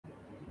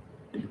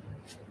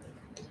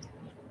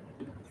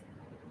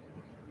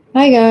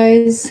Hi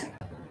guys,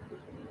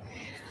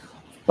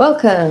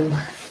 welcome.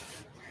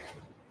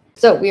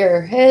 So we are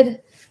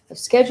ahead of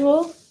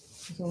schedule.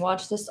 You can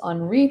watch this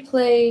on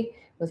replay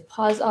with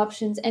pause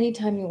options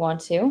anytime you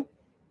want to.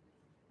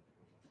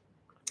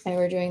 And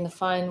we're doing the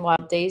fun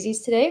wild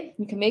daisies today.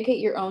 You can make it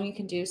your own. You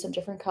can do some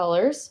different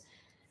colors.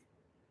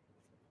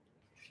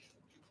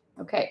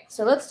 Okay,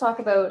 so let's talk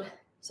about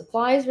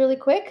supplies really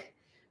quick.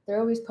 They're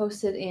always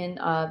posted in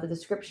the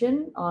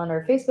description on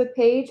our Facebook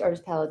page,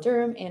 Artist Palette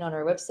Durham, and on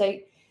our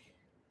website.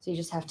 So you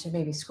just have to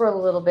maybe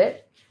scroll a little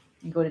bit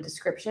and go to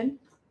description.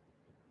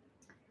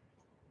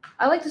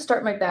 I like to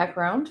start my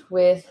background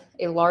with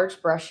a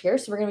large brush here.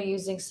 So we're going to be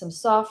using some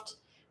soft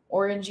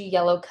orangey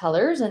yellow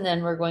colors, and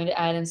then we're going to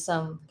add in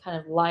some kind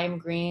of lime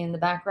green in the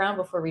background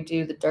before we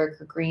do the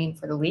darker green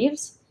for the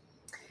leaves.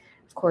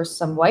 Of course,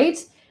 some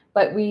white,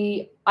 but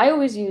I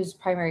always use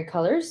primary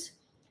colors.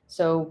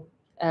 So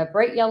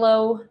bright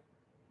yellow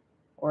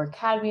or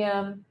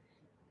cadmium,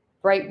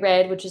 bright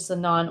red, which is the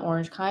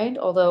non-orange kind,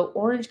 although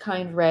orange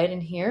kind red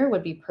in here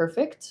would be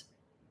perfect.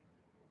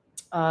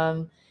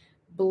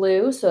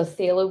 Blue, so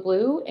phthalo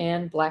blue,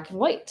 and black and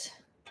white.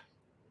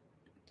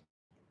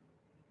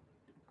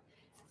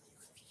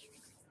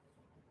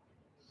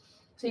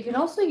 So you can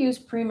also use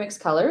pre-mixed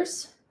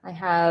colors. I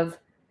have,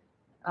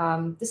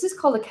 this is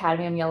called a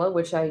cadmium yellow,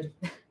 which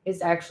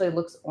actually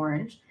looks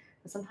orange.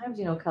 But sometimes,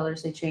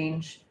 colors, they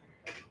change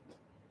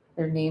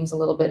their names a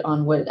little bit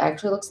on what it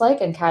actually looks like,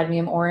 and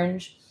cadmium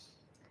orange.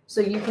 So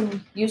you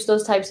can use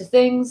those types of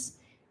things.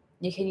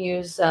 You can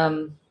use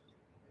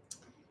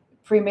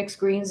pre-mixed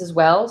greens as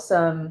well,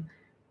 some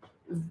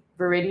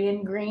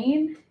viridian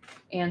green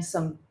and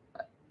some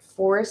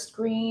forest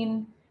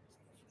green,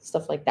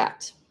 stuff like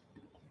that.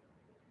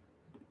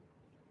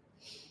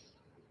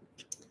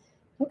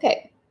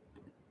 Okay,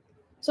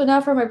 so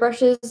now for my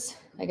brushes,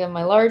 I got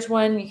my large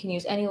one. You can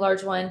use any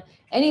large one,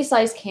 any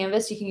size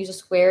canvas. You can use a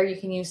square. You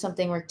can use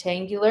something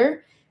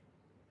rectangular.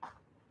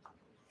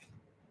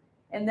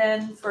 And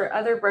then for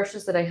other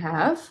brushes that I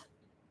have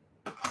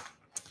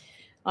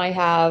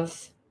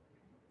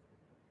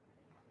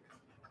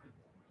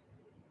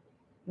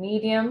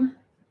medium,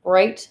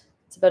 bright.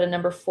 It's about a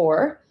number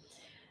 4.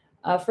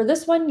 For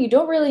this one, you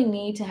don't really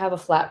need to have a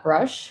flat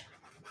brush.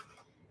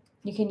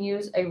 You can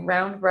use a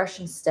round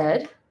brush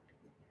instead.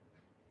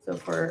 So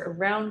for a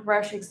round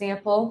brush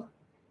example,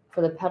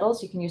 for the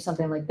petals, you can use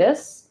something like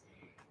this.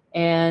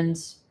 And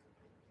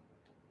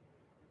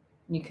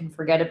you can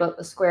forget about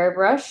the square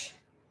brush.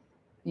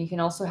 You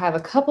can also have a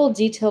couple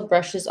detailed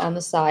brushes on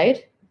the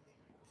side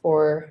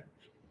for,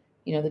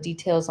 the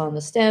details on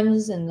the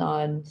stems and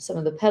on some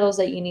of the petals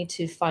that you need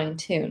to fine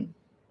tune.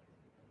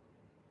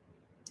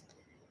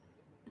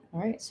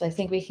 All right, so I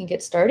think we can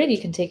get started. You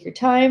can take your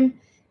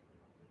time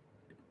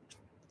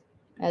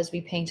as we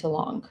paint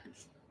along.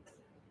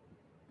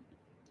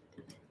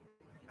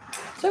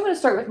 So I'm going to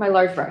start with my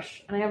large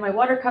brush, and I have my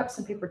water cups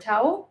and paper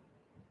towel.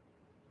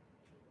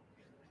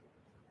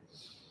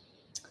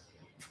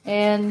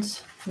 And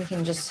you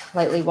can just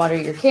lightly water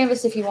your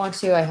canvas if you want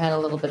to. I had a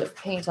little bit of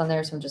paint on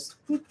there, so I'm just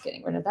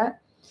getting rid of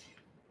that.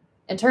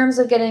 In terms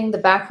of getting the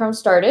background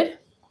started,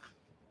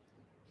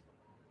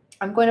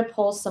 I'm going to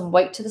pull some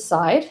white to the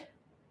side.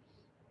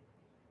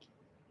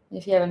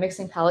 If you have a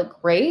mixing palette,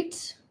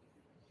 great.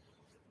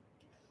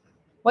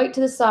 White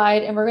to the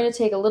side, and we're going to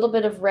take a little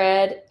bit of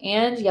red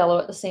and yellow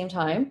at the same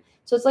time.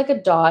 So it's like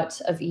a dot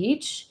of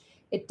each.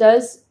 It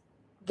does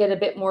get a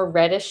bit more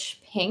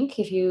reddish pink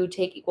if you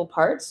take equal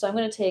parts. So I'm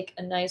going to take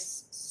a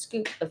nice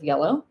scoop of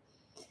yellow.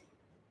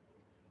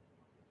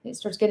 It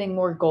starts getting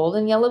more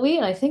golden yellowy,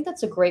 and I think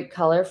that's a great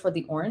color for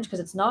the orange because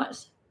it's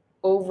not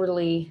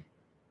overly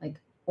like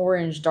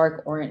orange,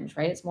 dark orange,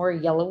 right? It's more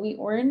yellowy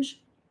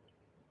orange.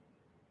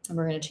 And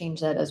we're going to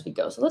change that as we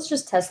go. So let's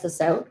just test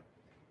this out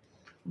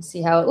and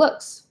see how it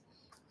looks.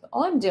 So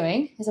all I'm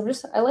doing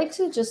is I like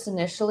to just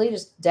initially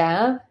just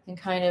dab and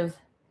kind of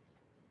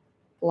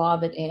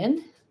blob it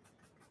in,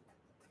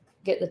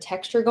 get the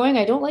texture going.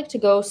 I don't like to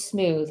go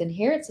smooth. And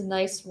here it's a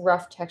nice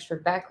rough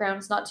textured background.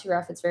 It's not too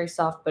rough. It's very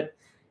soft, but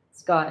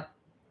it's got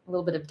a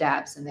little bit of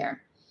dabs in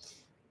there.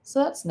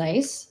 So that's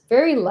nice.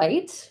 Very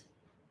light.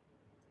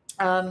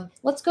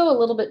 Let's go a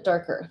little bit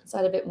darker. Let's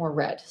add a bit more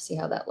red. See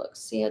how that looks.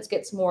 See how it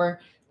gets more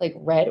like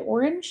red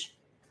orange.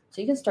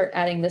 So you can start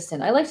adding this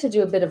in. I like to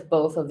do a bit of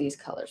both of these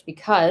colors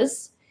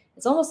because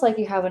it's almost like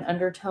you have an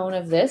undertone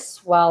of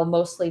this while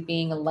mostly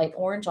being a light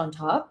orange on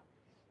top.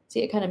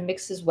 See, it kind of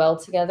mixes well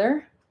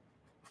together.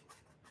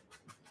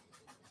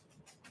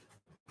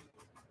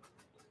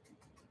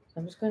 So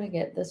I'm just going to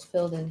get this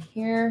filled in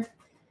here.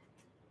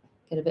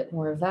 Get a bit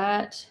more of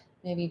that.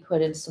 Maybe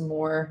put in some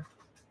more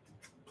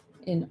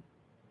in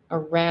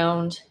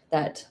around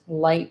that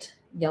light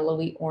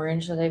yellowy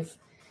orange that I've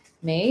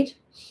made.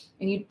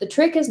 And the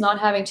trick is not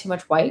having too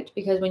much white,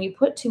 because when you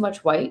put too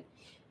much white,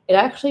 it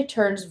actually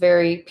turns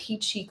very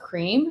peachy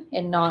cream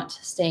and not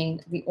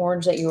staying the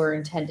orange that you were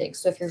intending.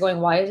 So if you're going,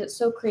 why is it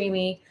so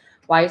creamy?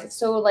 Why is it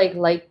so like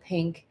light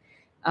pink?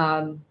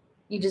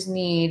 You just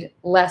need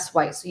less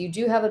white. So you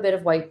do have a bit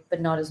of white, but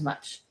not as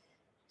much.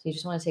 So you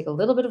just want to take a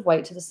little bit of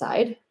white to the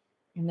side,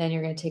 and then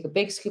you're going to take a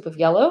big scoop of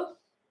yellow.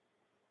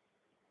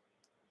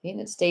 Okay, and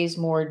it stays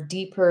more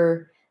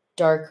deeper,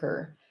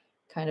 darker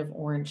kind of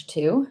orange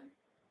too.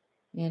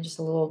 And just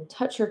a little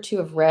touch or two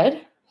of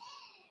red.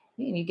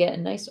 And you get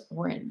a nice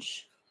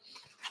orange.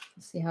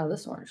 Let's see how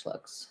this orange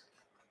looks.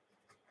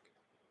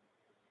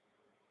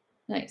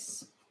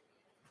 Nice.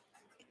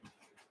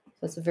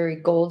 That's a very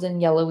golden,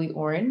 yellowy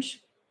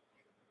orange.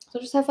 So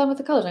just have fun with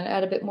the colors. I'm going to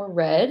add a bit more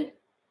red.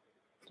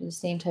 Do the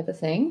same type of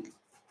thing.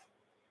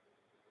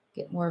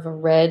 Get more of a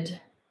red,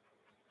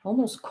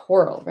 almost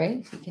coral,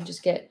 right? So you can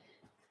just get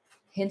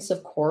hints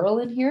of coral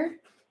in here,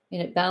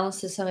 and it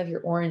balances some of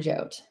your orange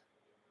out.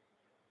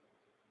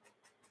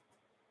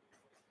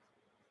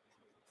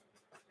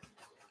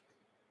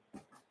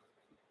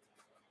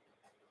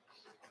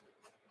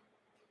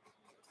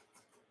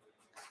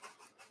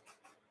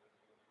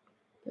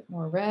 Bit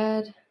more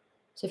red.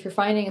 So if you're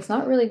finding it's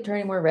not really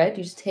turning more red,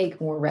 you just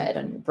take more red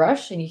on your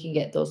brush and you can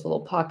get those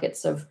little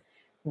pockets of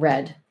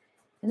red.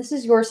 And this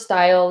is your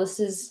style. This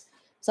is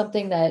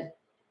something that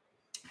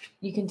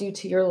you can do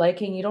to your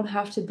liking. You don't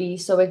have to be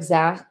so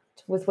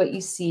exact with what you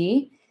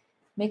see.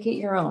 Make it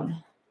your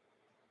own.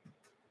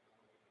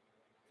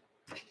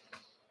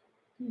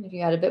 And if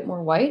you add a bit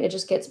more white, it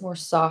just gets more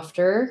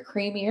softer,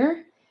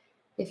 creamier.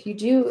 If you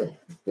do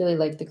really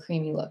like the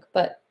creamy look,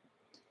 but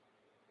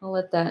I'll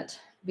let that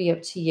be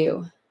up to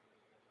you.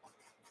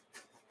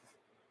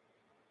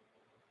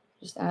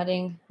 Just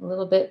adding a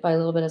little bit by a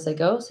little bit as I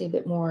go. See a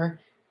bit more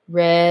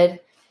red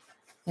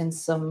and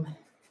some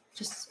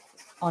just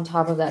on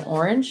top of that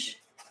orange.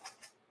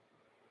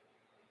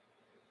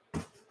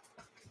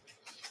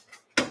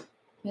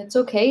 It's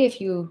okay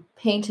if you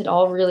paint it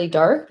all really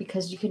dark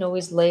because you can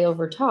always lay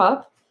over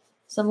top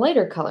some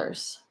lighter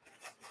colors.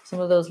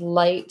 Some of those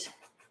light,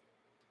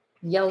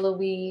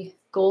 yellowy,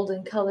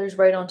 golden colors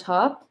right on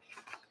top.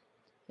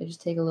 I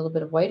just take a little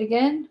bit of white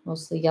again,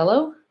 mostly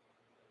yellow,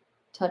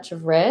 touch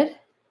of red,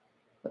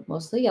 but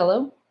mostly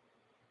yellow.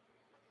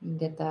 You can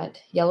get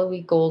that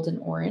yellowy golden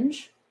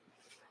orange.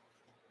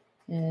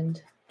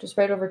 And just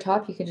right over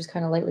top, you can just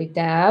kind of lightly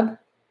dab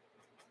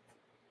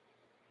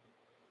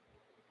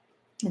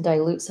and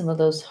dilute some of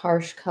those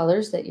harsh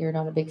colors that you're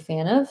not a big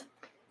fan of.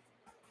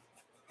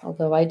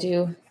 Although I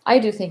do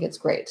think it's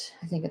great.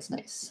 I think it's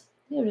nice.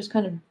 You know, just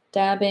kind of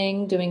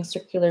dabbing, doing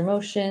circular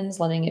motions,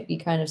 letting it be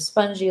kind of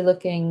spongy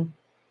looking.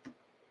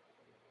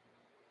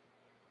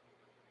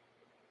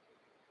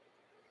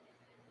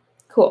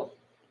 Cool.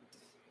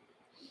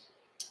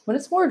 When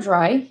it's more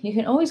dry, you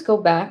can always go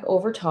back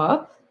over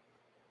top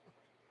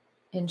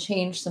and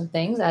change some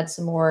things, add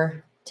some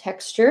more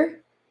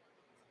texture.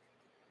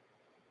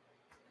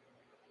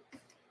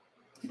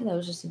 That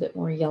was just a bit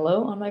more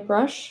yellow on my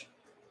brush.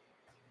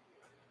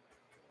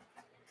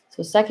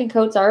 So second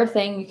coats are a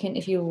thing. You can,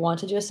 if you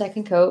want to do a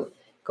second coat,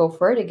 go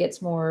for it. It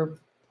gets more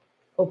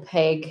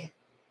opaque.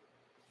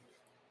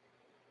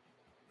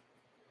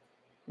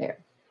 There.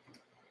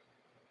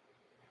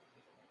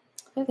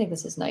 I think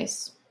this is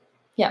nice.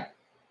 Yeah.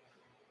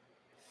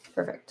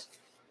 Perfect.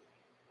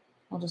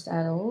 I'll just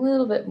add a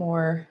little bit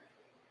more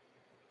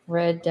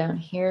red down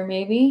here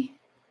maybe.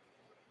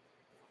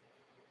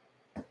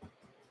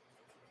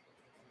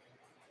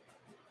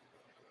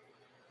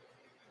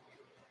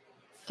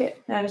 Okay,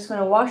 now I'm just going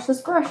to wash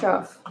this brush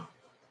off.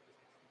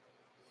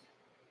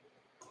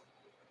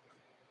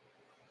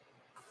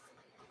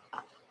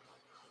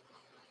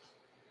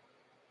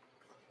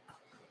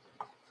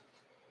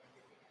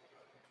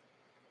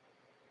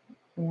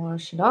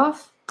 Wash it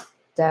off,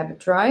 dab it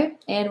dry,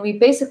 and we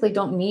basically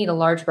don't need a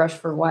large brush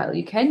for a while.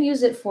 You can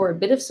use it for a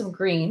bit of some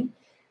green,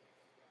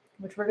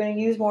 which we're going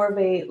to use more of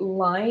a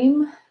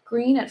lime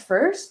green at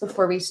first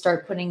before we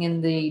start putting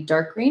in the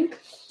dark green.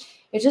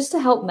 It's just to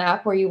help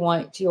map where you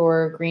want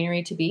your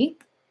greenery to be.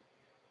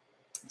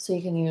 So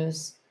you can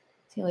use,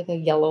 see, like a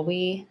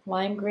yellowy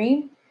lime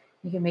green.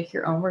 You can make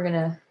your own. I'm going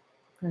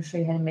to show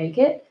you how to make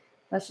it.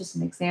 That's just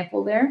an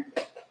example there.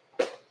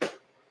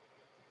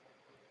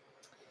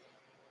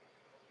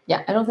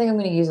 Yeah, I don't think I'm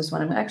going to use this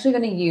one. I'm actually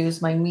going to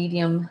use my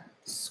medium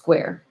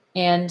square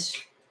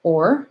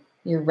or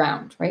your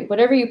round, right?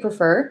 Whatever you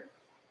prefer.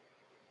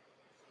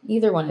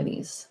 Either one of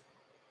these.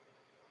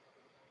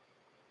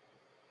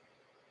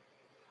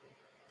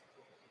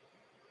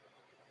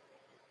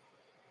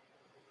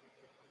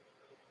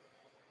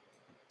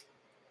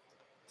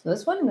 So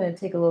this one, I'm going to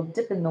take a little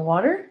dip in the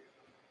water.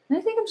 And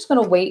I think I'm just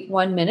going to wait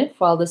 1 minute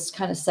while this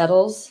kind of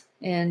settles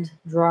and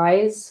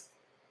dries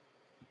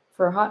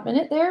for a hot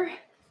minute there.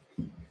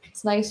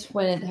 It's nice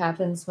when it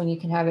happens when you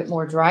can have it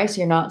more dry so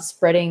you're not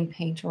spreading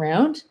paint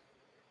around.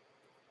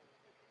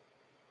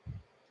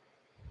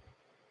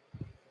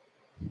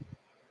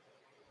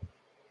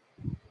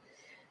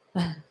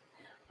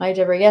 Hi,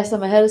 Deborah. Yes,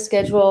 I'm ahead of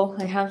schedule.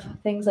 I have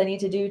things I need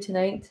to do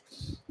tonight.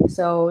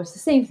 So it's the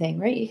same thing,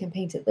 right? You can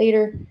paint it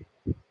later.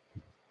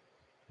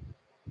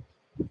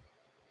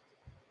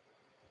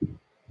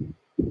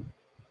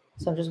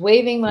 So I'm just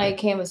waving my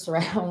canvas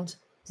around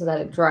so that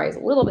it dries a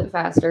little bit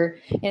faster.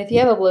 And if you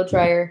have a blow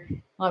dryer,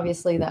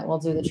 Obviously, that will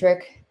do the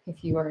trick.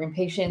 If you are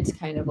impatient,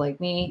 kind of like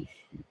me,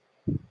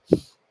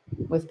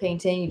 with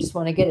painting, you just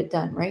want to get it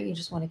done, right? You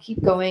just want to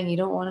keep going. You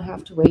don't want to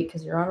have to wait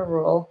because you're on a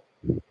roll.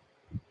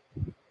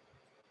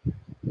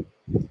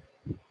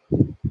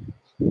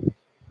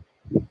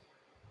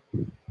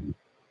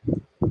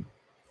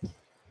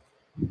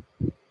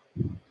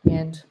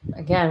 And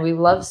again, we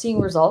love seeing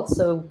results.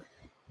 So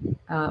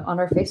on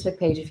our Facebook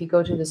page, if you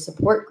go to the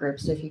support group,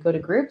 so if you go to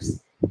groups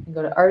and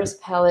go to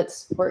artist palette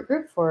support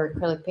group for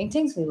acrylic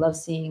paintings, we love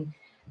seeing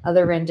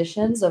other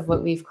renditions of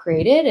what we've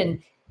created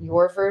and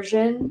your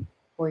version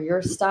or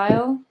your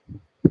style.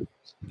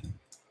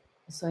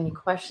 So any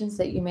questions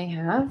that you may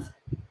have,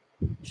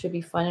 should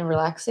be fun and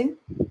relaxing.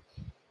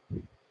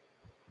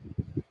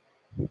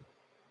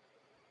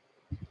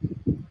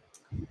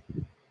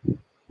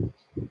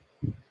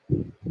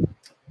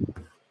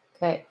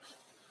 Okay.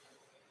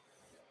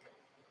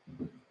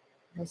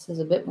 This is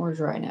a bit more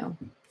dry now.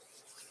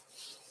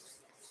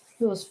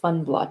 Those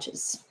fun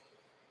blotches.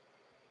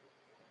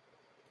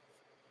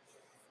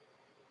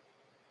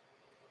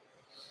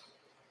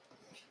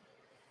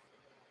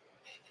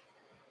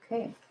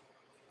 Okay.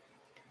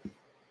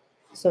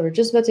 So we're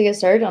just about to get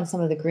started on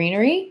some of the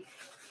greenery.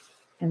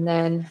 And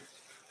then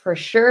for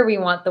sure, we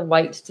want the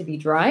white to be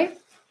dry.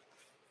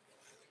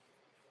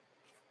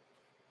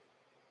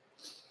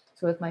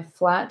 So with my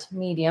flat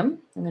medium,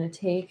 I'm going to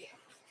take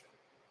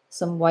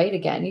some white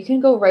again. You can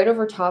go right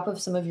over top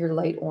of some of your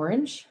light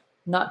orange.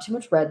 Not too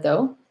much red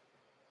though.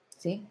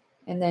 See?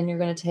 And then you're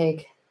going to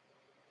take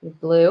your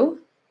blue.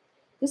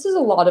 This is a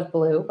lot of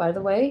blue, by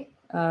the way.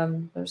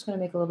 I'm just going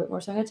to make a little bit more.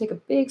 So I'm going to take a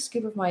big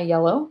scoop of my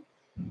yellow.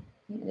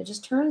 And it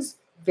just turns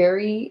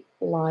very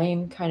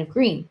lime kind of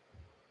green.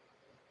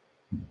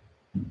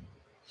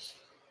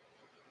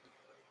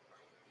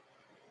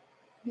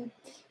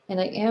 And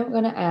I am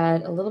going to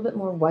add a little bit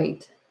more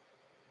white.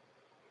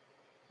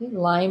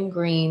 Lime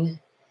green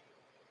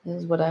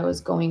is what I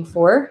was going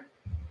for.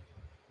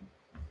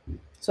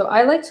 So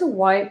I like to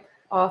wipe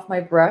off my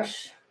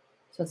brush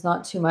so it's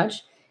not too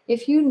much.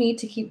 If you need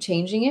to keep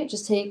changing it,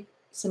 just take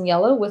some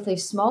yellow with a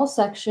small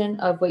section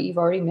of what you've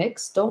already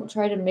mixed. Don't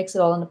try to mix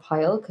it all in a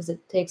pile because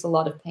it takes a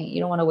lot of paint.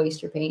 You don't want to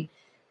waste your paint.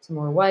 Some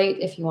more white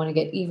if you want to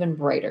get even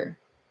brighter.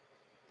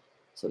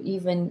 So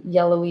even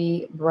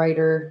yellowy,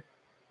 brighter,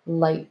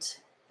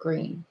 light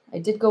green. I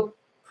did go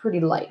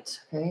pretty light.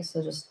 Okay,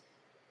 so just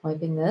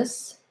wiping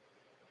this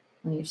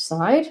on each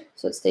side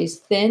so it stays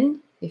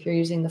thin if you're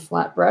using the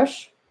flat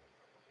brush.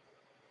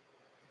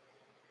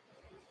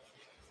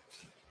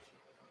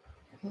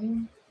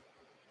 Okay.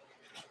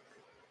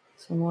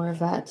 So more of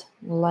that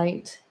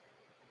light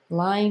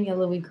lime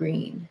yellowy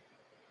green.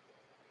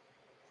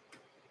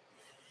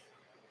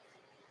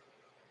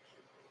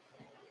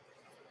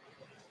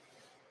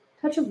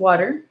 Touch of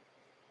water.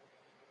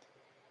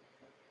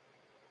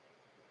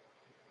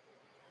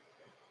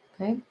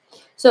 Okay,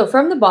 so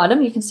from the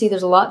bottom, you can see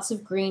there's lots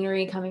of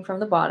greenery coming from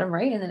the bottom,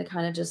 right? And then it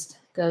kind of just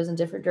goes in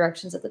different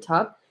directions at the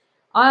top.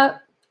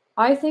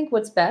 I think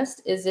what's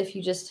best is if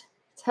you just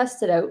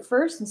test it out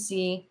first and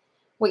see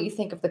what you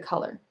think of the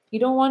color. You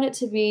don't want it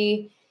to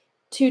be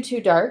too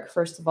dark,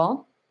 first of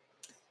all.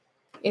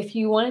 If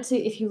you want it to,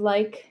 if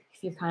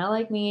you're kind of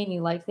like me and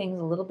you like things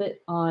a little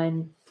bit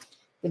on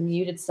the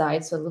muted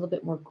side, so a little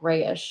bit more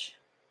grayish,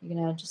 you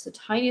can add just the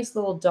tiniest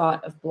little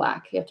dot of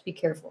black. You have to be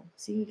careful.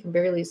 See, you can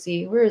barely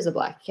see. Where is the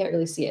black? You can't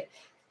really see it.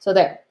 So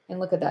there,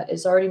 and look at that.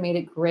 It's already made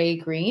it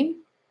gray-green.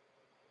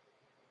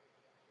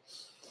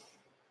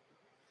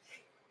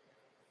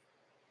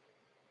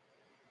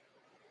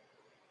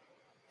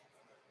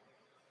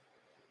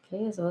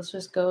 Okay, so let's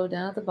just go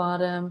down at the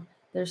bottom.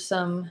 There's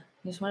some,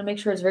 you just want to make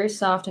sure it's very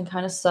soft and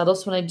kind of subtle.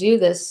 So when I do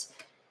this,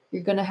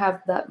 you're going to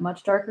have that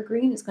much darker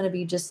green. It's going to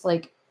be just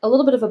like a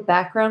little bit of a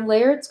background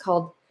layer. It's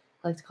called,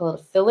 I like to call it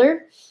a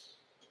filler.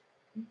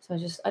 So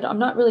I'm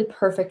not really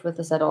perfect with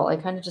this at all. I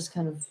kind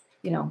of,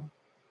 you know,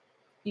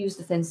 use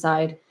the thin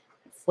side,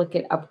 flick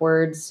it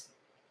upwards,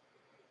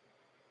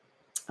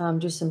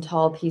 do some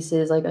tall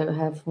pieces. Like I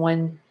have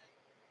one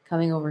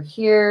coming over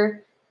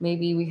here.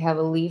 Maybe we have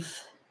a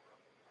leaf.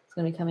 It's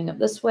going to be coming up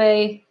this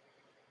way.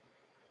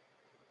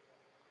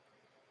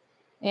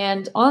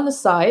 And on the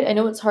side, I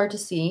know it's hard to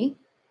see.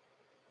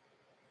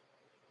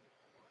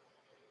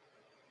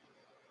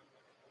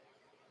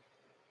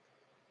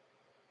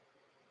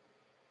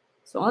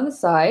 So on the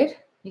side,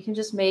 you can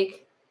just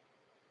make,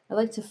 I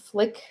like to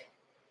flick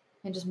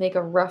and just make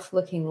a rough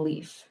looking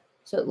leaf.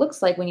 So it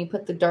looks like when you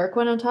put the dark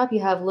one on top, you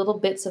have little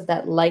bits of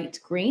that light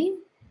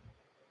green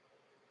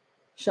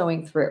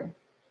showing through,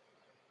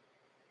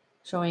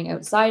 showing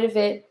outside of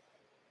it.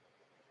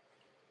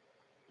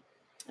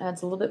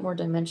 Adds a little bit more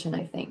dimension,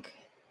 I think.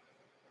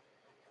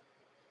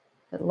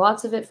 But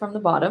lots of it from the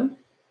bottom.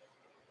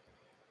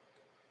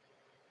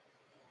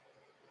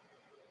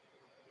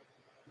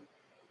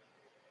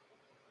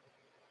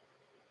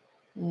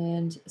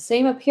 And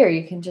same up here,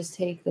 you can just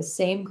take the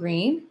same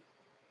green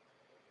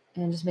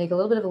and just make a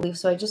little bit of a leaf.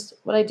 So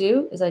what I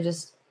do is I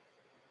just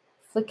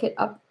flick it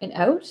up and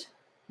out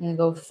and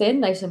go thin,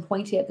 nice and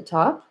pointy at the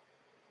top.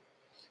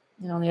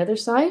 And on the other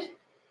side,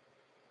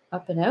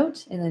 up and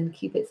out, and then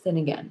keep it thin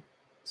again.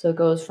 So it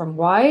goes from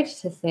wide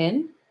to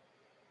thin,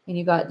 and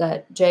you got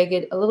that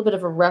jagged, a little bit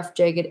of a rough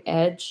jagged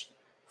edge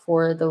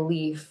for the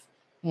leaf.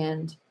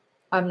 And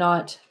I'm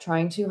not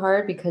trying too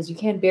hard because you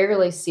can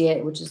barely see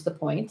it, which is the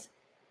point.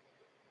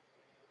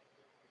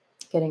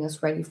 Getting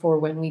us ready for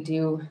when we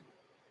do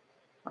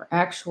our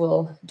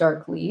actual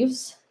dark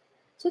leaves.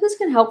 So this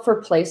can help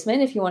for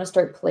placement if you want to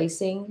start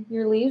placing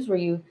your leaves where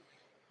you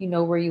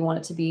know where you want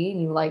it to be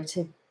and you like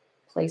to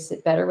place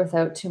it better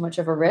without too much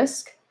of a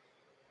risk.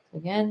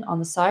 Again, on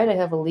the side, I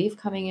have a leaf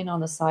coming in on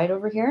the side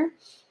over here.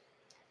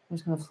 I'm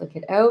just going to flick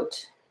it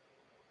out.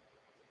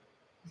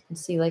 You can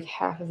see like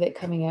half of it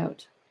coming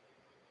out.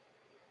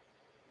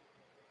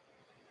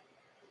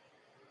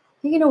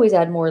 You can always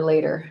add more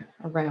later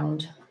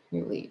around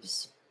your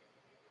leaves.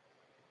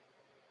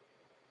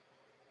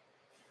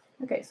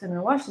 Okay, so I'm going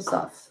to wash this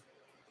off.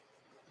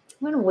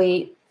 I'm going to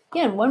wait,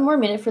 again, 1 more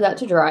minute for that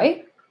to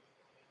dry,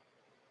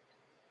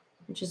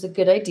 which is a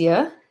good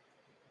idea.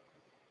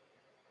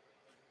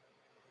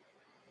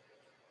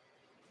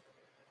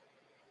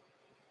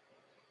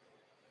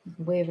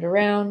 Wave it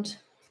around.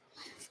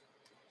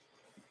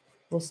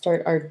 We'll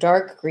start our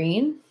dark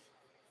green.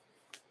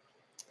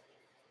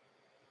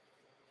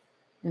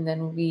 And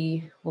then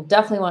we will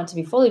definitely want it to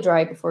be fully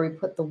dry before we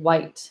put the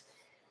white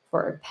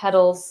for our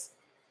petals.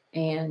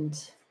 And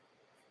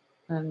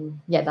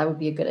yeah, that would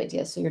be a good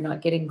idea. So you're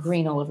not getting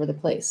green all over the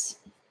place.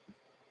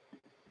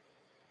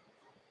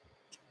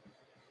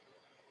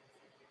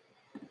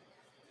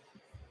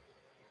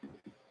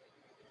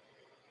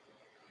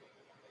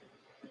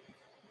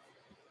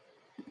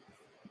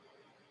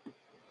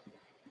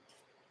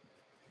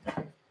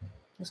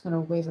 Just going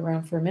to wave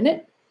around for a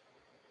minute.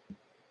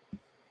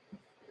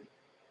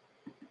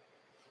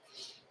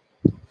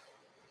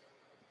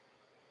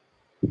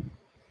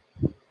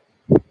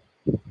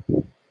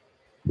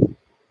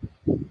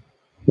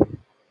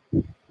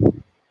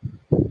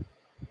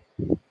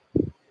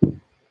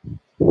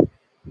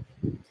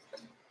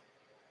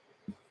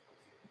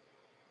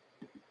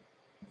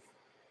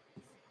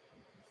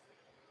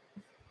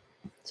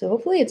 So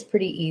hopefully it's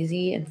pretty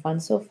easy and fun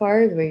so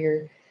far, the way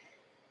you're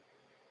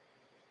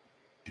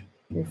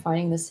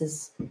finding this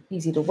is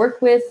easy to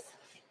work with,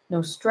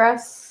 no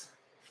stress,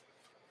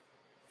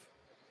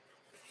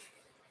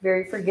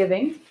 very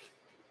forgiving.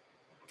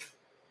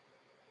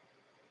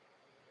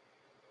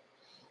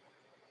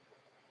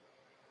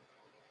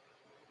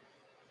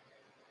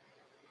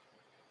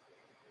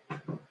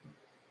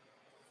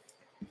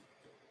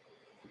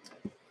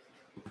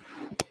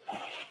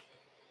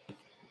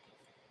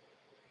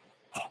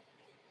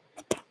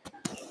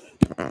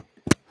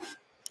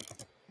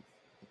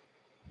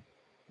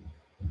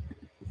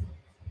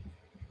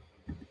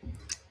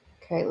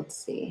 Okay, let's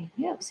see.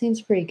 Yep,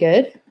 seems pretty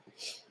good.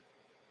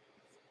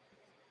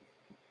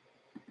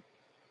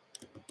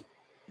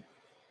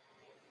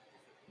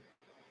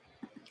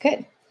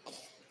 Okay.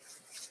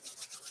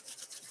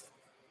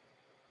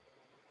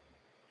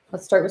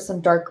 Let's start with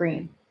some dark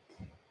green.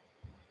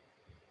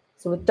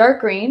 So with dark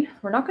green,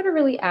 we're not going to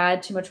really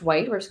add too much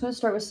white. We're just going to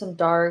start with some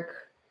dark,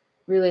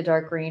 really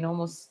dark green,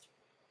 almost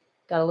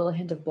got a little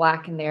hint of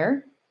black in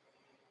there.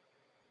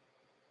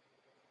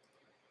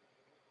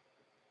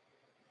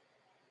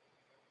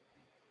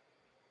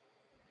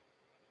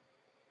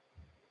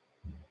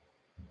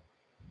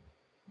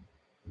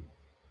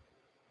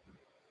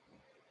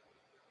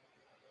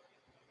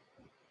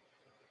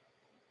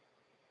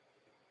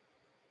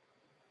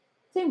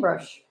 Same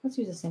brush. Let's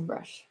use the same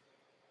brush.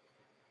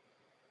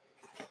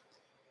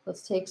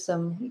 Let's take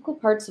some equal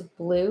parts of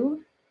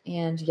blue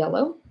and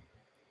yellow.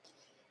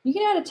 You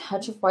can add a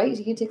touch of white.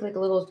 You can take like a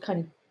little kind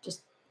of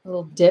just a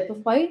little dip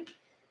of white.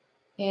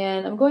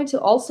 And I'm going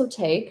to also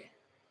take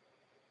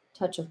a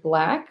touch of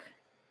black.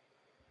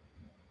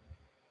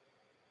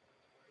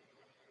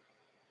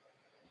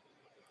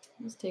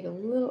 Let's take a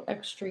little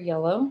extra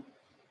yellow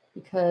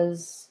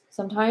because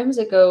sometimes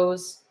it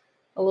goes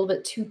a little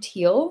bit too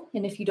teal.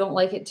 And if you don't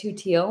like it too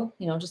teal,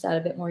 you know, just add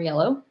a bit more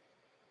yellow.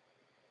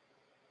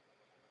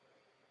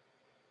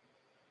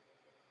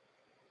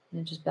 And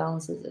it just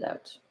balances it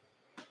out.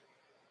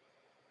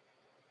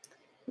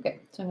 Okay,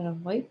 so I'm going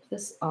to wipe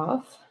this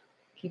off.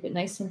 Keep it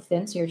nice and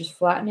thin, so you're just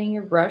flattening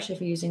your brush if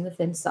you're using the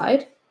thin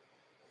side.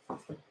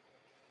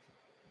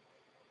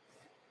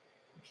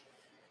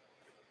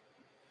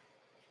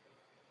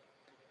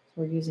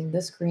 We're using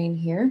this green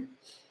here.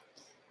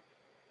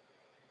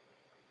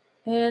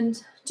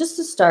 And just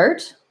to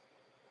start,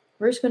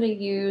 we're just going to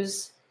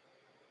use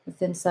the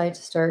thin side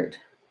to start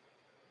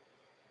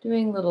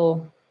doing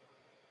little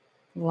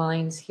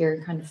lines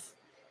here, kind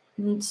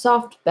of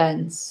soft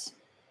bends.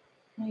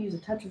 I'm going to use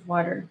a touch of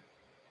water.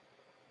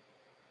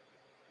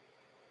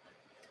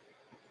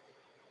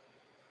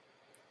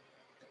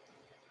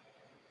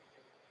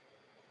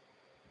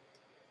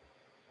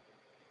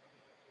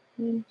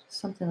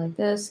 Something like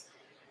this.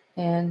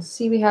 And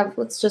see, we have,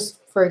 let's just,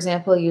 for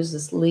example, use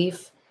this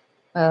leaf.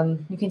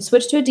 You can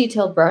switch to a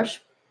detailed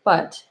brush,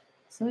 but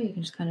so you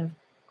can just kind of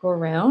go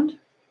around.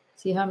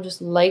 See how I'm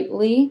just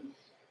lightly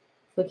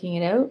flicking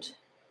it out,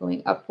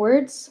 going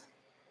upwards.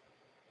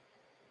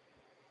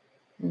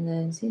 And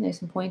then see,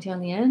 nice and pointy on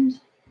the end.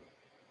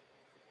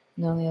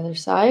 And on the other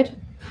side.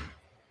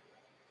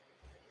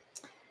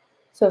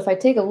 So if I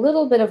take a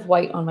little bit of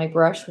white on my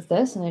brush with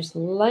this and I just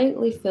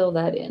lightly fill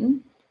that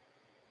in.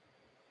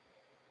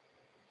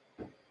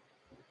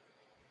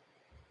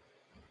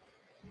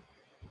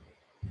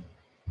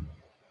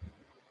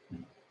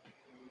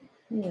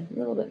 Maybe a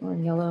little bit more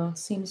yellow.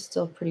 Seems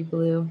still pretty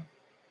blue.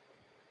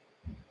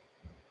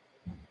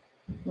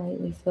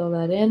 Lightly fill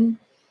that in.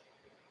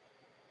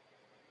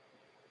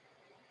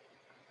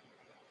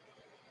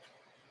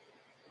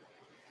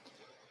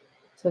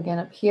 So again,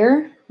 up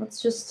here,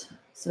 let's just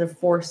sort of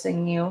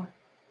forcing you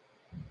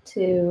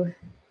to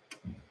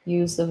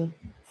use the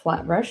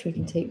flat brush. We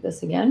can take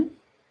this again.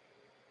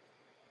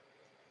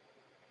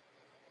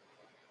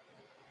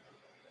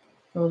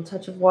 A little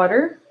touch of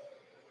water.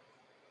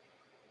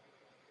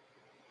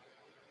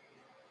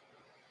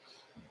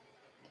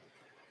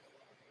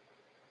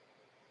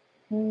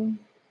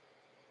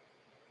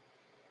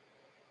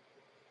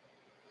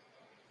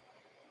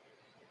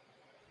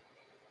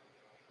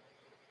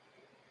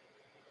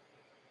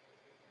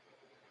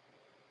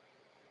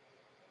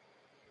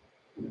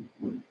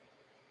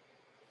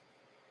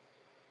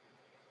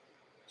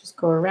 Just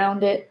go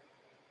around it.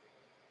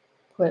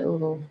 Put a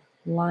little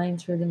line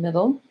through the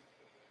middle.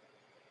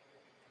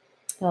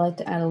 I like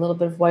to add a little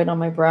bit of white on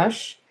my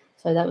brush.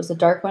 So that was the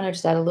dark one. I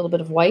just add a little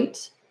bit of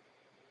white.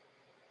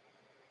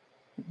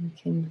 You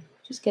can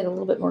just get a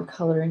little bit more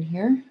color in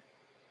here.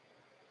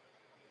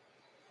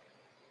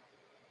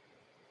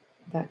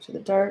 Back to the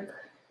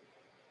dark.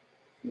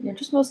 You're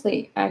just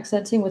mostly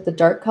accenting with the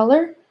dark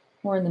color,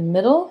 more in the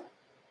middle.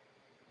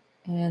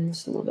 And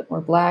just a little bit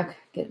more black,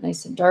 get it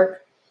nice and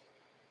dark.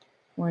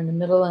 More in the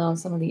middle and on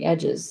some of the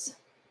edges.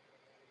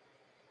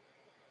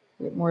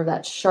 Get more of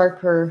that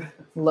sharper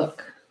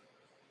look.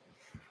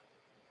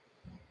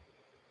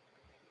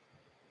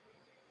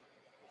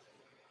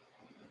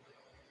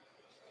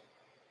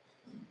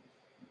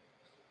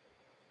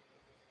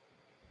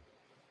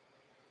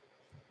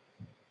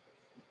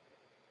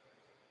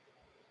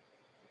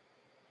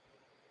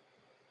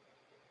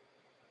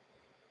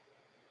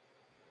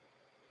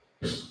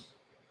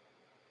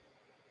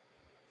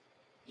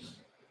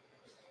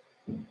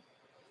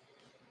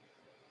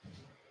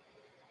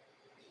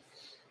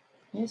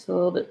 Okay, so a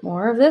little bit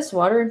more of this,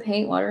 water and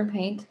paint, water and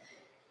paint.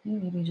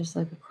 Maybe just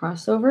like a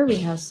crossover. We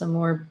have some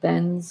more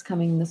bends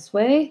coming this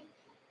way.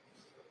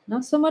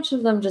 Not so much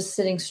of them just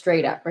sitting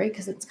straight up, right?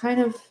 Because it's kind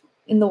of,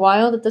 in the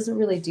wild, it doesn't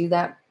really do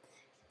that.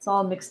 It's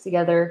all mixed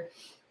together.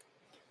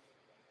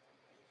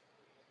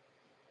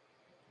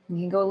 You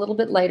can go a little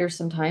bit lighter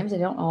sometimes. They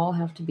don't all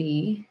have to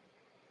be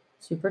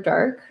super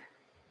dark.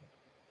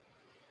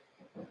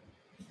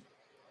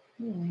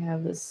 I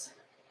have this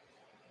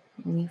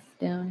leaf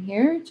down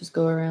here. Just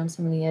go around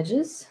some of the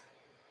edges.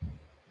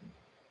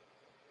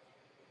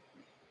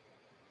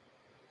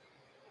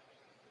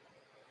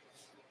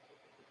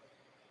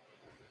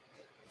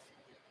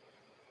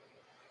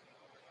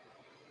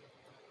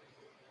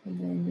 And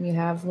then you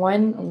have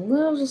one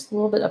just a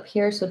little bit up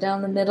here, so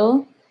down the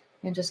middle,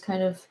 and just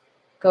kind of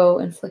go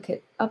and flick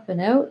it up and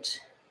out.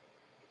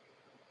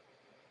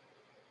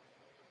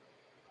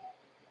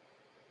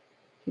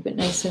 Keep it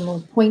nice and a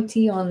little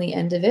pointy on the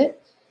end of it.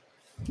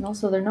 And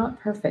also, they're not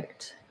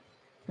perfect.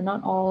 They're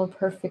not all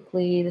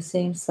perfectly the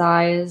same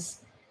size,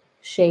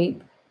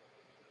 shape,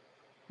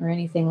 or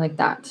anything like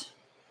that.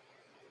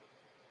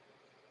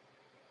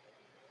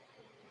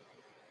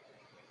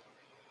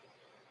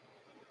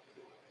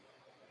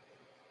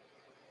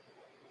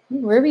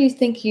 Wherever you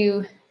think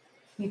you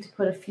need to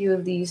put a few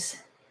of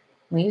these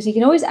leaves, you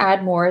can always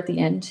add more at the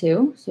end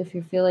too. So if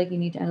you feel like you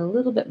need to add a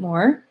little bit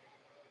more,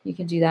 you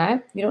can do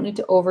that. You don't need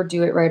to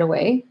overdo it right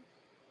away.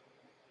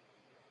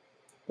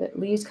 But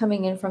leaves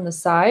coming in from the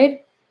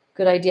side,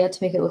 good idea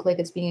to make it look like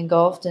it's being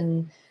engulfed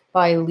and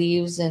by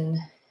leaves and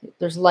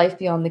there's life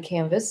beyond the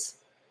canvas.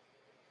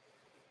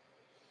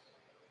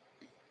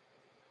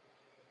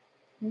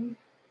 So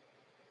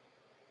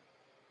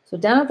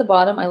down at the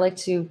bottom, I like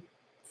to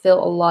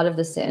fill a lot of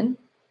this in.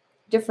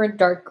 Different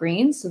dark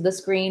greens. So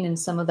this green and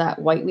some of that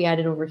white we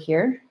added over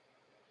here.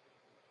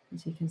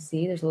 As you can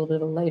see, there's a little bit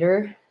of a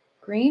lighter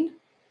green.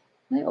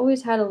 And I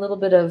always had a little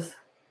bit of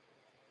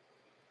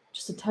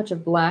just a touch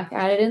of black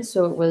added in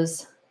so it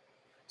was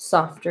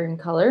softer in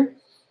color.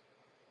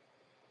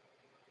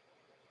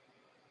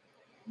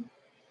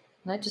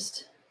 And I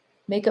just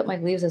make up my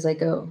leaves as I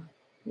go.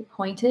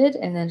 Pointed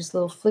and then just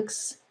little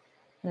flicks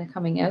kind of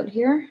coming out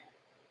here.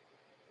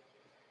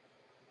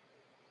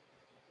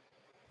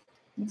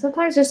 And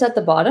sometimes just at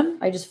the bottom,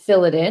 I just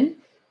fill it in,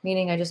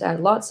 meaning I just add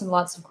lots and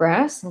lots of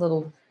grass and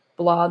little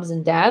blobs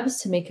and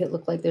dabs to make it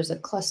look like there's a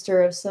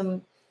cluster of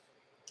some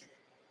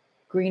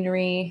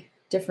greenery,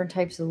 different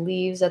types of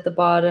leaves at the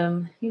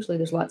bottom. Usually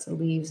there's lots of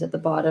leaves at the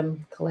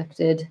bottom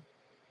collected,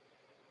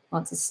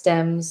 lots of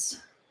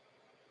stems.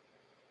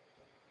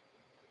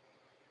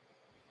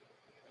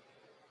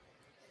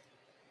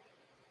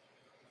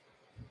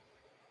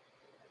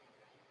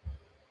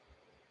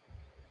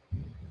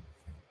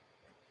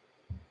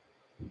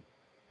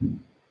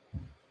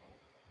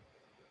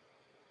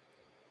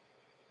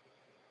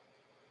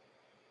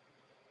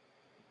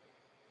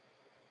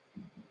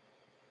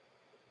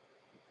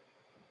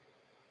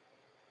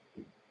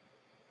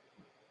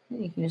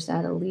 And you can just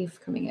add a leaf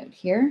coming out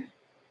here.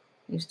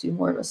 You just do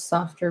more of a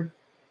softer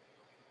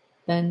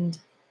bend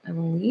of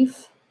a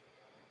leaf.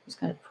 Just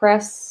kind of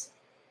press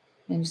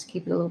and just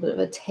keep it a little bit of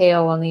a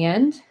tail on the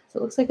end. So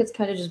it looks like it's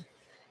kind of just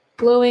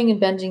blowing and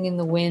bending in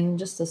the wind,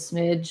 just a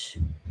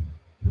smidge.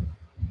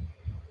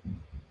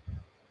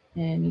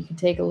 And you can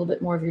take a little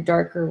bit more of your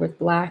darker with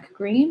black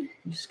green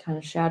and just kind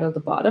of shadow the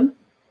bottom.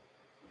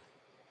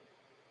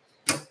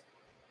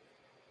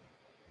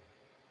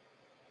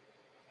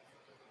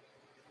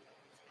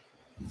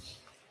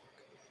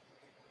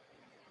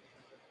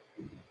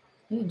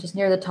 And just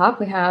near the top,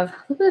 we have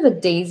a little bit of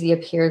a daisy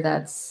up here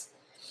that's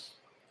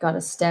got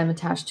a stem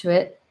attached to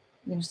it.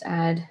 You can just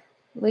add,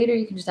 later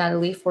you can just add a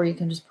leaf, or you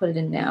can just put it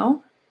in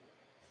now.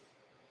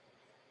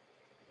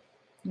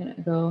 I'm going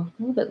to go a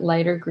little bit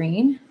lighter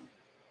green.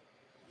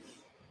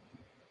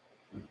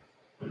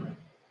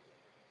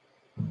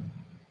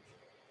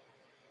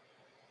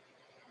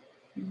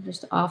 And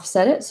just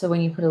offset it. So when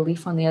you put a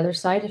leaf on the other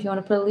side, if you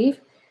want to put a leaf,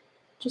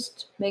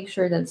 just make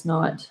sure that it's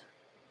not,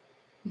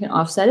 you can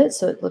offset it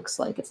so it looks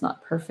like it's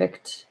not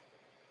perfectly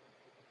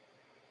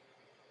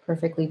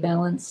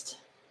balanced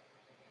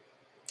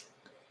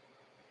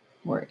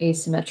or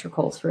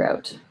asymmetrical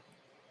throughout.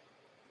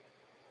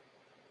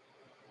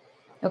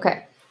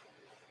 Okay.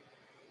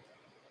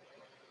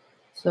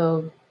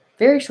 So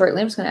very shortly,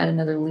 I'm just going to add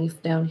another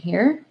leaf down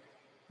here.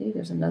 See,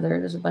 there's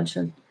a bunch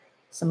of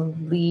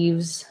some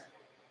leaves.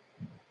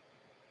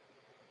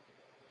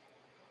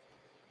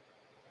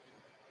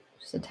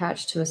 Just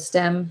attached to a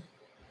stem.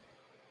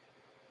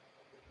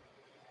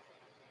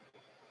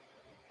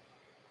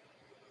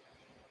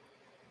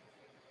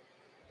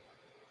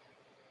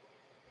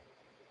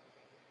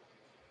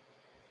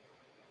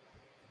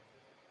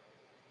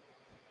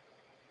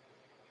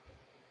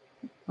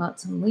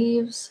 Lots of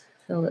leaves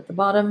filled at the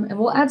bottom. And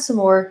we'll add some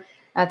more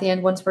at the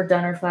end once we're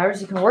done our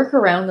flowers. You can work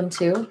around them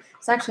too.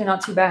 It's actually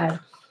not too bad.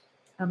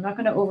 I'm not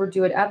going to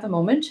overdo it at the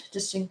moment,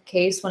 just in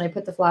case when I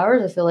put the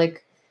flowers, I feel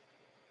like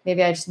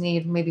maybe I just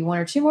need maybe one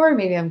or two more,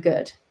 maybe I'm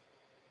good.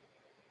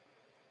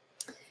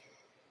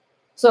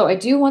 So I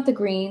do want the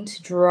green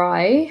to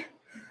dry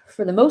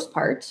for the most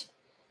part.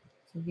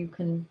 So you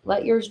can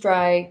let yours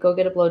dry, go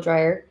get a blow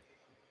dryer.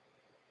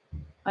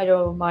 I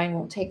know mine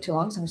won't take too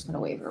long, so I'm just going to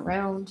wave it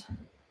around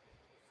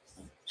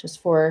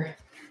just for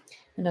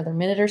another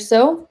minute or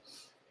so.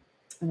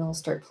 And then we'll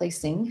start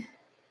placing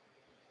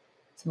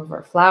some of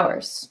our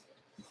flowers.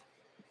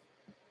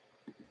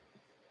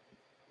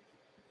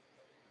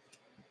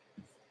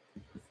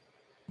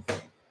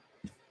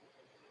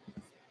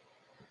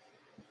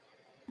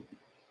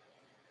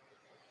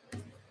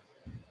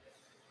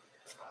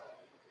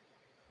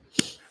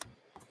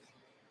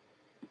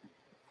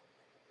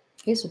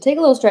 Okay, so take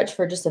a little stretch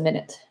for just a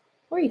minute,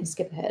 or you can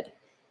skip ahead.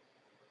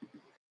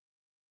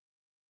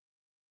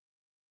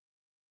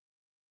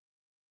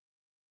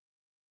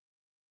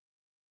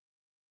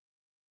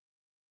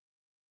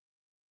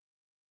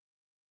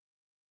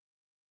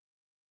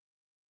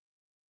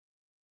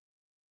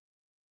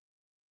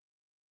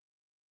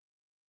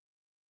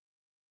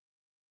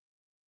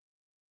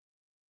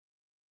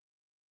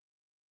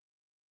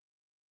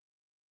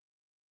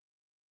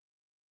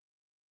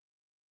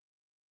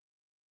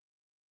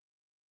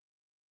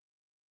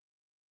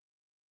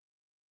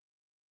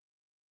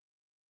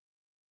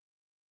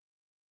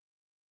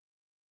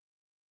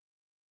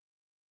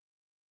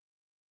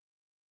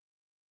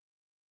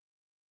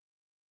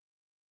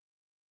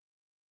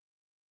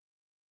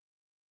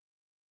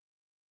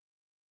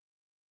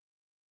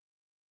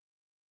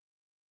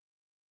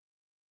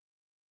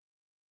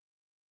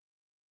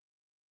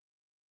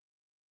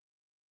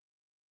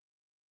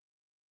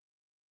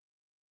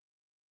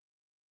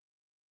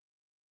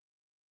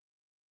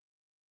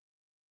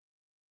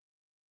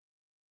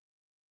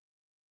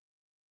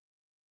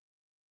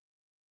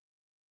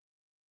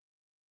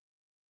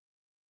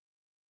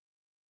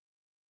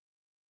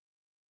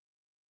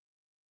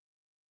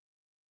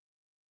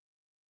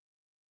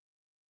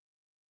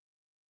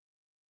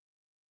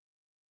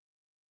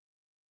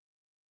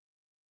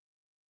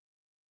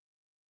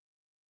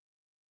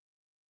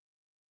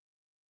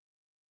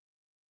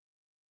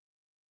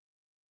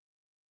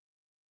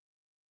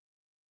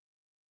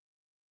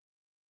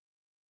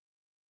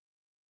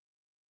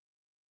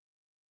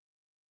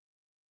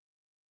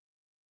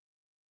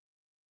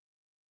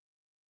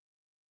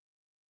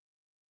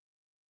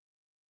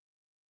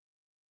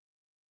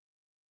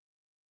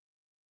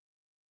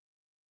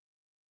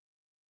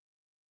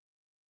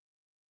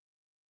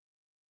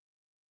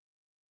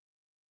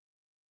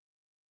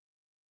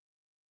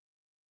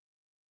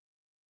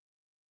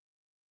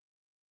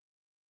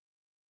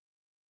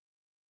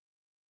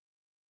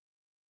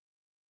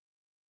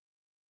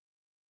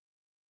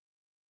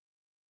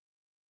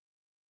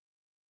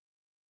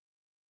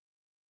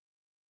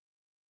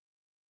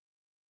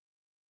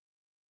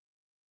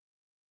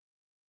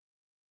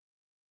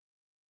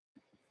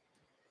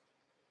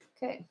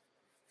 Okay,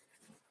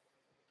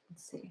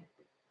 let's see.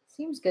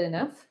 Seems good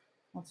enough.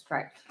 Let's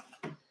try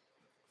it.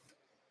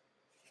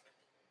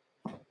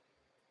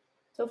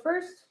 So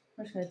first,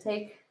 we're just going to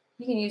take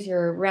You can use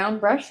your round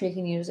brush or you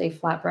can use a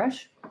flat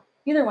brush.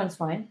 Either one's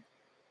fine.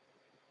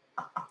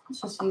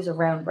 Let's just use a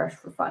round brush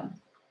for fun.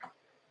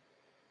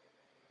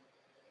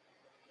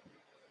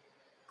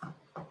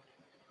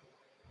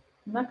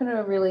 I'm not going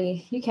to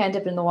really, you can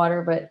dip in the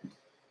water, but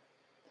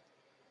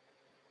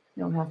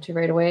you don't have to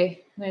right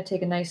away. I'm going to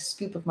take a nice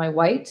scoop of my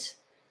white.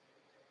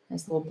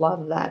 Nice little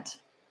blob of that.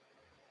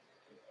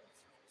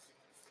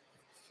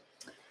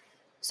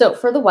 So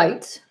for the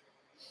white,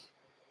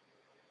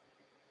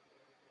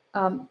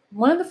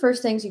 one of the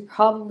first things you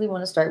probably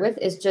want to start with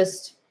is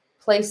just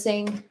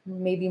placing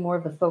maybe more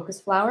of the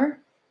focus flower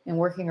and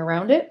working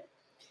around it.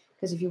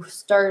 Because if you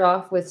start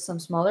off with some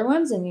smaller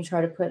ones and you try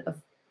to put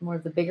more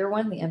of the bigger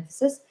one, the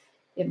emphasis,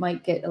 it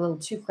might get a little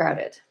too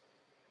crowded.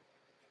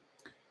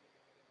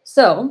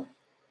 So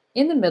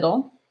in the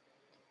middle,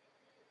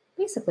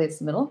 basically it's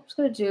the middle, I'm just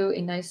going to do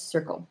a nice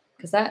circle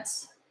because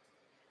that's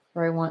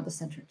where I want the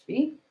center to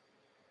be.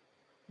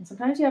 And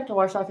sometimes you have to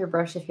wash off your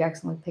brush if you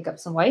accidentally pick up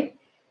some white.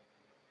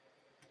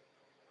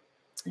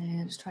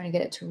 And just trying to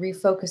get it to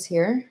refocus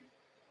here.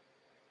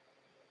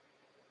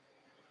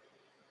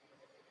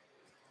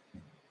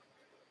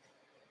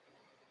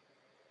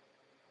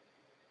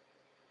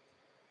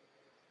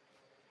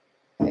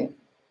 Okay.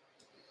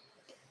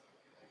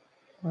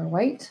 More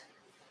white.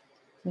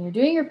 When you're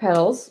doing your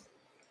petals,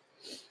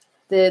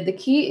 the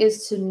key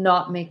is to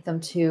not make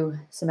them too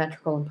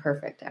symmetrical and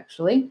perfect,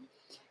 actually.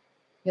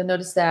 You'll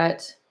notice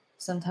that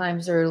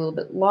sometimes they're a little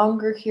bit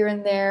longer here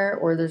and there,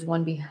 or there's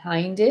one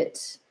behind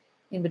it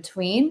in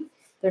between.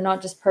 They're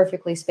not just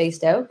perfectly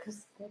spaced out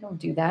because they don't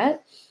do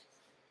that.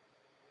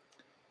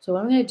 So what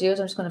I'm going to do is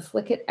I'm just going to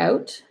flick it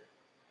out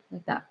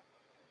like that.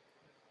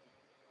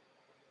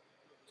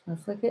 Just going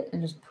to flick it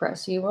and just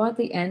press. So you want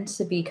the end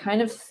to be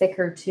kind of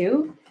thicker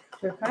too.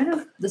 They're kind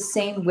of the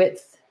same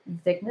width and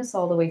thickness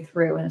all the way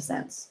through in a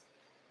sense.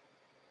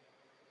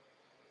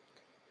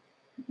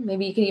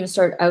 Maybe you can even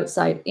start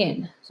outside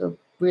in. So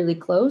really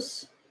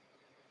close.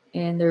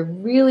 And they're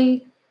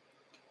really,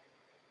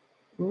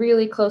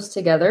 really close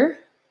together.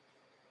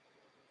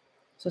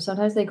 So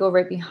sometimes they go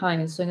right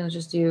behind. So I'm going to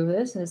just do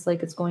this, and it's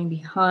like it's going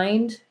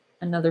behind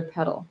another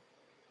petal.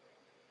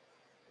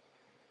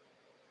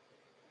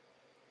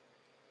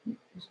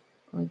 Just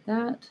like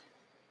that.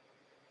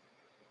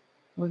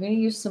 We're going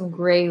to use some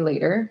gray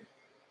later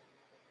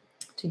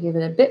to give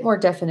it a bit more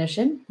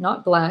definition.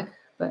 Not black,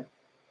 but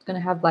it's going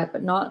to have black,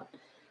 but not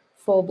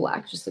full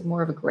black, just like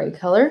more of a gray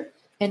color.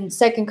 And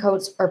second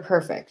coats are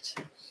perfect.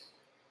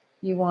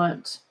 You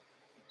want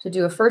to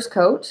do a first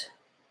coat,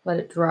 let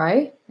it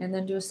dry, and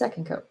then do a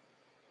second coat.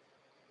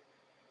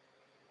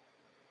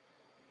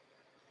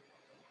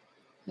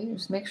 Okay,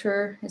 just make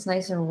sure it's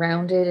nice and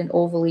rounded and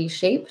ovally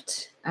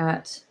shaped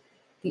at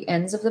the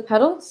ends of the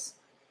petals.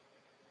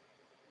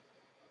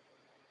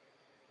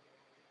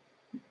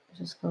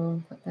 Just go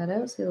and put that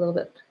out. See, a little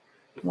bit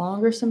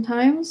longer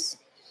sometimes.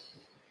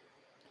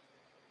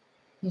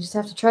 You just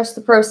have to trust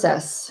the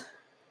process.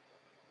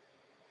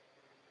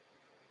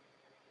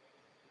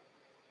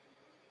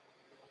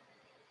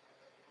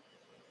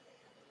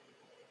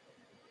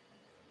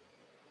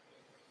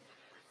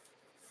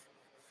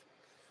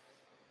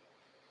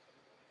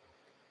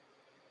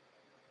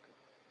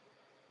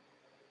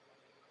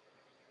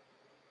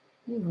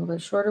 A little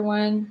bit shorter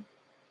one.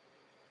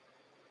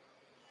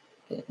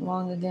 Get it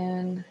long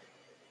again.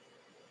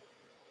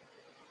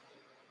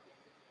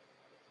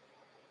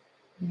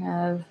 You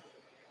have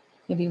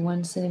maybe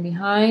one sitting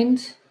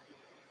behind,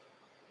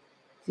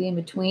 the in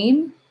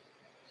between.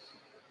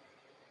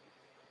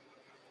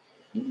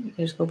 You can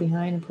just go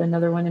behind and put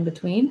another one in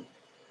between.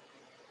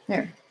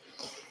 There.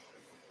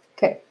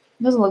 Okay,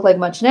 doesn't look like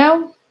much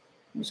now.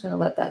 I'm just going to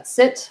let that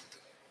sit.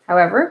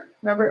 However,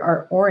 remember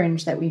our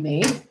orange that we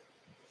made.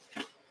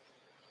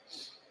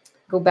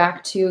 Go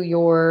back to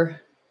your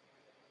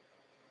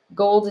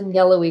golden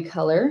yellowy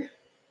color.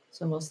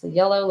 So mostly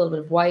yellow, a little bit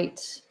of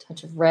white,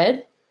 touch of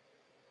red.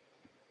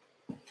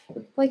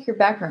 Look like your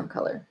background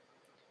color.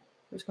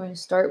 We're just going to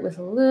start with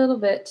a little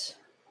bit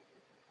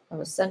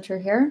of a center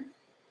here.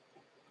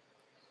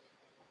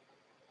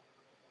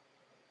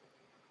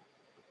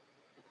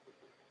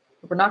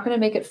 We're not going to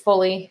make it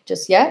fully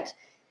just yet,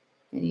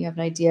 and you have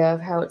an idea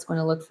of how it's going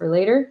to look for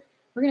later.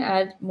 We're going to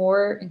add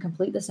more and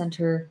complete the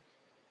center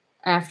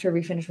after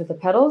we finish with the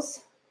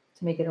petals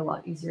to make it a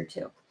lot easier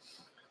too.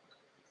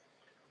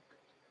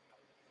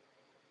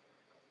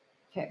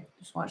 Okay,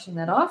 just washing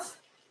that off.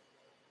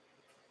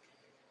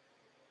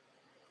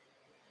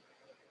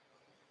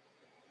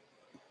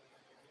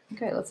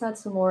 Okay, let's add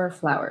some more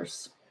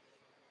flowers.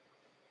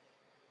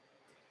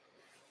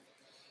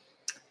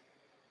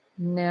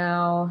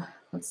 Now,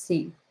 let's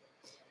see.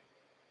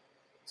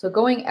 So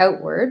going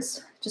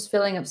outwards, just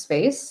filling up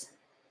space.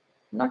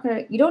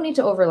 You don't need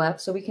to overlap,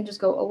 so we can just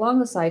go along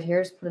the side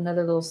here, just put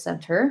another little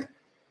center,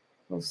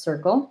 little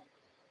circle.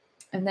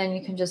 And then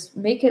you can just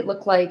make it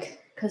look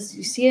like, because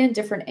you see it in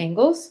different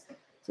angles.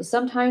 So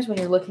sometimes when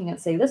you're looking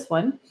at, say, this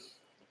one,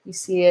 you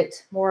see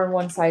it more on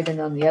one side than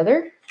on the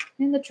other.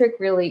 And the trick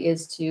really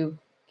is to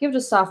give it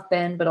a soft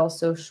bend, but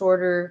also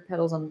shorter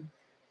petals on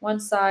one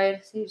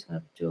side. So you're just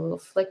going to do a little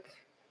flick,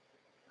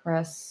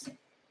 press.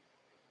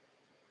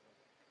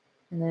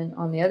 And then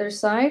on the other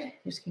side,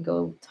 you just can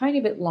go a tiny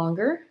bit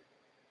longer.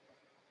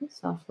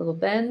 Soft little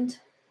bend.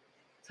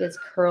 See, it's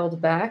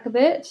curled back a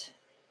bit.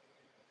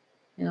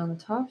 And on the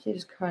top, so you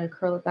just kind of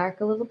curl it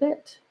back a little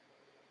bit.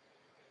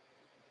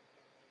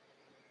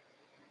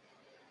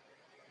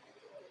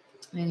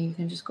 And you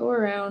can just go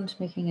around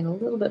making it a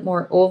little bit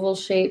more oval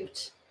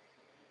shaped,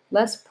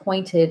 less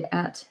pointed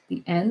at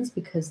the ends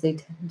because they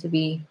tend to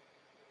be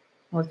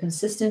more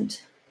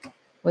consistent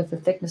with the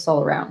thickness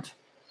all around.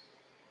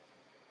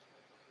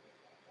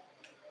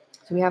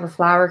 So we have a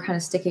flower kind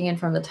of sticking in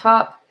from the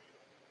top.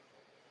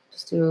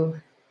 Just do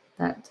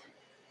that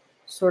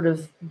sort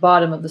of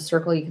bottom of the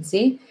circle you can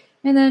see.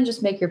 And then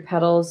just make your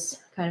petals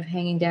kind of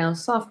hanging down,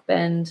 soft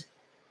bend.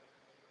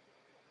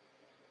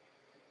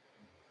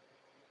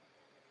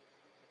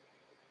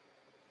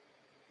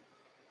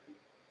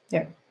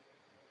 There.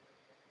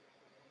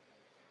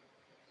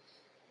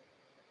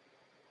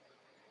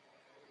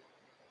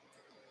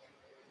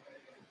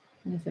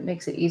 And if it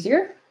makes it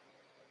easier,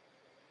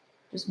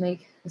 just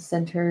make the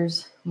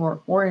centers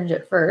more orange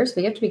at first,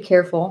 but you have to be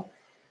careful.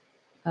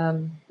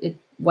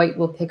 White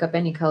will pick up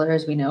any color,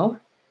 as we know.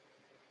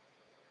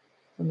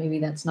 So maybe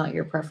that's not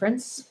your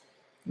preference.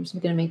 I'm just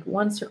going to make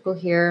one circle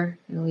here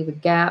and leave a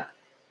gap.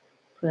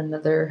 Put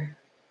another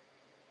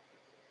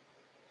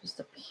just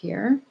up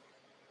here.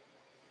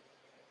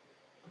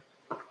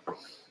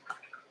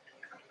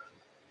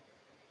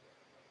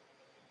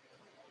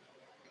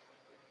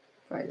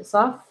 Dry this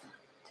off.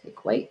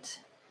 Take white.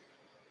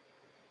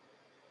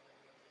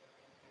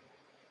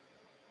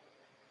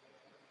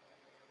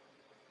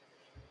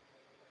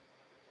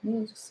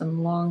 Yeah, just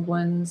some long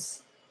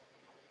ones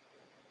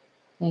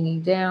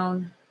hanging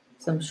down,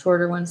 some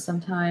shorter ones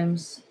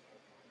sometimes.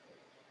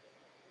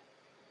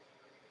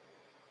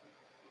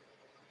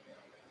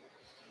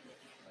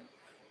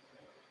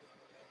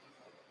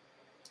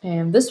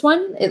 And this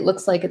one, it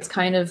looks like it's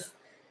kind of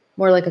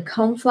more like a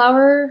cone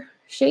flower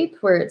shape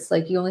where it's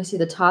like you only see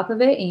the top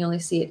of it and you only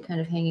see it kind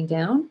of hanging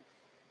down.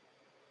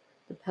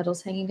 The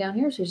petals hanging down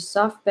here. So just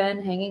soft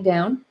bend hanging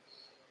down.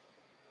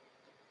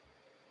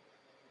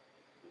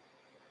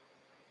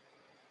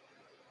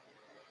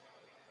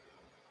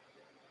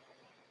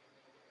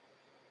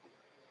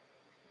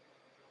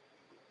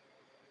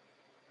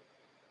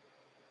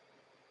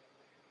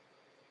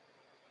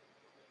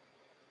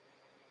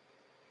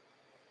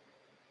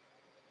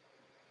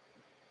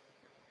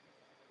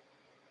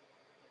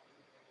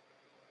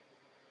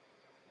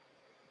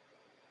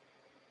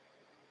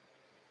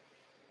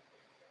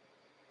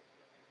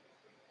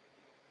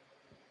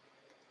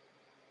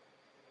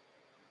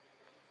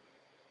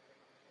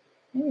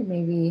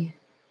 Maybe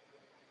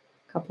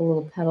a couple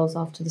little petals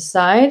off to the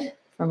side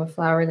from a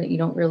flower that you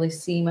don't really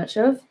see much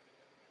of.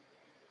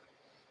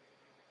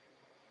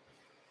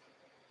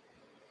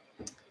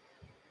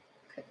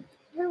 Okay.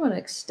 I want to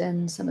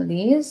extend some of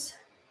these.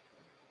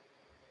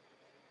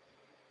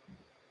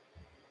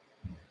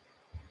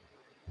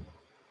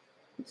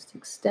 Just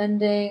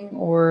extending,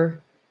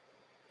 or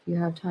if you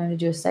have time to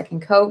do a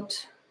second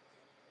coat.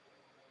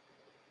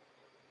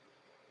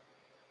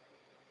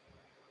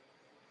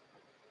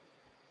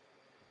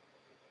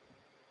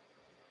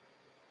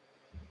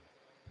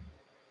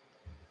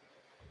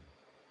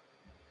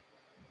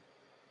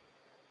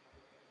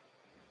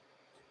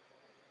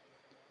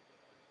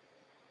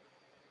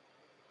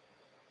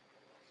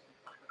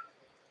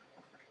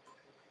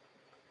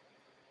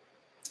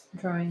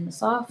 Drying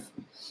this off.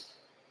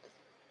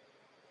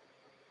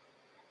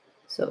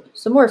 So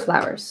some more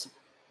flowers.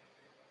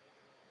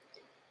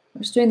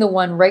 I'm just doing the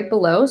one right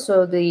below,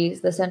 so the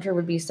center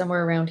would be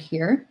somewhere around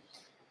here.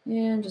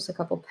 And just a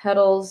couple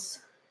petals.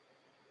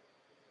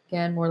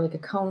 Again, more like a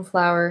cone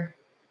flower.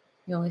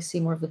 You only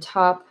see more of the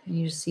top, and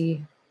you just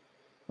see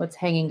what's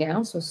hanging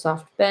down. So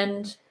soft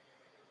bend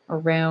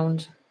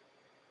around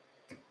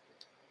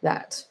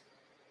that.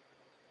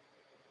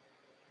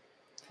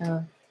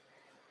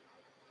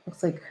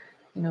 Looks like,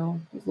 you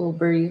know, a little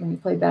birdie when you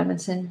play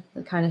badminton,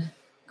 the kind of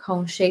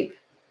cone shape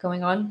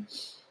going on.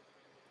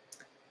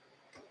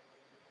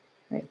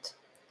 Right.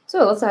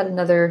 So let's add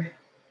another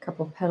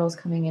couple of petals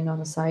coming in on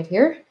the side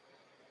here.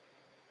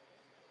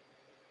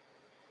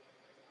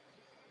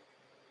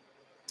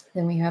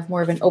 Then we have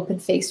more of an open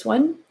face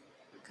one.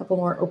 A couple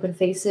more open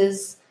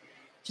faces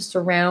just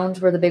around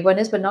where the big one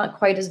is, but not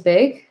quite as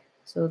big.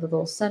 So the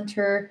little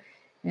center,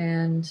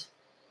 and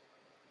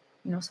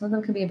you know, some of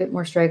them can be a bit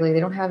more straggly.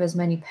 They don't have as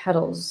many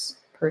petals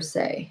per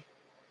se.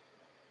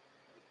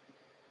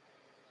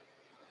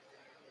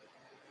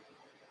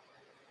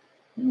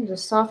 And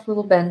just soft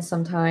little bends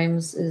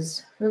sometimes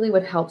is really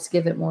what helps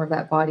give it more of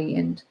that body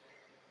and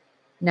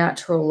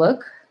natural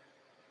look.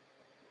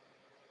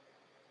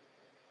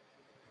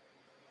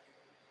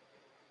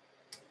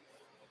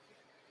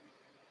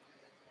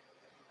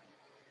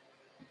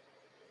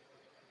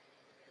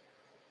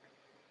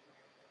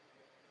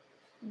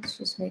 Let's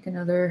just make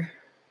another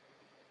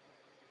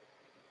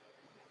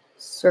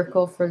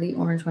circle for the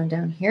orange one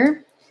down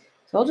here.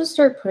 So I'll just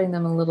start putting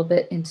them a little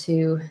bit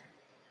into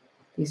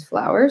these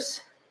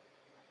flowers.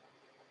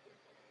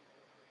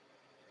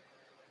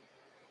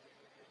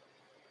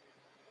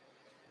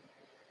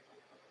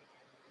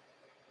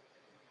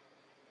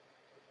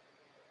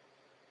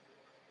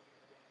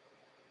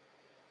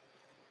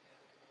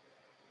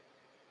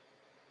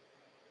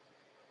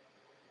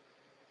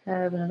 I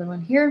have another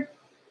one here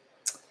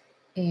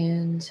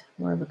and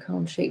more of a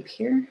cone shape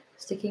here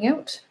sticking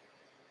out.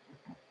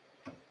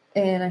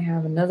 And I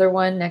have another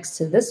one next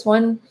to this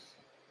one,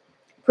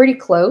 pretty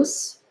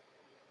close,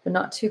 but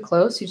not too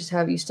close. You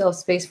still have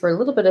space for a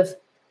little bit of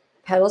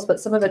petals, but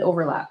some of it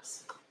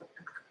overlaps.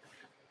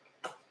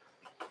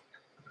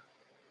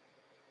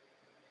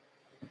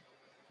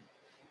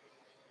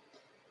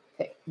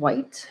 Okay,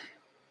 white.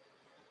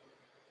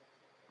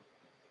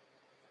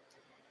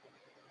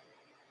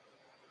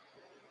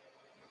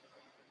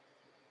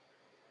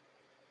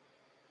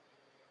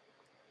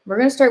 We're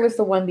going to start with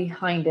the one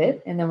behind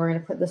it, and then we're going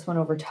to put this one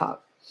over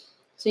top.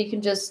 So you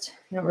don't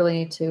really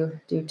need to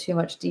do too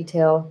much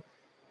detail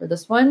for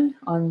this one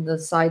on the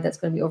side that's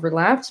going to be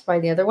overlapped by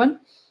the other one.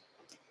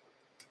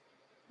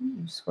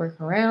 Just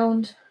work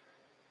around.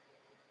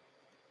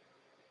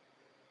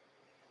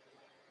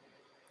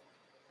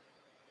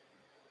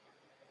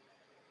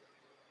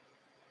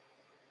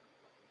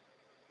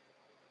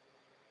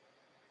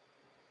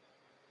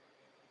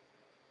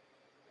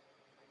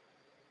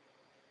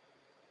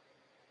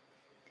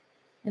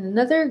 And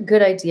another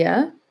good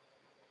idea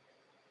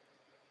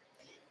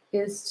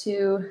is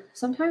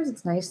sometimes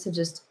it's nice to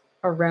just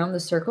around the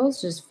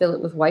circles, just fill it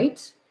with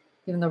white,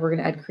 even though we're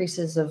going to add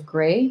creases of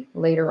gray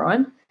later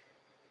on.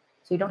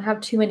 So you don't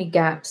have too many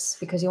gaps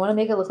because you want to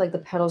make it look like the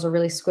petals are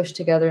really squished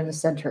together in the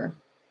center.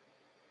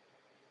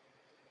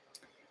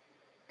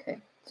 Okay,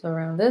 so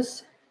around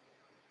this,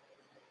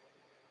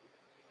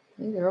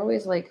 they're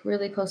always like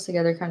really close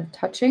together, kind of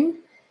touching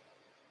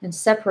and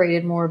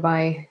separated more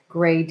by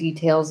gray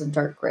details and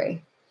dark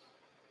gray.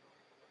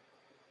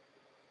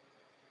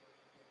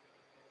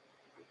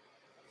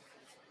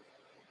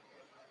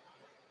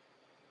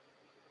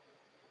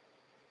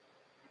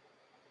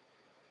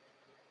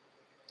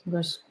 I'm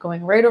just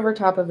going right over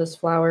top of this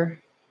flower.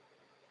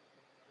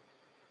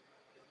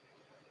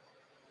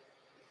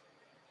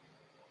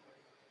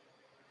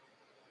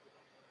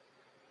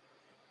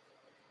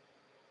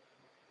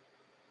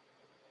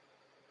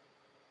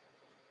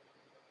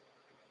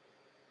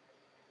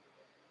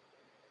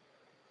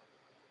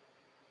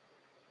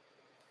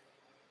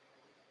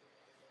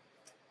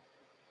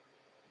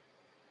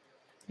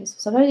 Okay, so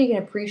sometimes you can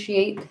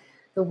appreciate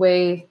the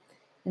way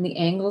and the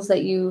angles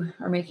that you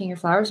are making your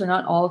flowers. They're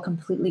not all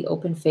completely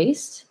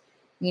open-faced,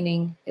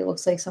 meaning it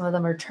looks like some of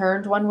them are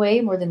turned one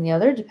way more than the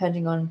other,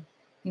 depending on,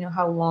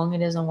 how long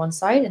it is on one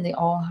side. And they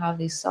all have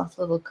these soft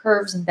little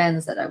curves and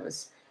bends that I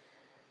was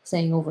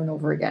saying over and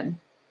over again.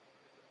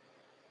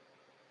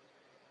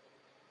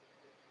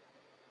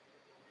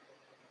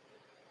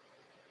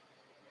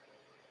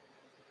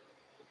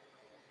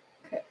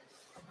 Okay,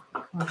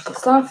 wash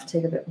this off,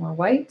 take a bit more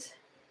white.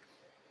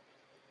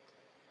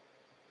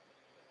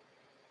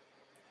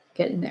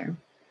 Get in there.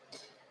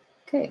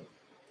 Okay.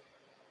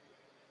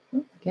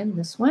 Again,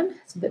 this one,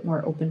 it's a bit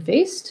more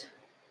open-faced.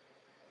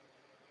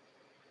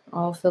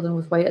 All filled in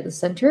with white at the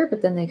center,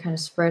 but then they kind of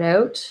spread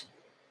out.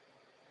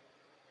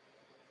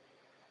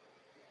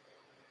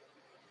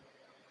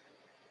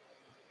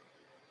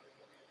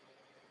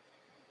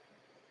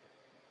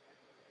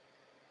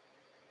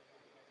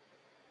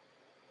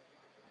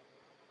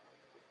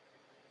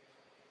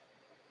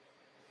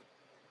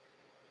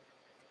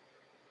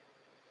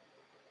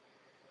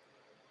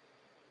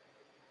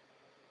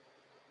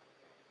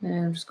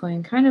 And I'm just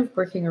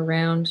working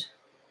around,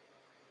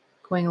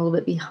 going a little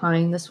bit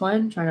behind this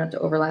one, try not to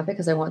overlap it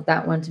because I want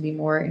that one to be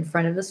more in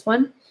front of this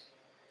one.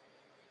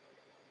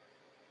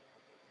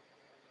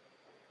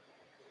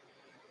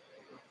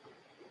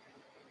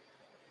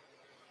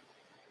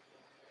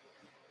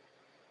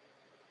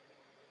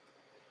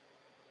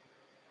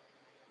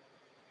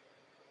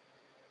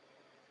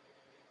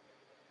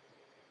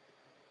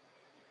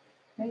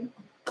 Okay.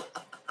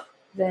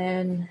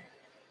 Then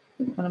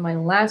one of my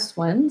last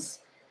ones,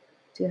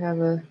 do have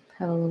a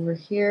petal over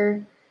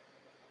here.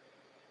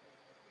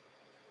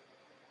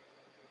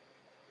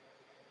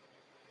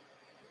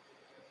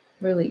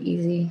 Really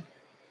easy.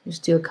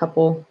 Just do a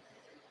couple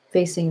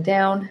facing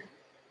down.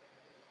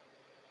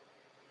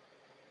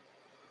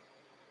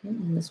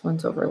 And this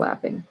one's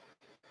overlapping.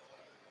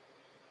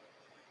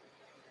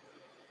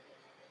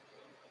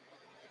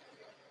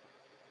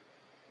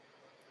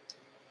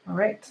 All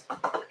right.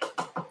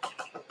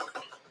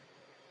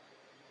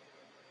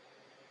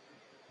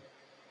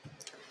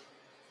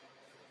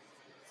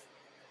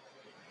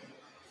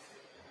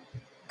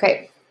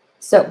 Okay,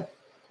 so I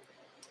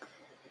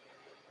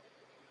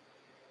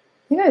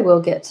think I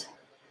will get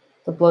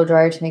the blow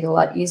dryer to make it a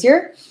lot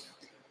easier.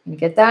 You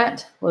get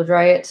that, blow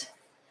dry it.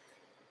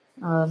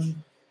 Yeah,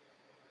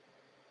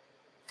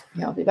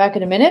 I'll be back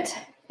in a minute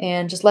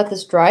and just let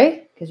this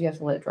dry because you have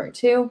to let it dry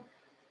too.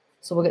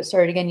 So we'll get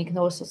started again. You can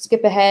also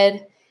skip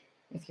ahead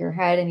if you're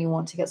ahead and you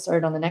want to get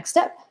started on the next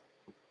step.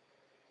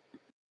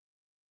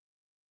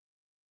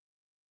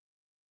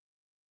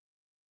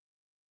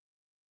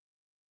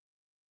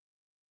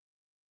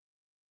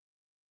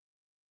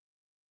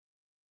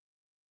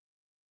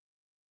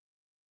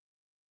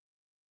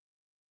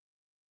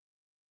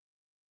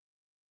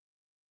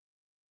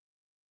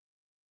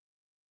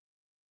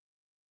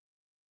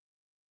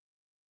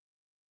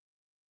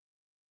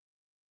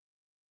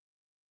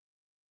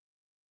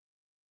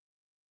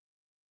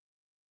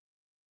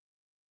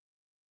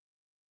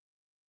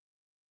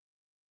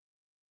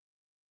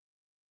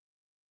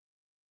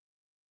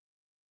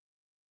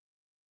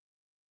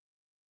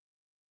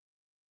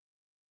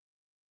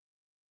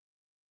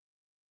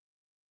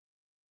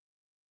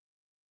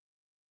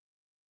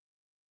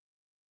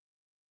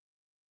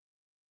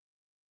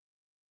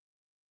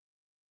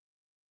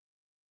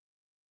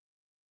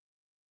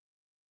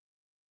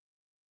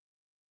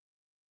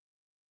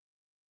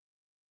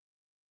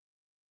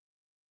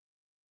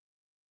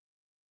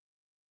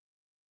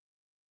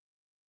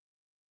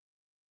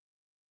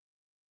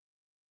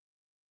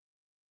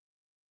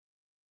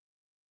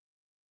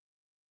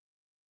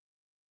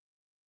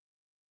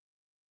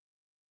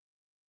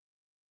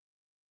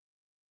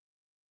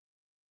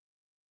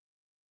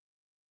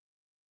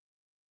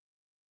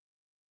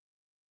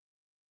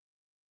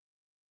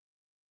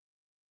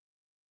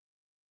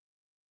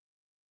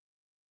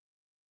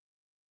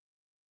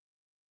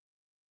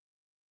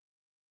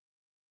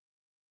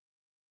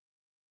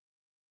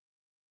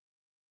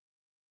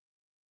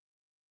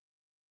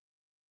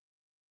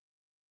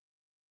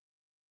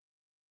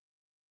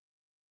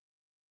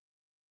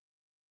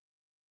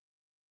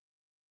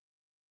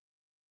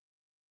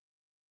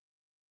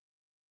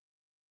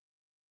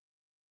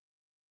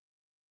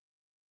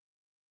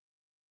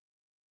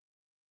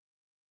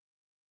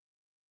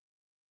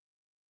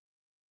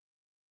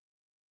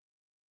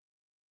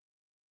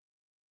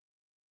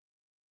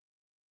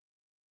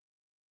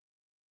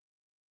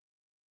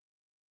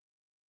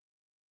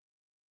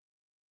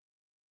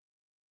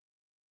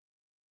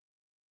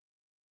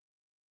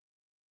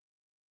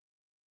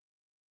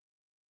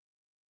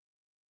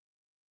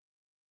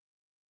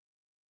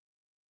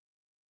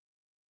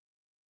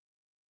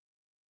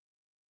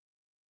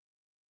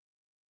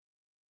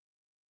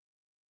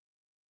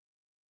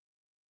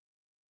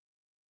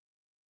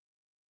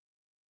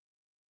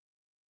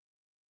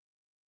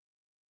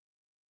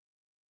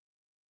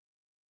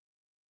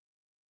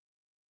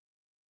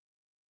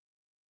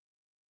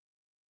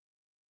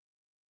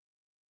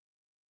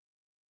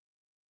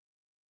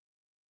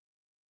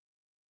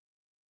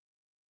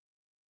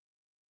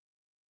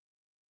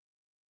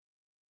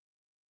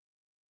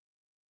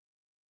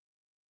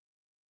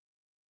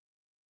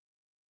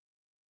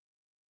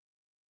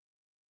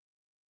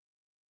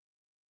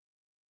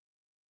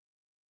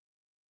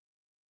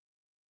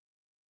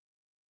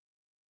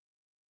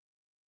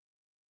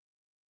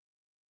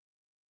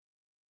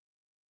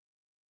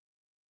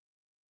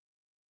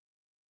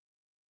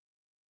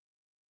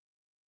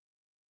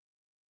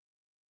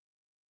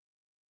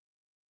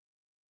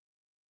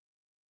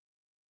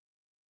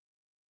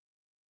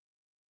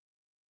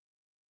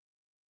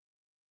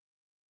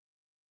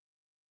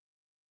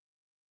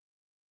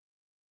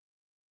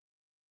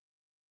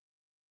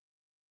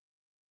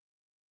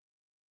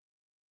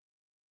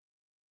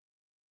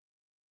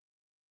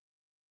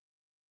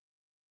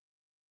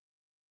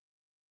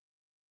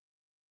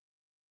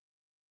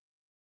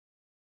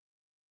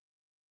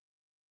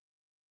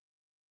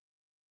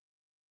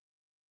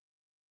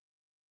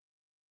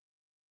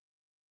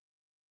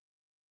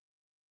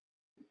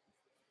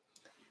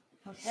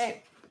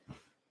 Okay,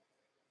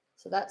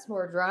 so that's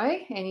more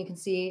dry, and you can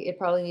see it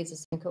probably needs a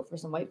second coat for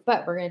some white,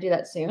 but we're going to do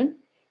that soon.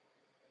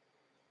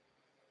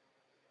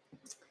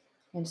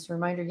 And just a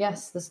reminder,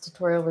 yes, this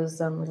tutorial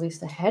was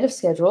released ahead of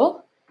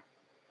schedule.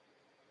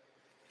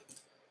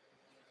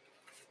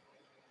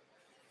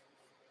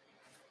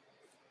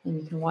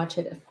 And you can watch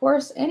it, of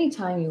course,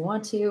 anytime you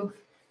want to.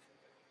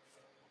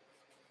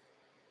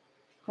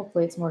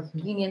 Hopefully it's more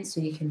convenient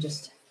so you can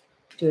just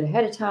do it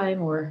ahead of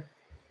time or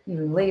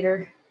even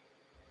later.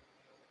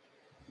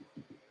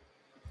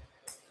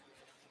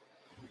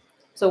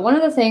 So one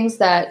of the things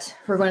that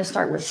we're going to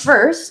start with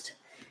first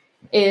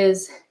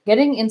is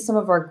getting in some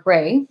of our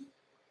gray,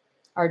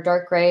 our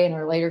dark gray and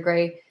our lighter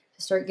gray,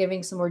 to start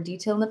giving some more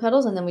detail in the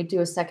petals. And then we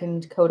do a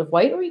second coat of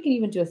white, or you can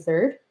even do a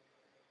third.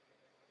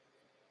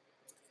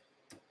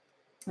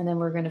 And then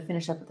we're going to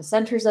finish up with the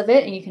centers of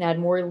it, and you can add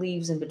more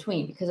leaves in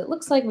between because it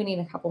looks like we need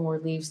a couple more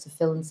leaves to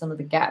fill in some of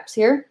the gaps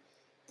here.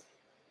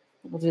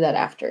 We'll do that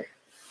after.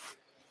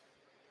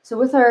 So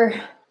with our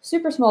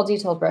super small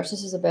detailed brush,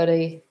 this is about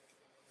a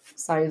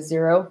size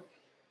 0.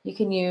 You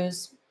can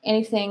use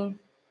anything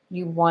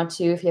you want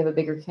to. If you have a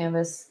bigger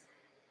canvas,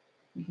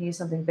 you can use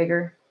something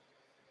bigger.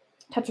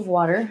 Touch of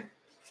water.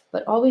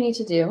 But all we need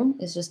to do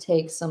is just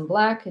take some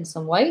black and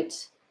some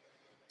white.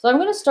 So I'm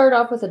going to start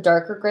off with a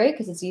darker gray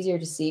because it's easier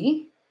to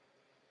see.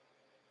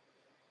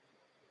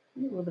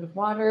 A little bit of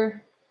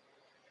water,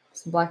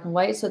 some black and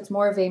white. So it's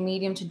more of a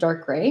medium to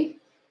dark gray.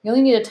 You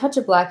only need a touch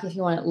of black if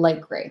you want it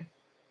light gray.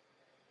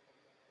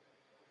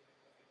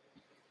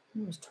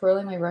 I'm just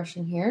twirling my brush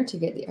in here to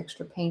get the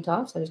extra paint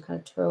off. So I just kind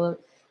of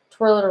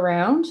twirl it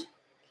around.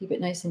 Keep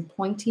it nice and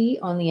pointy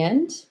on the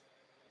end.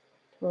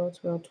 Twirl,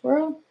 twirl,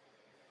 twirl.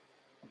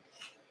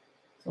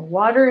 So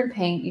water and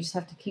paint, you just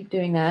have to keep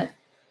doing that.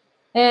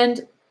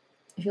 And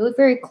if you look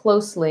very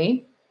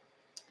closely,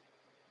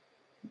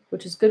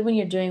 which is good when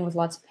you're doing with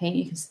lots of paint,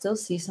 you can still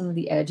see some of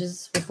the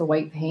edges with the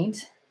white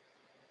paint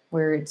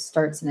where it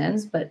starts and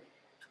ends, but I'm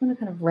just going to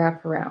kind of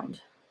wrap around.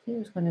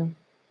 I'm just going to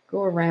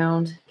go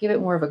around, give it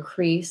more of a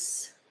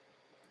crease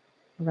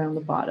around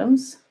the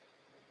bottoms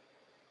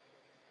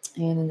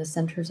and in the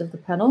centers of the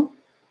petal.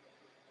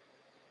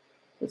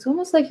 It's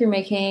almost like you're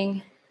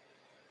making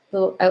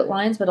little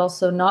outlines, but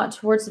also not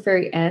towards the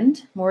very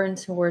end, more in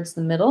towards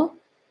the middle.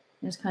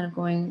 And just kind of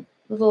going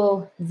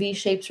little V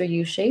shapes or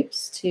U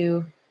shapes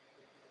to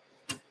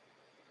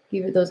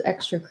give it those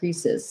extra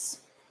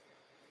creases.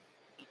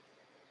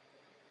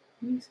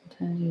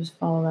 Sometimes you just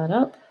follow that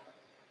up.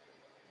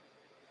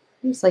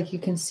 It's like you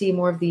can see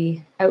more of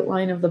the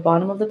outline of the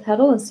bottom of the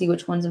petal and see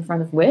which one's in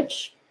front of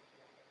which.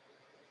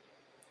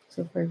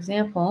 So for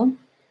example,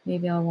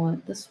 maybe I'll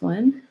want this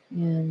one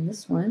and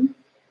this one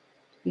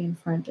to be in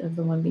front of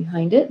the one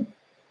behind it.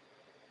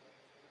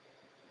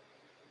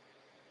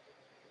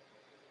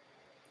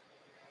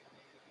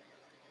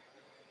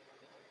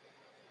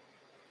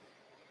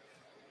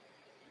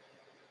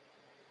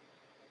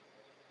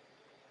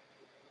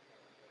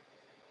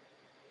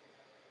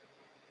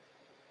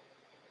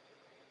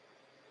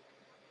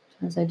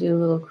 As I do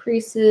little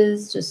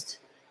creases, just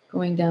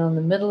going down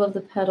the middle of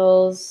the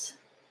petals.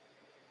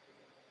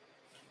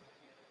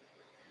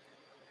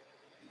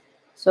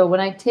 So when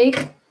I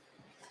take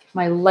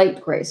my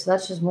light gray, so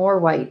that's just more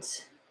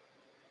white.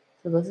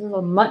 So this is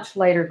a much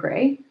lighter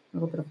gray, a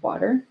little bit of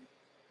water.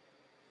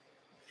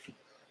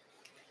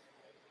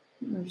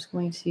 I'm just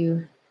going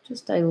to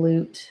just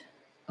dilute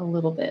a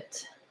little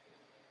bit.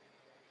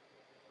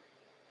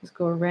 Just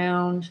go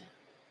around.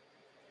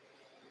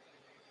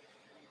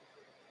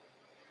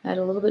 Add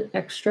a little bit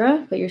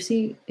extra, but you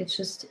see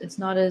it's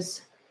not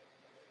as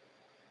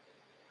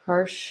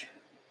harsh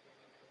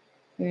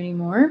here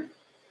anymore.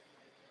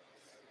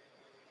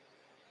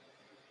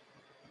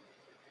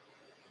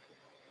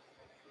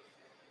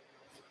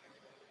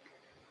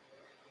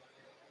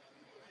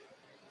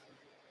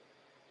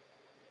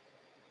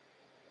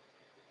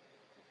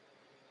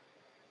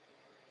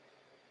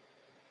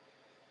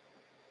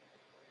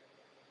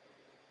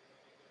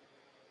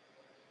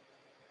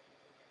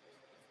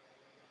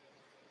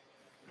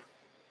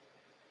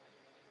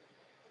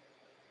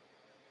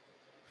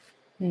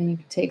 And you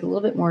can take a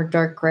little bit more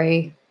dark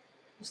gray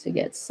just to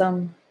get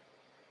some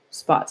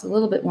spots a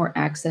little bit more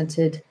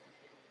accented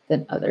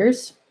than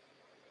others.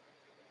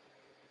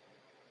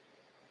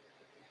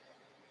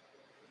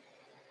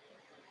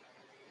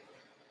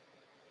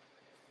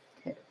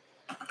 Okay.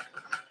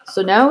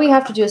 So now we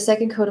have to do a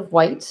second coat of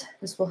white.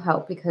 This will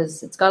help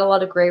because it's got a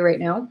lot of gray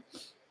right now.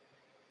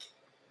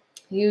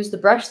 Use the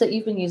brush that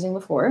you've been using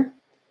before.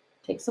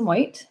 Take some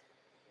white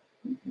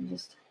and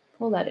just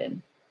pull that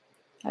in.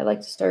 I like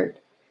to start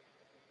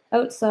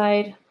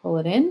outside, pull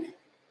it in.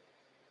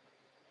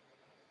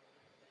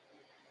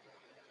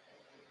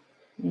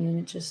 And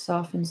it just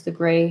softens the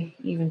gray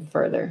even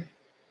further.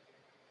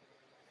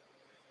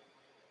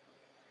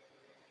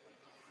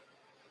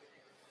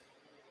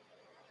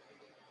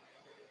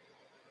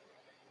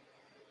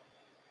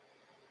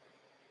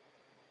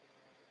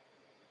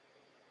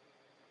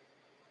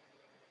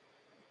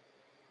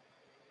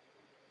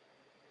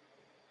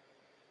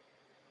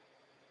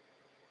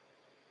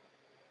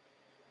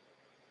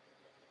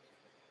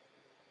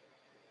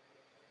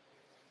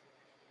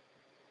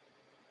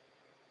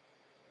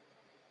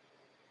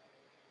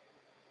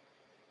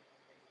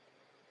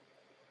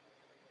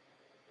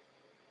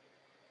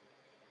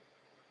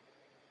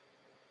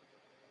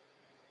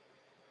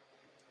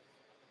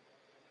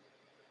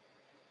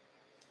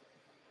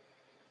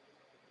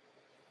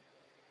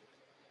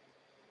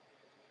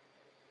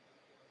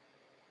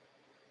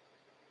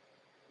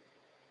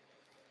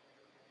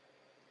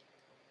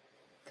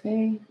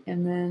 Okay,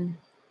 and then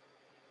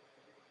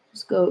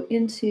just go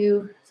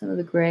into some of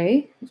the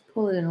gray. Just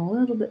pull it in a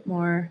little bit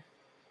more.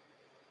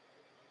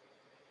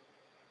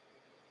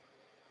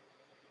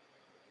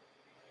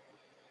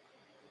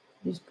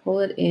 Just pull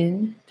it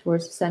in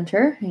towards the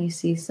center, and you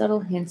see subtle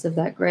hints of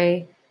that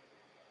gray,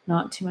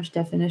 not too much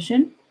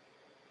definition.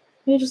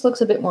 It just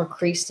looks a bit more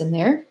creased in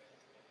there.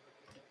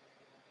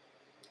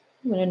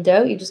 When in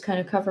doubt, you just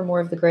kind of cover more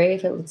of the gray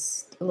if it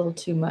looks a little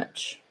too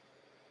much.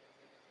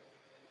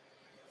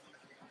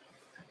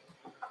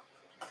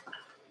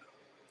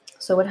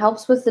 So what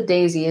helps with the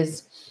daisy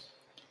is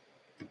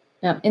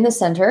now in the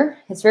center,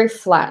 it's very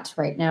flat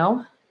right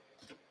now.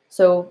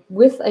 So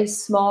with a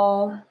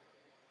small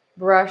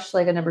brush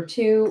like a number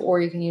 2, or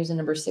you can use a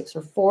number 6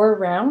 or 4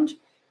 round,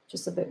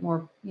 just a bit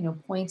more,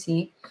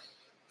 pointy.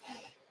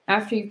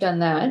 After you've done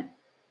that,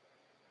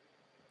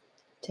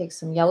 take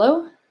some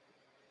yellow,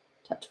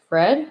 touch of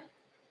red,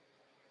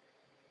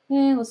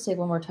 and let's take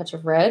one more touch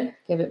of red,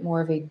 give it more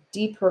of a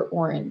deeper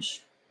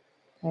orange,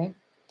 okay?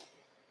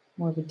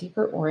 more of a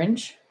deeper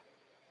orange.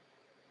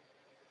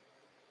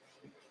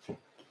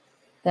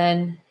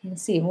 Then you can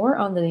see more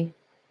on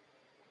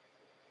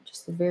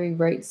just the very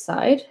right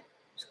side.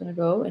 I'm just going to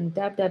go and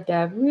dab, dab,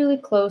 dab really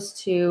close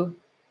to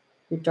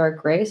your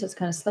dark gray. So it's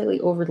kind of slightly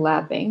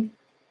overlapping.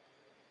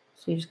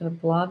 So you're just going to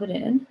blob it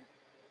in.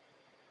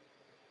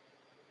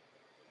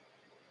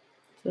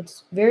 So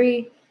it's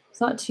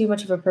not too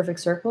much of a perfect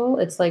circle.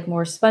 It's like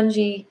more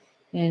spongy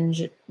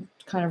and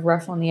kind of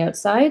rough on the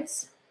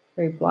outsides,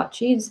 very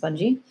blotchy and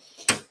spongy.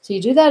 So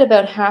you do that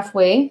about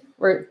halfway,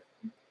 or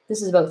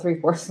this is about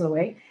 3/4 of the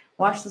way.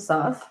 Wash this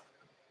off.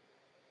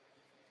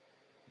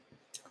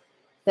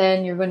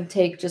 Then you're going to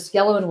take just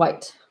yellow and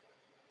white.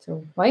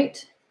 So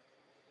white,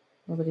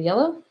 a little bit of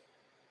yellow.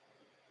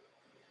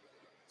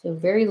 So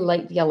very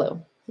light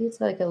yellow. It's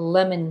like a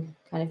lemon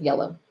kind of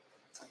yellow.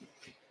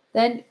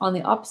 Then on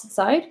the opposite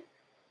side,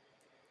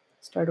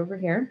 start over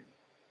here.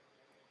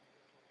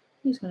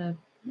 I'm just going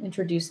to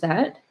introduce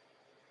that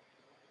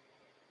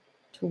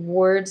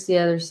towards the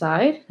other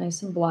side,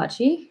 nice and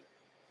blotchy.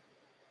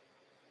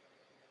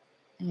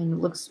 And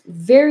it looks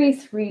very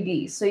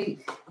 3D. So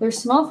there's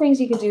small things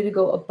you can do to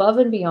go above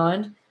and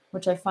beyond,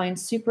 which I find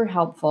super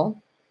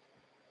helpful.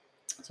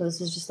 So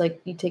this is just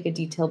like you take a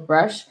detailed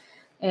brush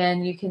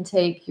and you can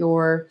take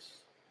your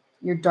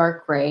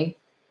dark gray,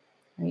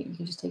 right? You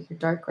can just take your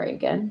dark gray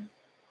again.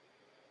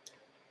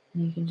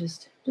 And you can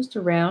just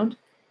around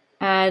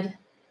add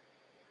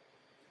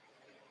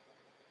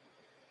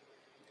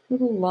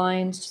little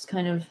lines just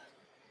kind of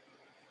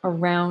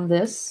around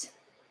this.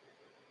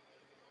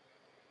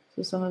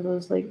 So some of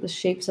those, like the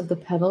shapes of the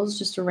petals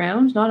just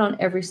around, not on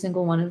every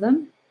single one of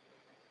them.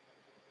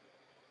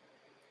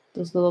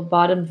 Those little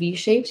bottom V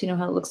shapes, you know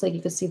how it looks like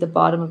you can see the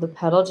bottom of the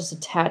petal just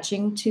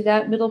attaching to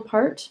that middle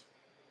part.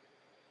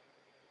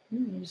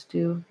 You just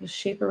do a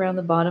shape around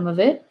the bottom of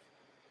it.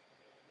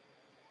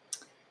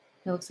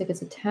 It looks like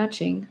it's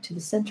attaching to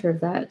the center of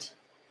that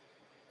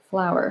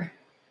flower.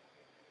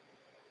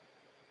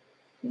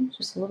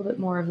 Just a little bit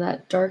more of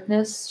that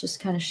darkness, just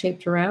kind of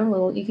shaped around.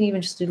 You can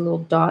even just do little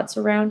dots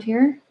around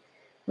here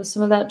with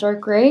some of that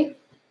dark gray.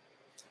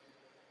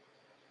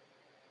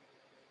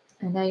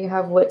 And now you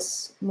have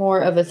what's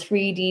more of a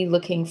 3D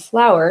looking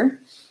flower.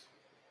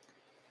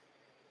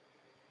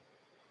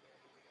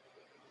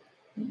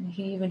 You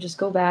can even just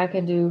go back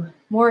and do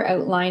more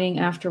outlining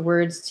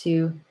afterwards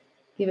to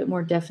give it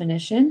more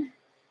definition.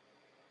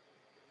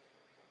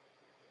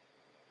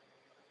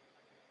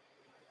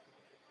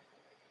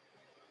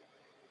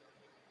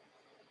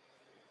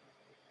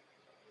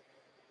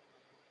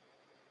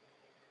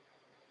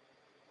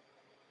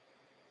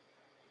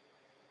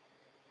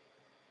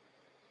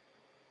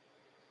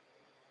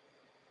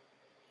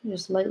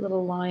 Just light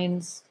little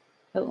lines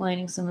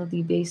outlining some of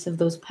the base of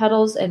those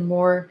petals and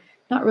more,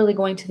 not really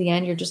going to the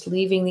end. You're just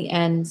leaving the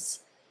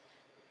ends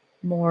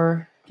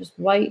more just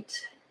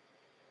white.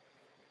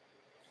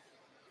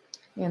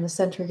 And the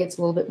center gets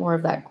a little bit more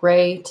of that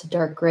gray to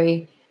dark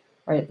gray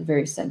right at the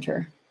very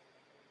center.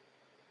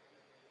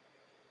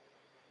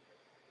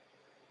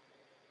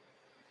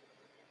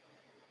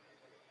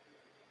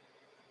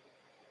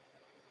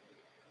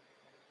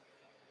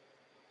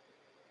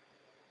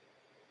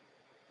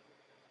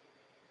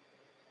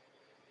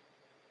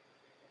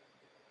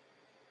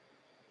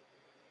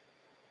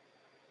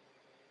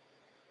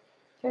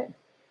 Okay.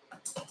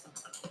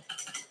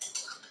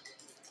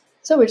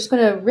 So we're just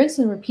going to rinse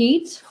and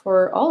repeat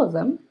for all of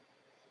them,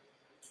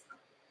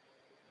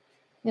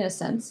 in a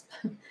sense.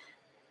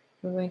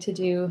 We're going to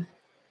do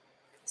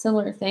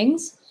similar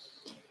things.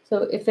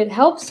 So if it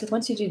helps,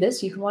 once you do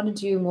this, you can want to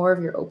do more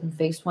of your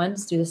open-faced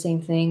ones. Do the same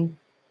thing,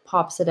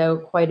 pops it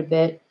out quite a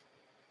bit.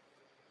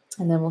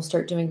 And then we'll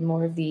start doing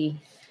more of the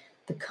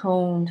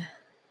cone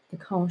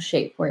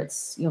shape where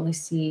you only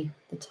see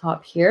the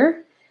top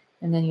here.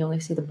 And then you only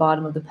see the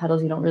bottom of the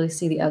petals. You don't really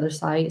see the other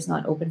side. It's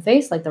not open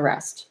face like the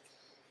rest.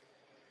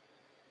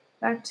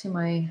 Back to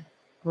my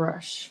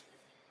brush.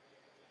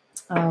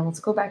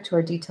 Let's go back to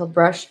our detailed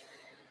brush.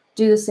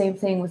 Do the same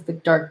thing with the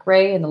dark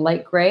gray and the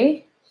light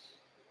gray.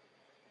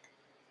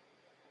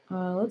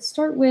 Let's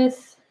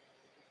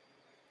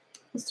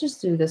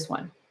just do this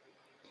one.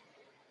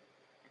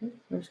 Okay,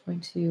 we're just going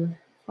to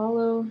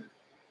follow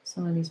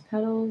some of these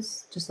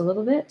petals just a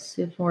little bit.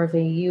 So it's more of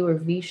a U or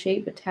V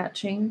shape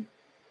attaching.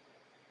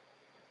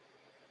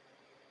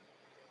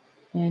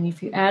 And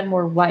if you add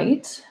more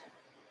white,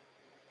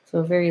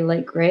 so very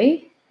light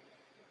gray,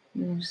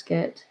 you just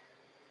get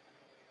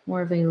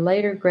more of a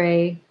lighter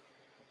gray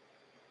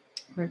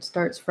where it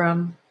starts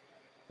from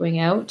going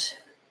out.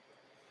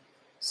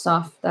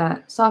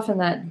 Soften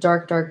that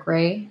dark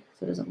gray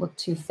so it doesn't look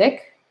too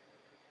thick.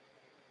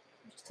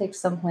 Just take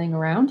some playing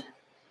around.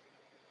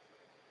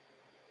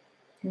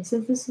 And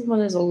since this one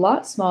is a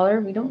lot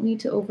smaller, we don't need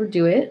to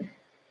overdo it,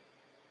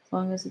 as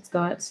long as it's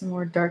got some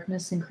more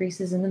darkness and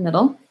creases in the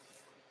middle.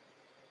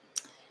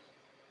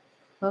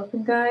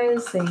 Welcome,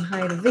 guys. Saying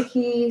hi to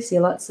Vicky. See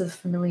lots of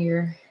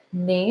familiar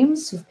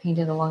names who've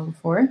painted along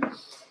before.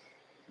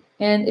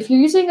 And if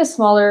you're painting a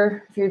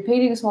smaller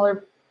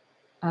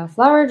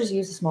flower, just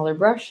use a smaller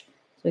brush.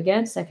 So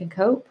again, second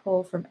coat,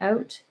 pull from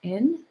out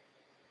in,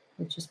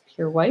 which is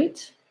pure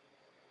white.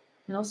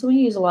 And also when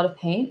you use a lot of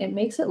paint, it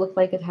makes it look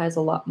like it has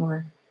a lot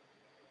more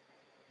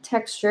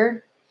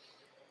texture,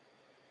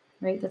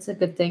 right? That's a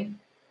good thing.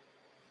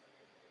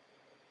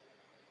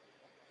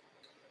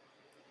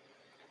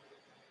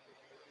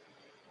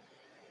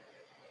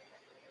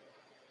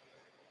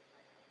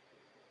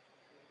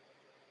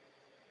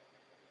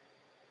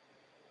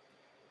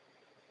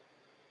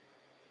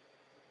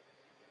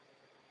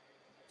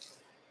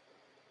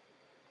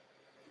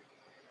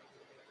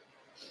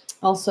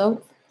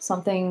 Also,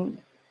 something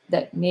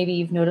that maybe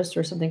you've noticed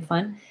or something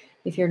fun,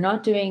 if you're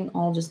not doing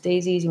all just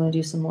daisies, you want to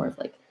do some more of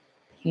like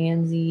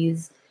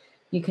pansies,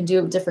 you can do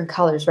it with different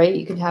colors, right?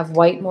 You can have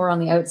white more on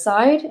the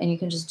outside, and you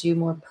can just do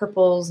more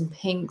purples and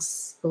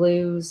pinks,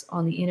 blues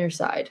on the inner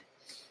side.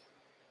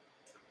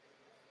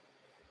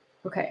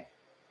 Okay.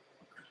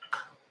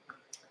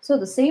 So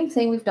the same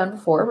thing we've done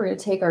before, we're going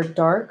to take our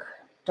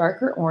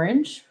darker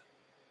orange,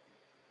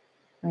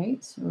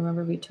 right? So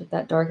remember we took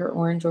that darker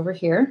orange over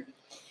here,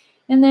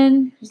 and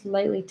then just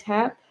lightly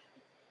tap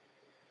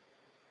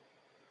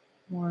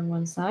more on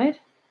one side.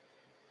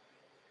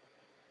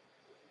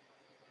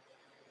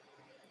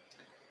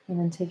 And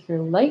then take your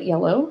light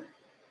yellow,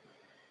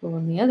 go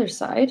on the other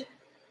side.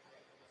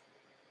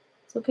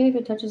 It's okay if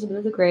it touches a bit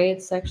of the gray.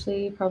 It's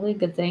actually probably a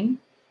good thing.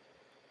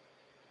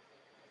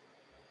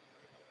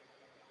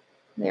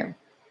 There.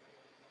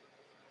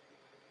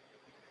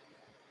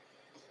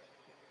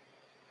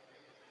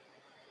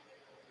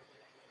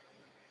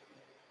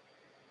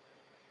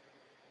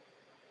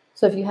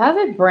 So if you have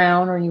it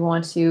brown or you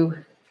want to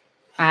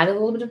add a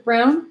little bit of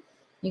brown,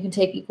 you can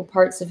take equal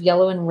parts of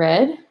yellow and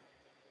red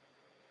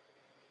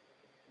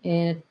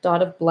and a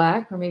dot of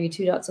black or maybe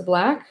 2 dots of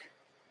black.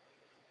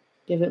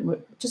 Give it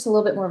just a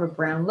little bit more of a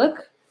brown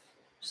look.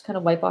 Just kind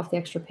of wipe off the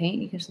extra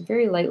paint. You can just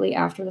very lightly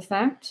after the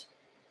fact,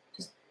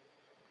 just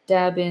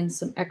dab in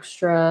some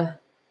extra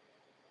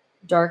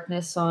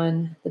darkness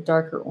on the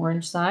darker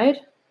orange side.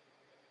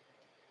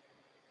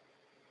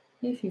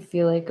 If you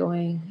feel like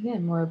going,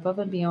 again, more above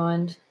and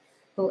beyond,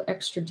 a little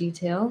extra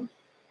detail.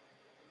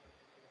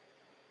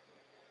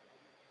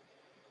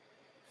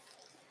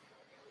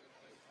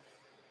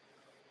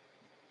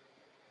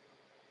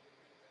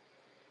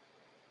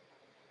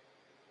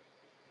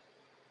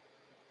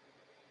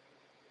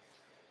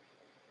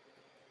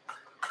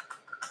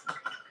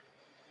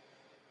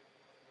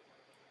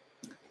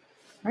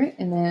 All right,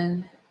 and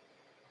then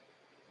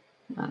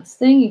last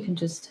thing, you can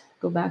just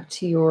go back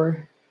to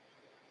your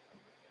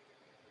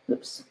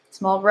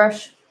small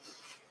brush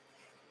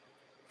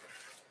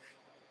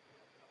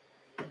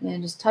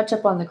and just touch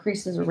up on the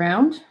creases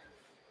around.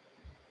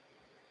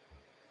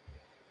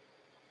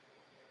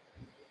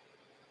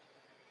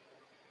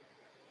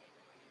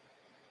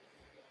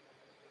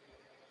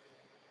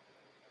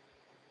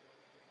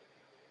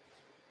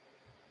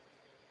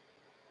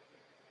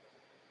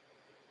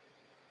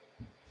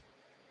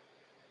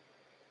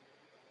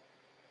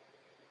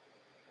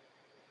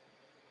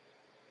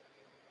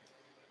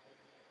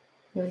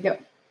 There we go.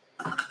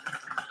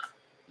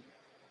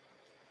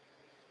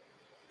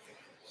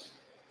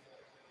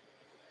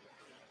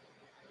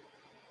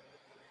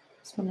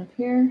 This one up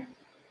here.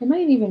 It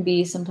might even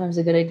be sometimes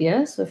a good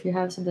idea. So if you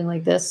have something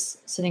like this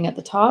sitting at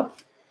the top,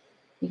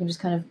 you can just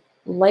kind of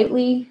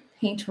lightly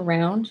paint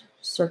around,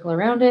 circle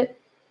around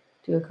it,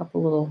 do a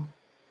couple little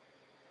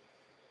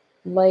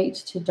light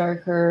to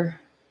darker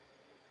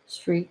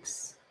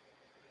streaks,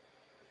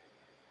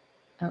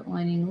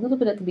 outlining a little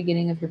bit at the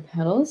beginning of your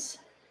petals.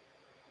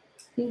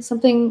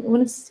 Something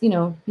when it's, you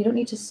don't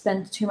need to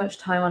spend too much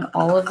time on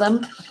all of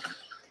them,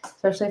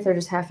 especially if they're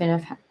just half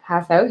in,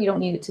 half out. You don't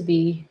need it to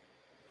be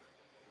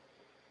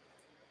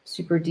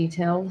super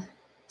detailed.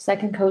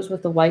 Second coats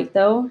with the white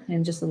though,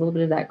 and just a little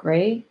bit of that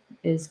gray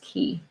is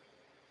key.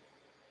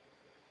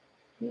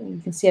 You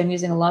can see I'm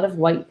using a lot of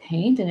white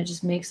paint, and it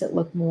just makes it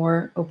look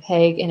more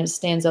opaque, and it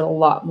stands out a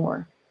lot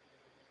more.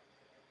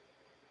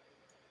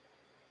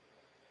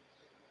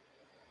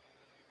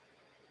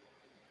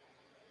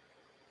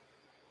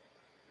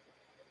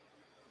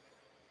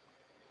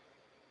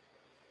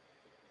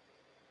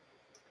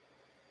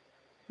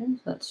 Okay,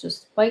 so that's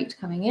just white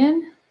coming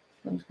in.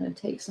 I'm just going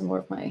to take some more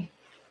of my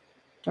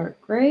dark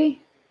gray.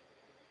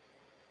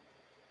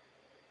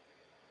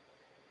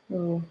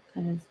 Little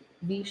kind of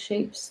V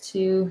shapes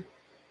to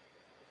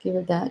give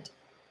it that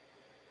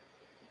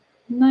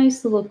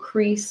nice little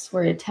crease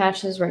where it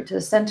attaches right to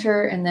the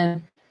center, and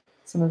then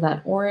some of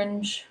that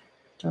orange,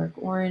 dark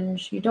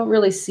orange. You don't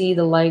really see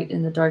the light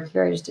in the dark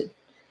here. I just did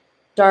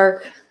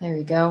dark. There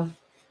you go.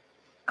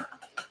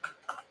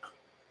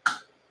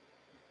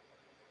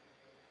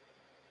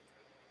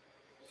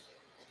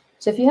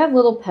 So if you have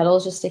little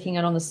petals just sticking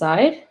out on the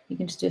side, you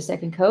can just do a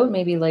second coat,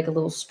 maybe like a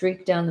little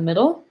streak down the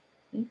middle.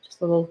 Okay,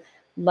 just a little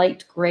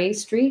light gray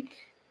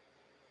streak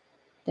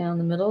down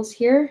the middles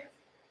here,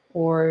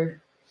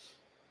 or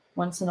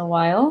once in a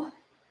while,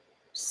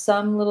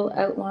 some little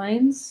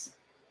outlines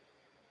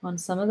on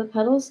some of the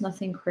petals,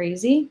 nothing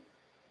crazy.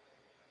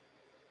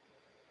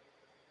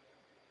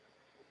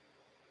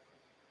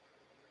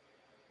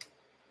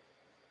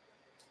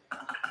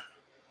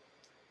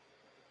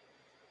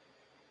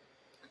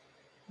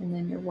 And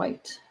then your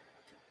white.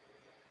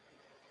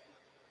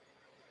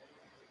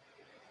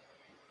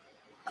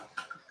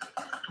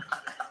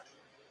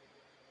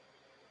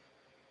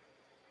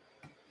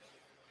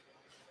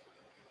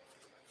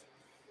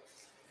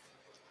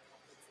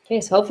 Okay,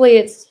 so hopefully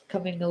it's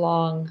coming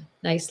along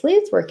nicely.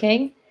 It's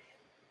working.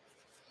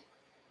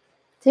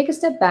 Take a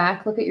step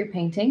back, look at your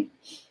painting.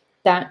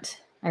 That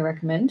I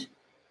recommend.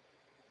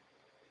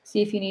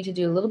 See if you need to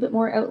do a little bit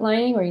more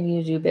outlining or you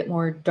need to do a bit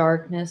more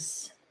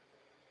darkness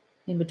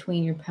in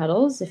between your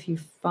petals if you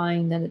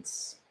find that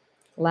it's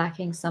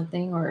lacking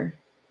something or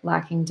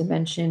lacking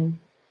dimension.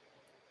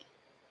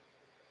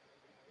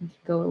 You can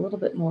go a little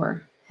bit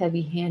more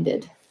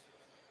heavy-handed.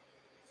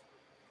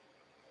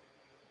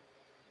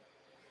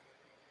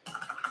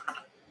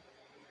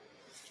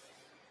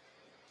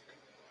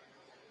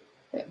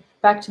 Okay,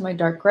 back to my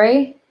dark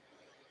gray.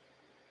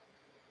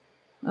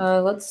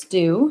 Let's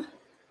do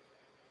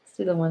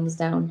the ones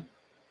down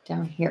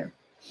here.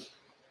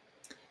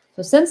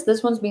 So since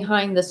this one's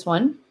behind this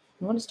one,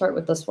 I want to start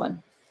with this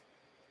one.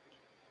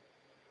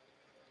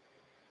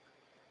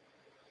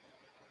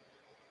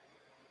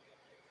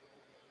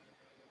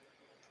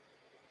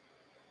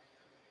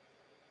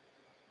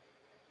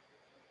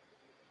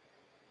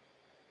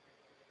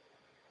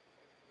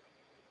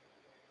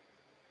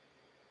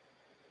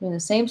 Doing the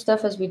same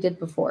stuff as we did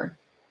before.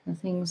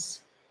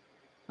 Nothing's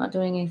not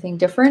doing anything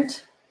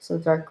different. So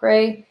dark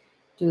gray,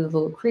 do the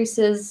little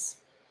creases.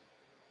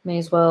 May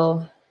as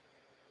well,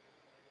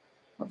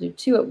 I'll do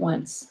two at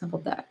once. How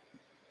about that?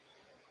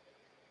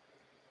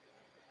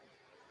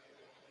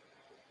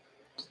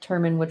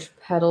 Determine which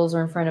petals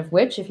are in front of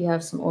which if you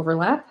have some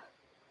overlap.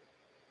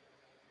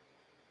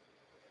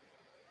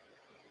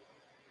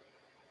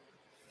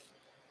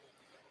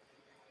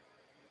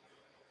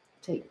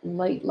 Take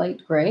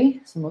light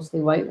gray, so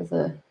mostly white with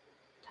a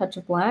touch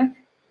of black.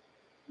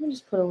 I'll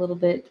just put a little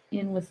bit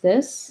in with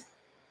this.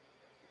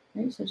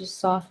 Right, so it just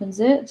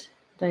softens it,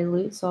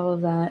 dilutes all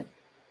of that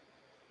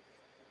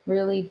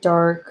really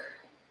dark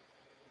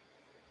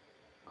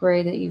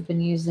gray that you've been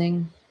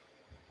using.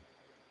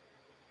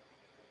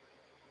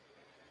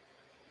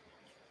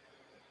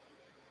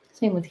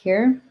 Same with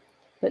here,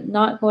 but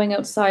not going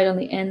outside on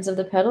the ends of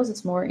the petals.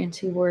 It's more in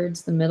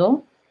towards the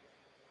middle,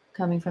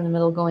 coming from the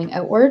middle, going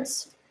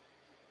outwards.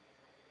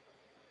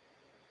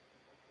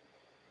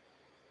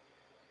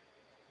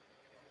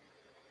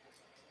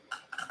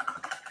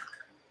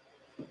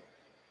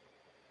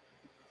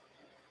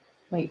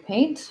 White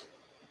paint.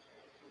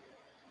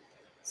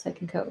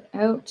 Second coat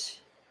out,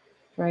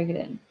 drag it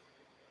in.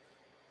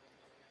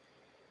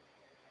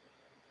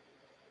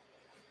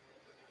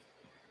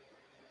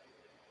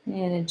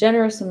 And a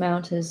generous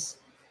amount is,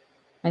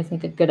 I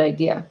think, a good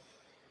idea.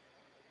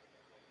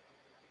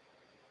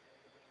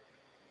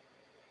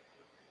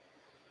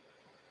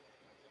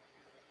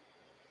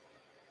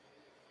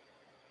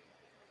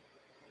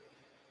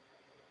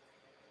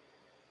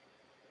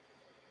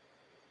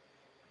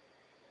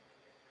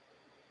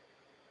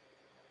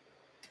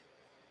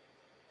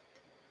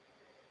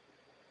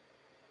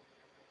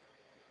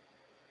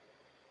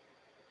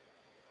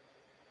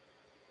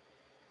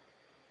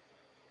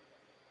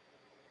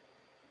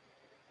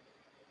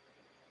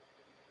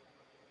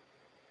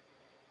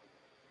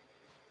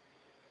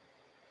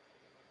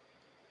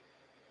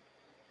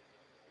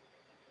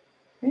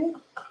 Okay.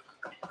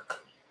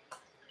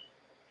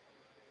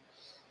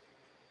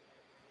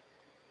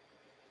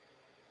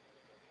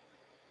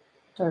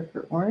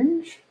 Darker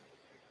orange.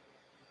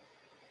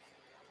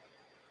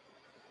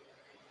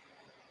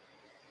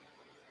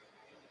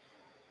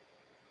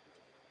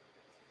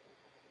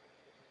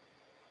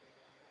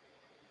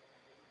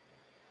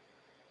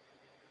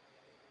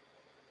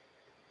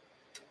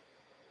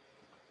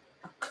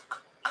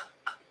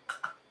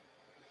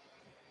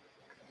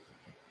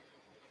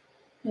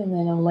 And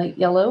then a light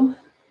yellow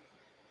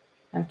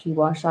after you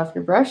wash off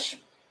your brush.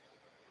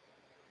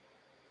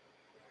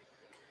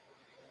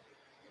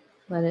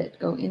 Let it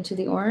go into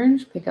the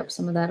orange, pick up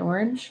some of that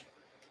orange,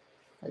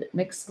 let it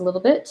mix a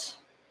little bit.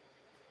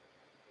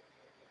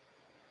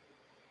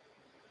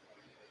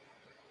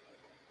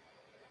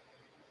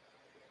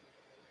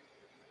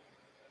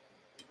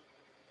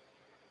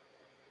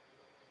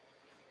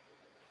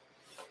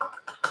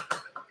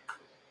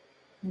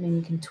 And then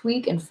you can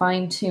tweak and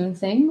fine tune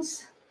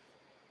things.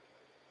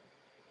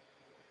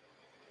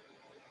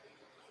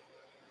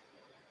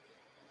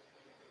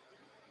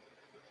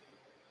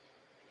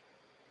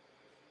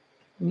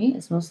 For me,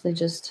 it's mostly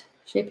just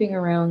shaping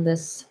around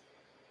this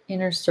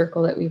inner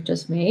circle that we've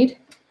just made,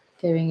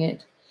 giving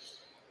it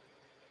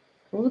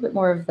a little bit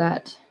more of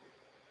that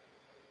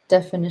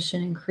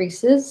definition and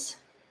creases.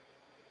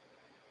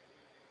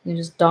 You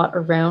just dot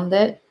around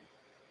it,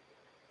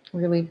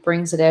 really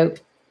brings it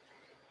out.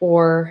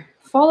 Or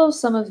follow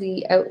some of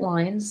the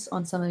outlines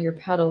on some of your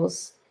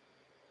petals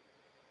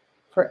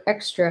for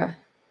extra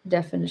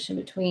definition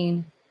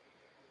between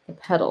the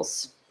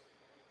petals.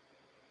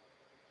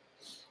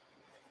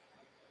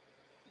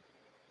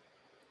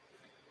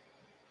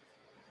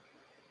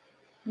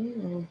 Okay,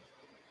 little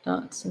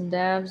dots and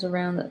dabs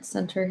around that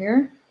center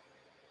here.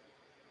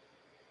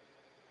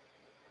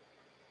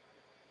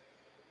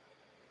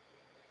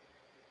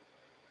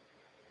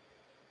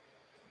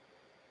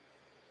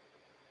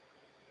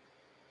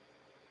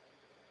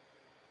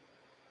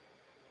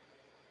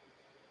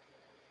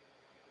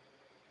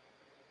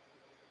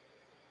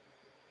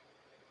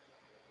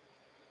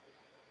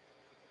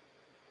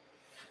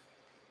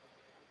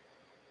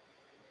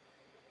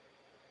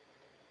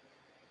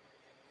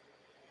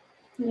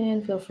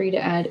 And feel free to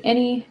add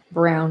any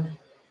brown,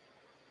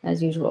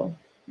 as usual,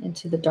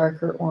 into the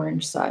darker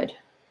orange side.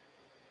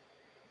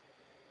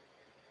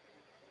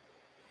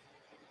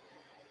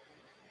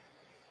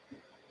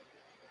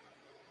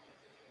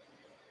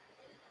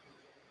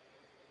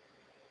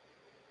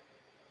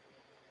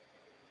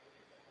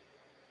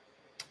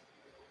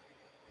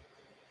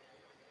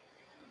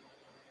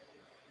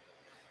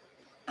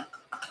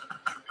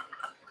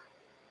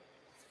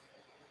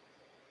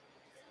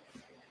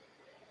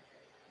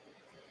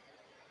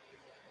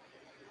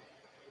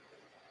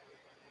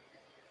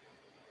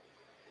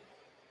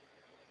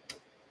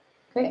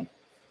 Okay.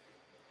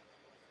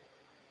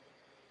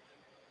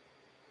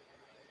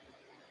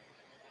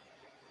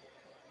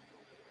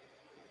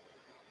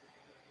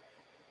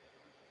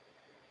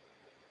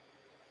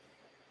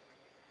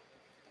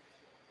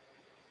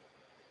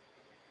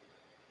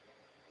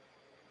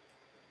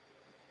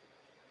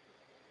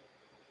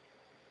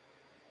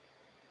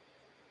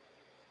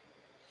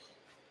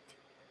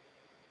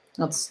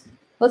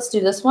 Let's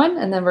do this one,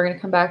 and then we're going to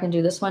come back and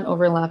do this one,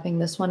 overlapping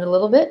this one a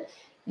little bit,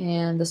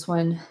 and this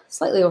one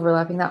slightly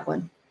overlapping that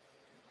one.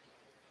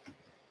 So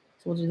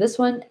we'll do this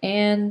one,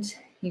 and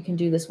you can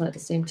do this one at the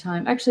same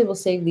time. Actually, we'll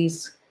save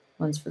these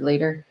ones for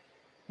later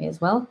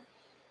as well.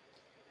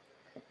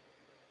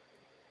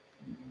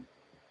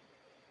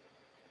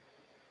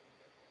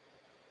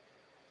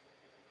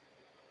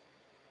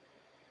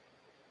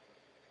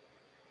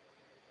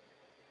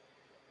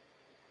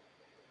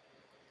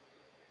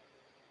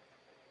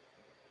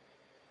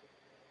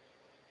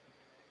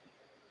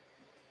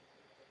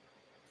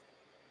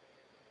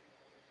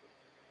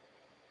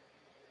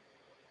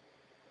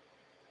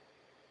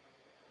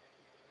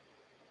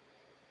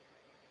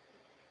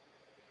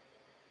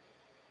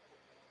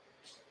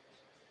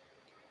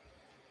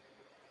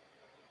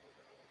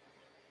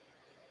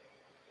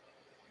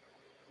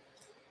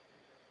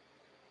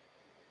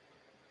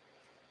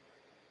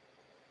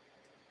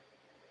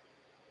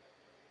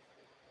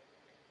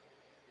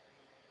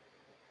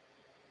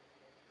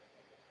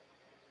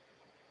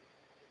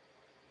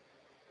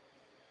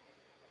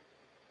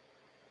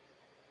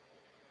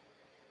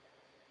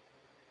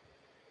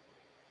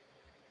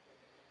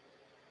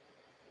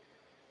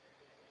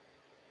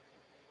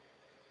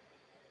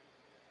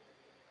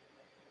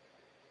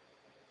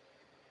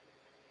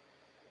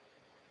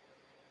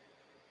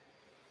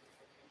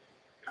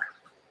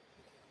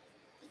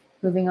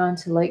 Moving on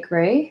to light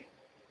gray.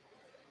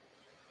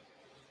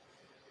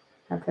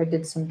 After I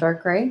did some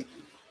dark gray,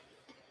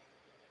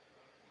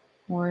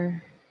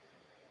 more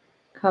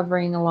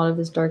covering a lot of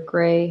this dark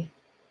gray,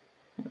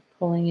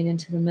 pulling it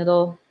into the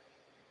middle.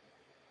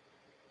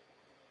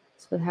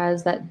 So it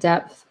has that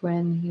depth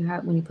when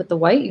you put the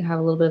white, you have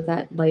a little bit of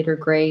that lighter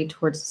gray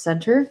towards the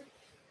center.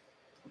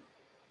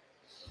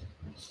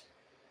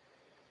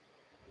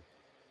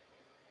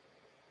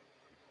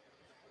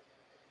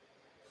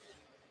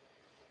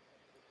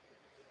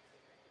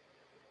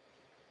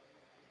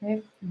 Okay,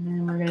 and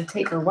then we're going to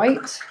take our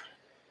white.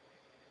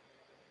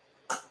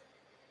 A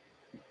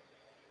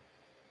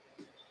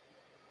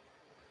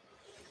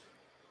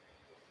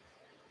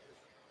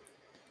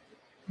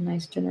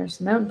nice generous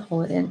amount and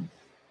pull it in.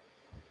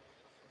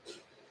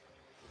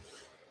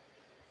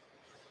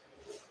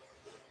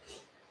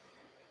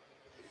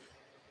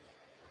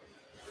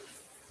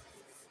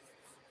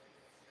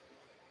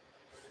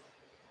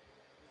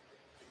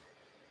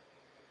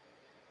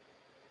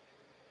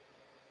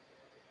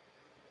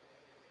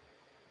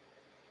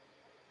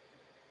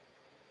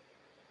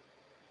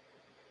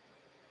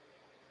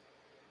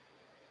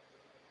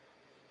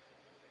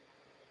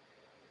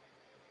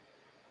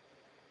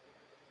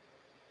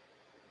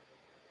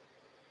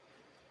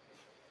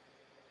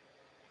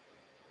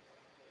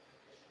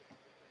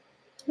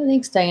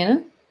 Thanks,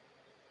 Diana.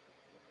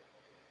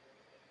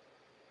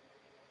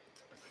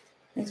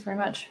 Thanks very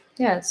much.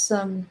 Yeah, it's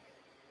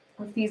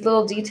with these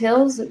little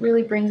details, it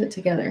really brings it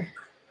together.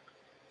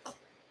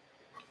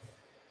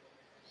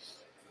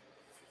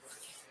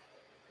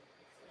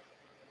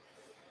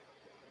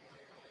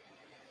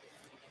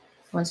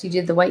 Once you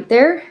did the white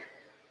there,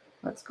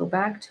 let's go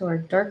back to our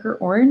darker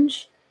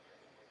orange.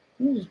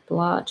 You just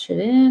blotch it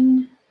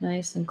in,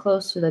 nice and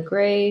close to the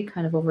gray,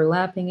 kind of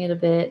overlapping it a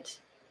bit.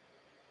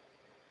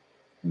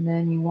 And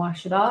then you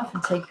wash it off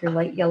and take your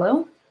light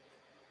yellow.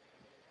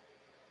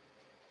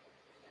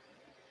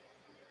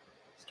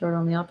 Start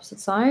on the opposite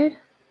side.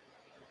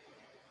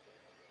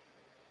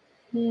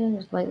 And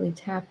just lightly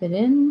tap it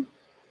in.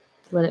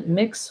 Let it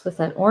mix with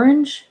that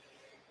orange.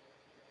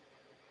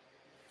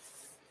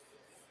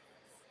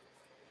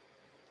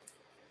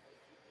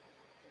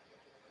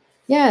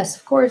 Yes,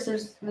 of course,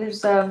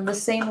 there's the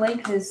same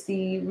link as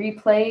the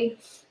replay.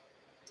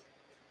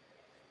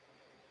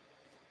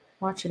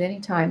 Watch it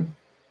anytime.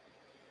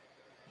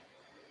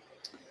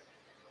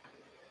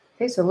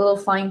 Okay, so a little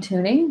fine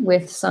tuning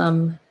with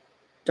some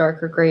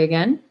darker gray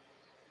again.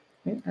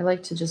 I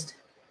like to just,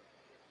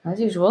 as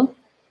usual,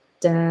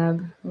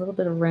 dab a little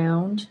bit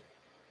around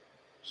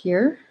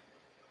here.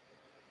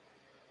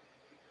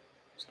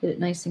 Just get it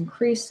nice and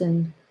creased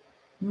and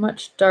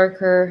much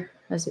darker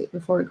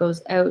before it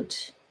goes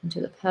out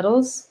into the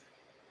petals.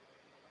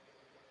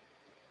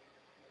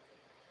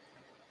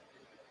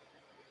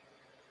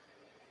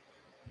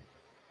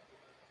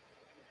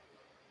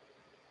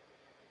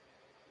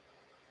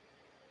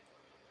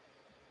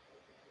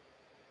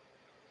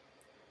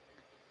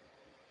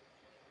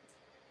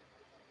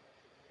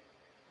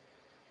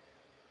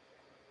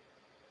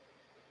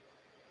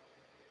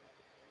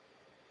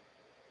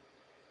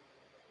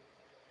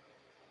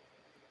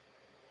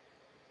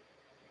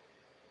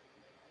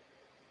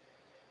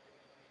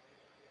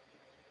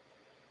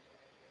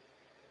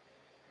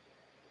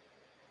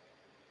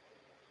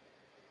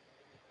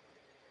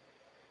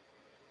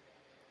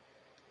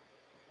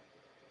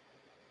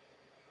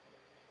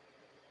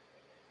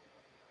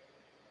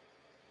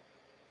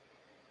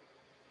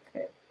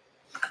 Okay.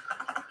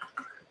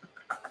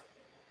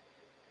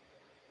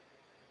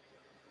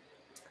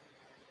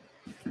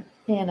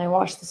 And I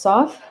wash this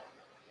off.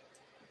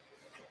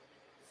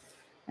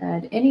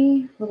 Add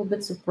any little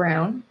bits of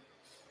brown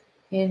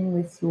in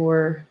with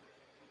your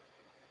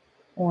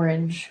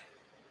orange.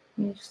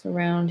 Just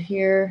around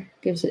here,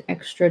 gives it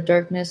extra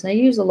darkness. And I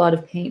use a lot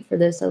of paint for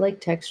this. I like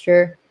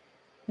texture.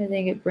 I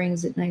think it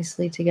brings it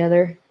nicely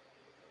together.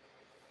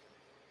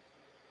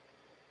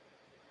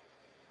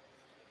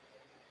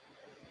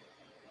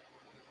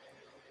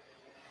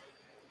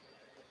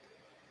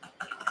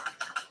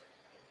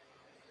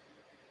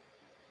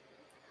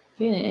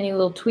 Any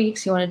little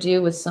tweaks you want to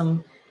do with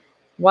some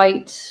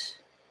white,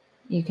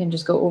 you can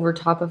just go over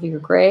top of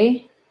your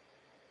gray.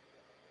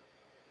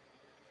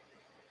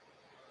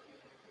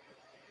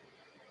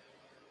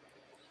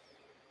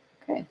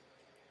 Okay.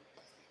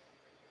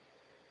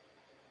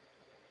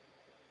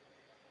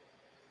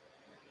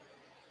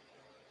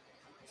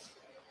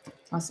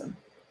 Awesome.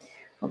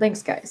 Well,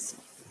 thanks, guys.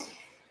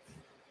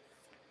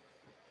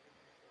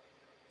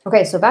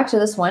 Okay, so back to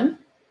this one.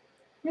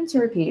 Rinse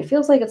and repeat. It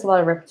feels like it's a lot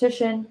of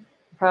repetition.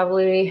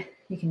 Probably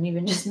you can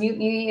even just mute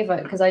me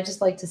because I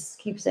just like to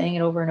keep saying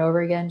it over and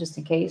over again, just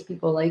in case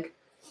people like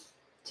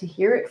to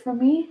hear it from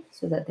me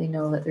so that they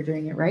know that they're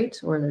doing it right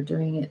or they're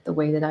doing it the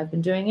way that I've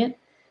been doing it.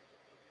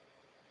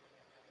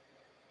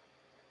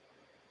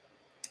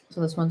 So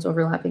this one's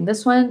overlapping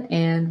this one,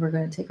 and we're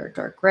going to take our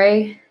dark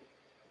gray.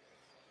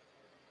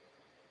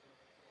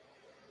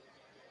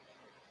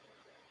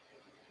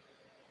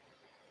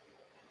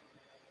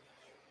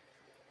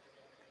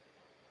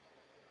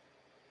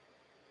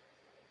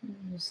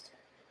 Just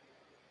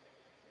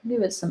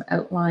give it some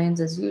outlines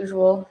as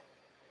usual.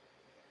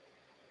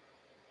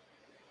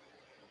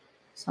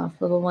 Soft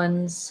little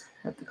ones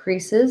at the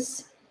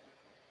creases.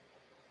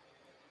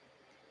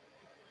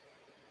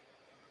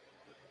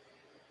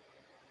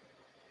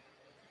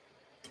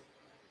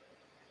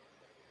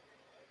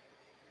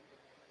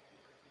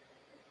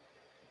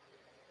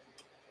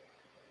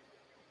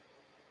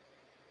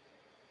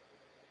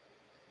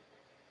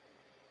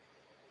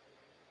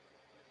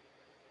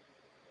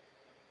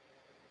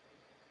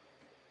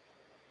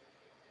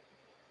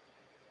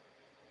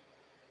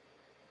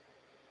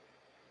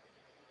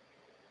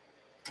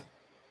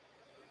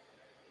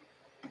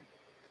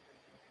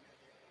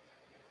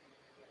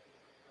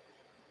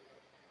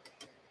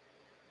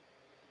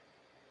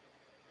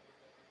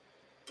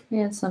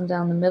 And some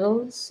down the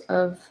middles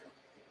of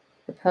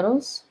the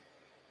petals,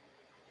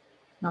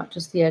 not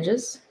just the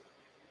edges.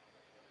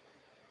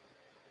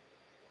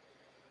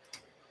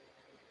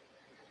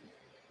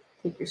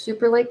 Take your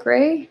super light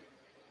gray,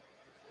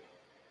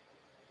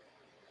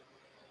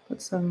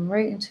 put some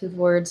right into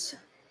towards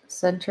the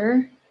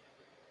center.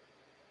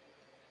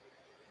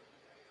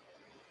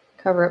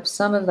 Cover up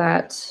some of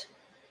that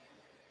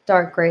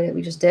dark gray that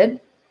we just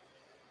did.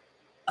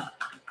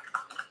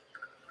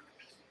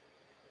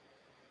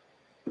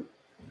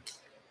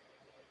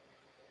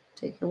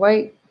 Take your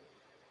white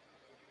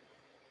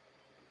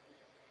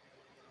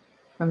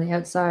from the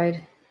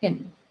outside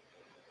in.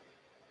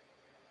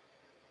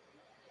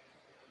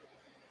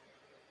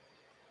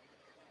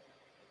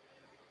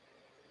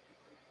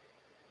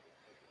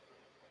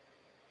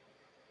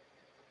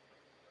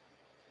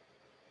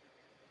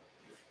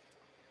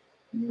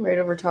 Right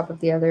over top of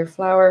the other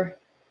flower.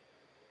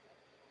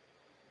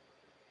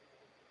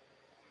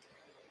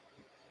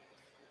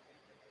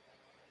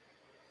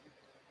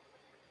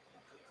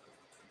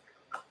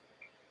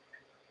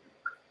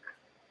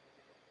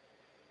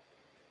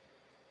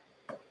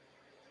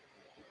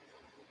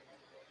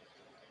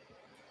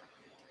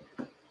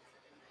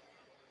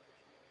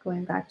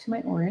 Going back to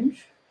my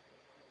orange.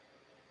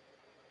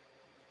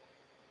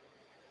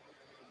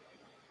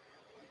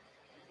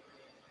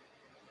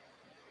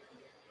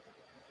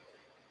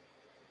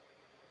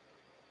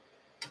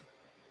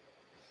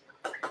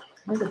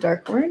 With a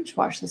dark orange,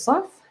 wash this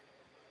off.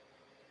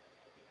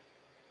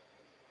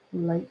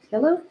 Light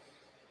yellow.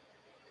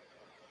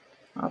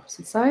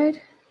 Opposite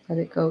side, let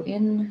it go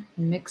in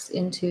and mix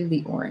into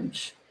the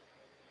orange.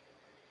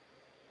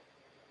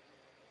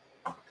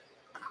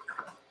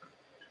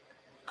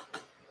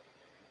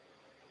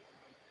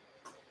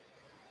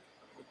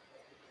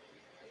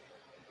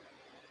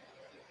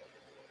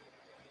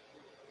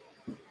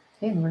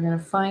 Okay, and we're going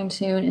to fine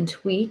tune and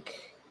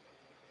tweak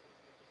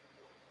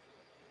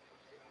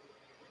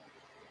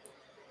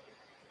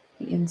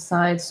the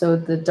inside. So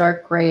the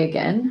dark gray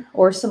again,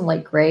 or some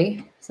light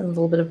gray, some a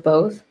little bit of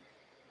both.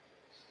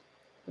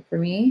 But for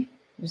me,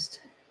 just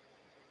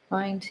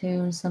fine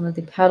tune some of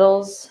the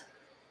petals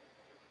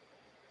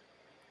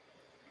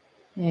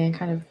and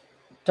kind of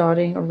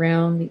dotting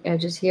around the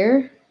edges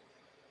here.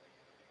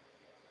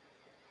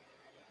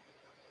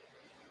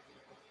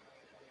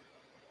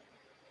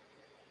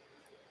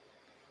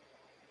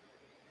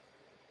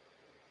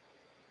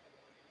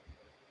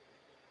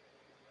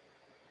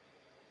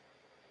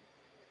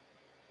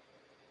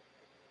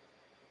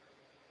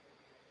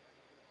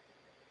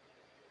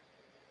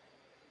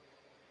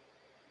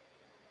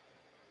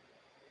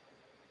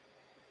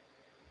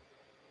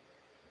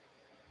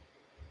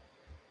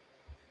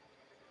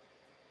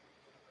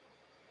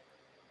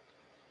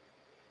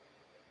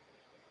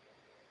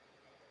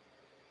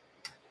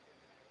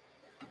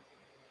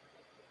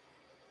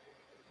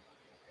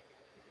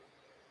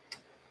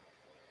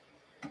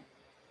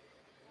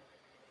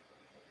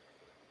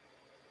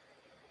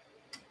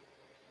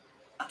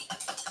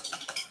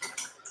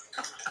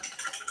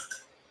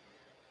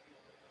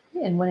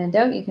 And when in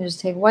doubt, you can just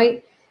take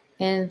white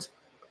and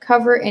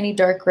cover any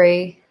dark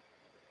gray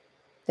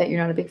that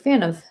you're not a big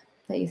fan of,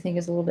 that you think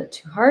is a little bit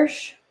too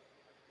harsh.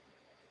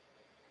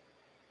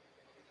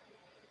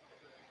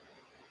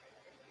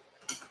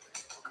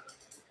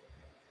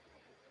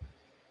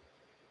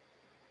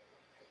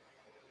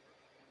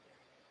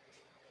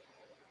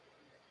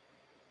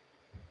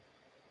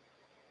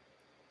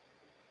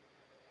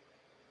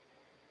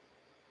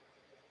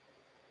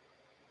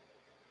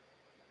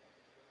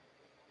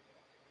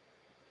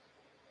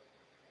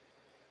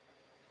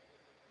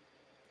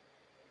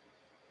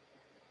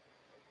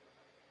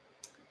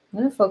 I'm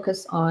going to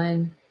focus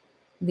on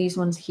these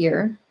ones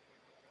here.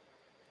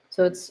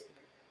 So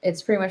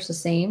it's pretty much the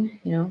same,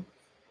 you know,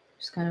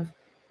 just kind of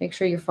make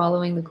sure you're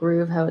following the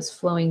groove, how it's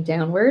flowing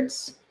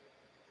downwards.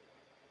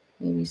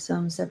 Maybe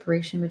some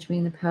separation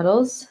between the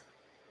petals.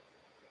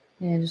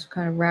 And just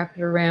kind of wrap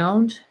it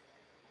around.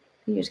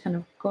 You're just kind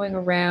of going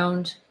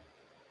around,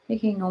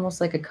 making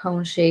almost like a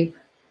cone shape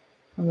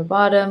from the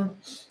bottom,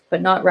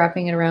 but not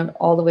wrapping it around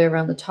all the way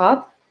around the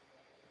top.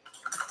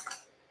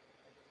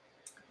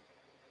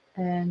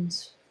 And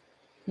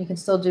you can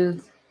still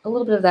do a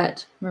little bit of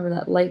that, remember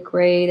that light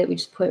gray that we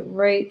just put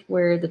right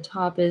where the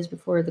top is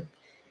before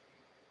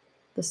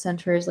the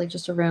center is, like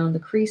just around the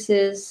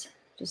creases,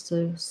 just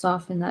to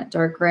soften that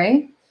dark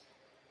gray.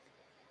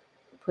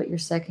 Put your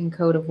second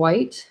coat of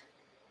white,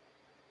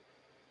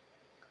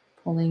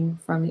 pulling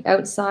from the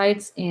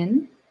outsides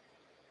in.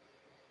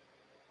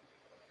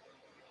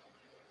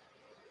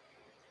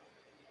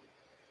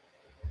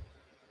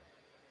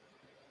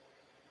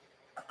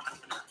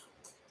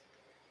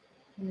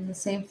 And the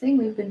same thing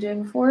we've been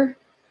doing before.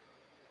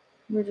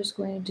 We're just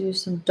going to do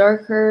some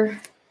darker,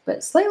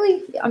 but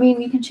slightly, I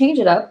mean, you can change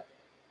it up.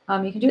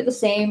 You can do it the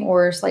same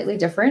or slightly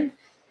different.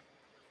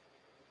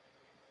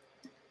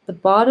 The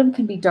bottom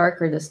can be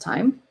darker this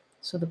time.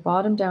 So the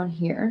bottom down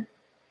here,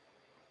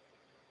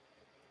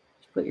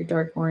 put your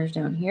dark orange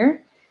down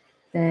here.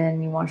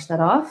 Then you wash that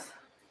off.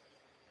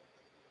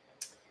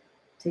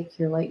 Take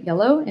your light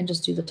yellow and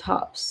just do the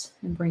tops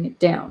and bring it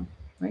down,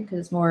 right? Because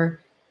it's more,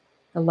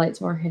 the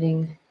light's more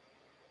hitting,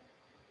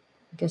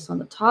 I guess, on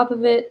the top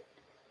of it,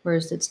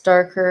 whereas it's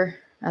darker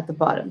at the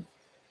bottom.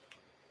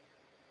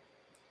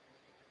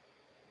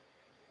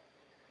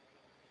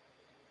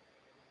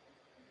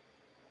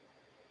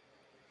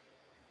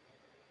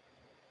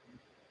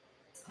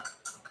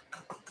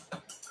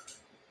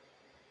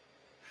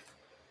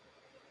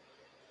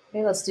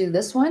 Okay, let's do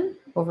this one,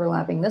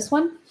 overlapping this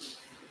one.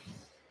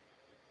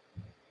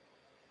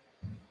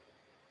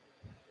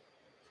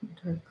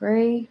 Dark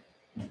gray.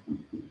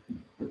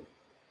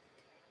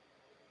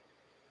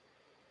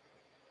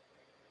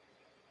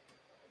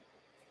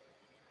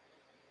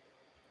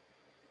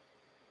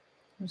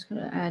 I'm just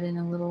going to add in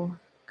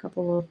a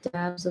couple of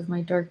dabs of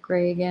my dark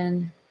gray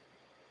again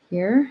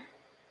here.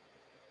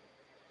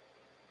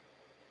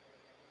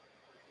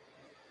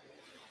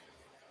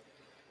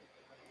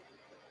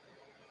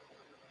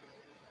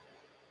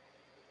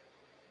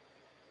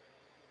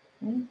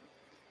 Okay.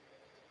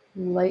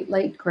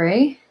 Light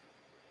gray.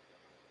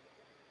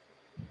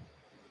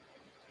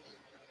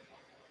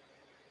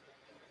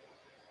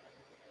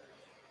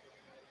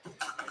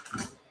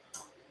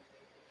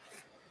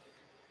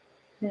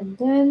 And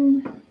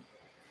then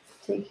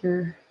take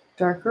your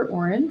darker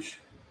orange,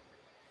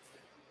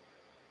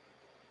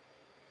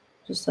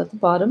 just at the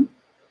bottom.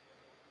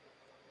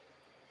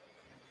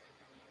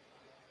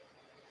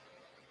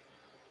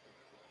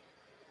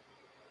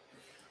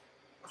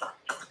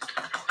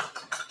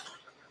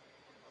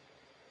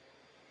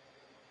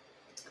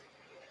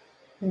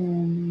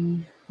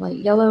 And light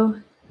yellow,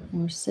 and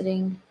we're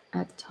sitting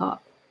at the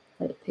top.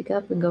 Let it pick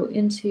up and go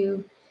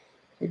into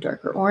your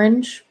darker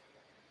orange.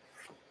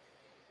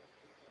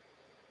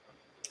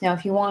 Now,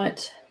 if you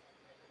want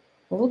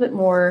a little bit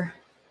more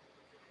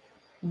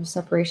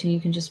separation,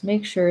 you can just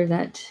make sure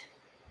that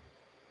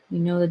You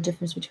know the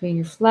difference between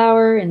your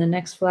flower and the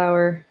next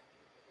flower.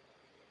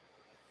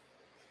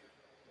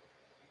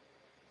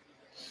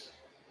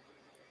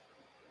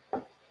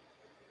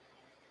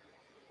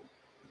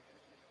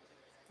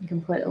 You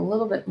can put a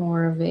little bit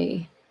more of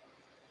a,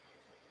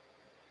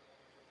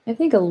 I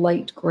think a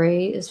light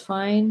gray is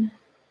fine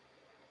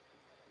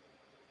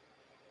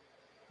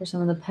for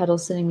some of the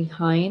petals sitting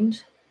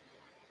behind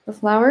the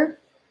flower.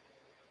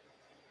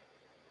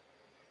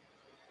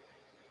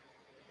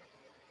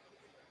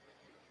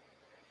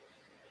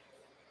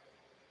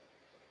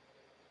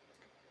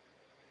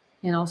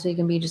 And also you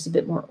can be just a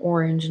bit more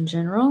orange in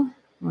general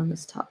on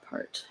this top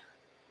part.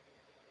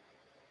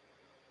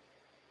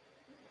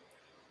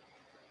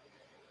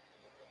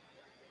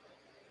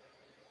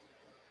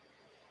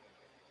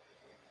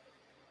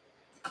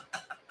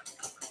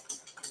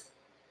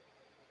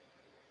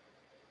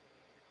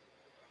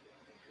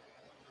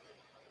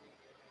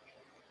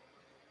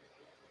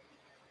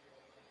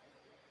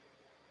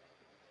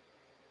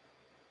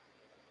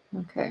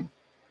 Okay.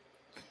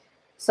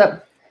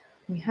 So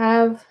we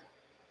have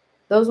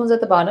those ones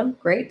at the bottom.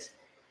 Great.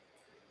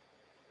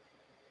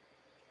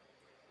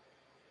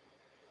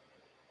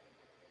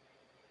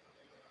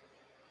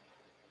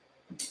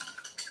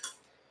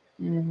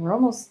 And we're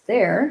almost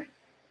there.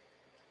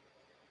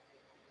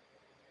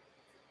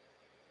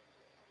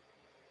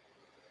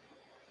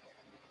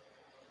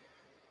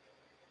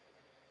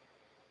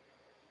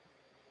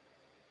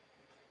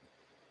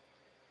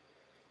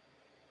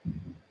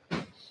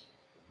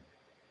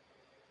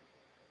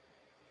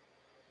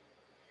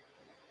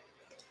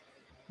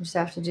 We just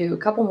have to do a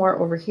couple more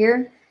over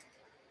here.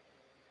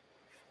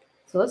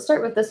 So let's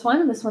start with this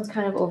one. This one's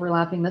kind of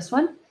overlapping this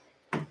one.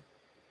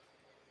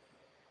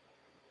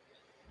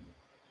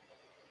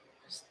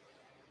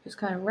 Just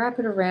kind of wrap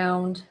it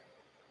around.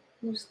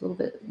 Just a little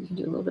bit, you can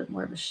do a little bit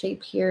more of a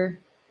shape here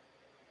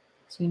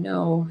so you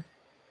know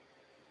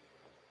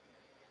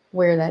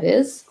where that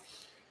is.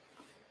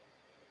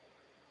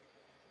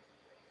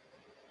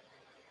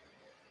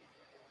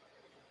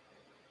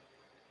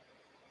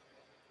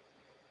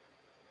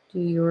 Do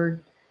your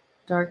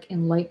dark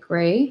and light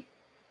gray.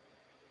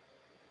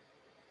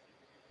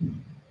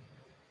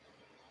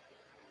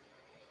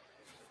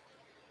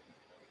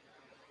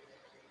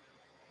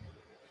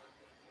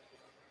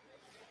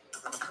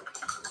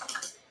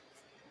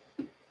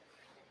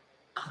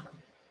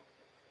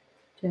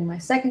 Doing my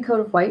second coat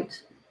of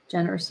white,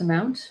 generous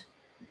amount,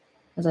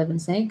 as I've been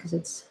saying, because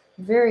it's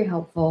very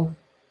helpful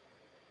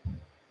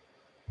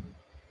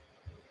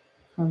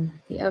from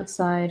the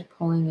outside,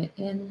 pulling it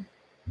in.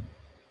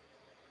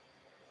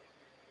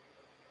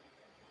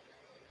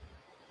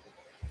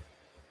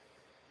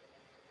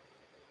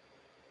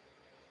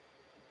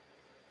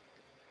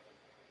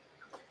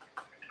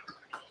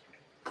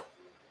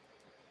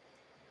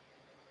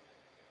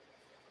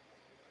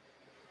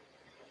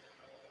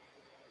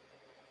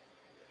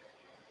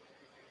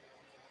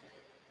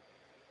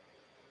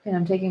 And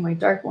I'm taking my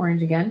dark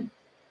orange again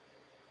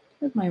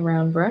with my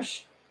round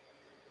brush.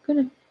 I'm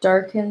going to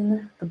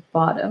darken the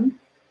bottom.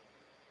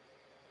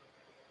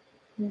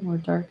 A little more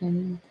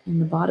darken in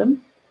the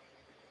bottom.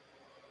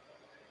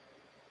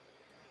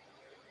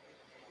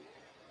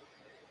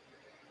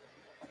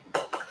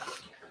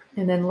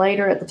 And then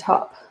lighter at the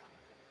top.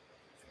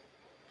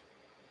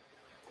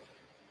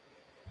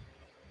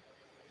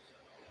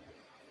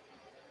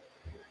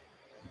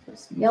 So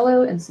some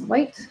yellow and some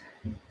white.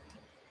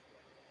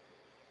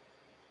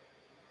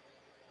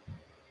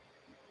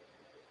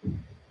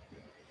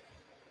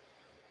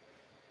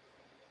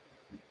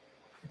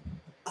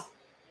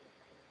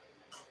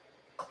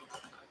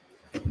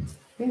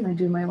 Okay, and I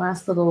do my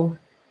last little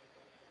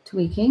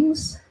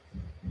tweakings.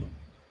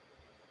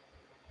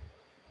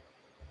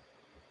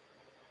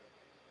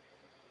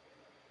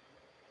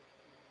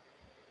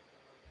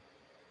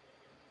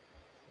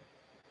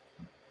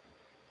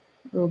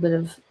 A little bit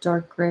of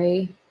dark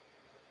gray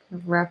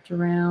kind of wrapped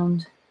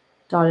around,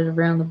 dotted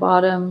around the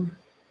bottom.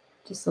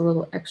 Just a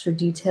little extra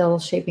detail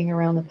shaping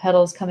around the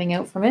petals coming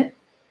out from it.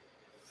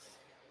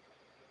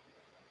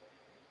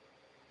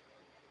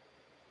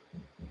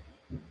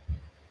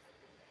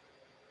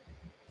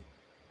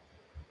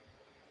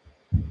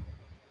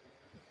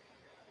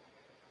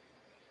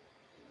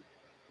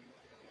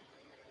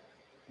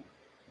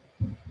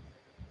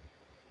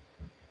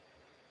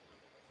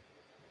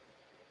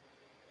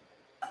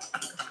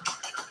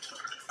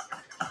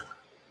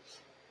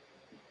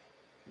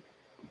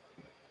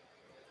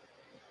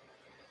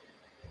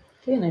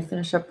 Okay, and I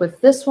finish up with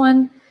this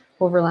one,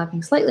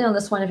 overlapping slightly on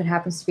this one if it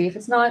happens to be. If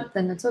it's not,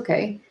 then it's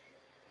okay.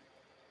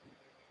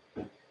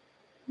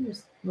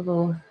 Just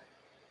little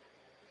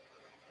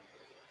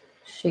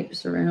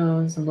shapes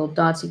around, some little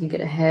dots you can get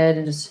ahead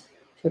and just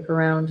shape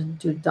around and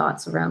do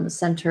dots around the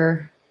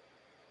center.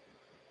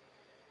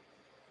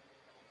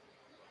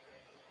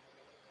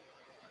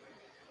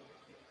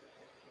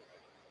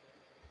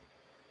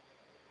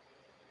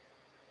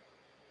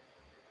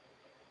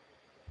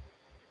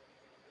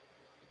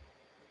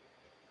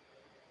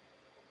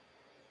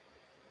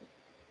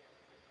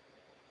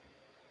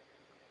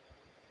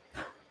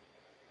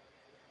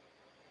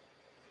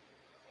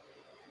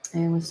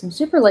 And with some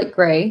super light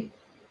gray,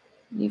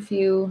 this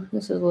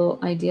is a little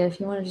idea, if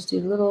you want to just do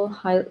little,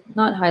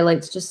 not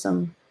highlights, just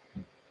some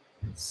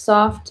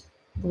soft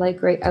light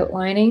gray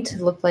outlining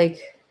to look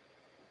like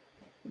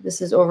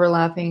this is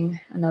overlapping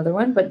another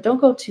one, but don't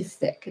go too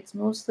thick. It's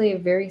mostly a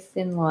very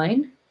thin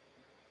line,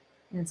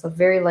 and it's a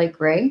very light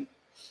gray,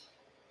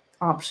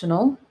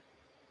 optional.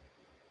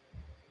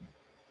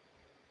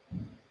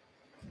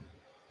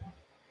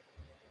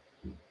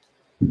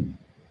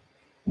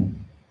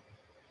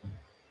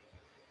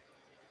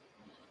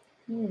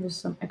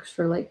 Just some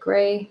extra light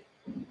gray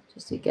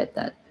just to get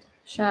that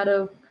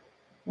shadow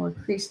more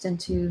creased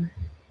into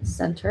the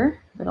center,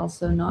 but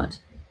also not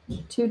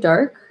too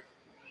dark.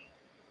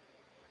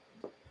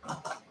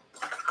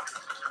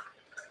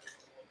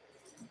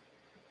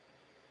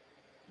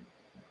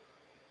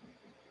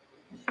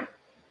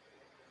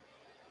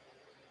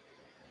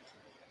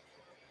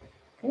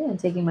 Okay, I'm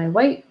taking my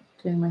white,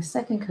 doing my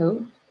second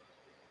coat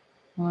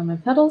on my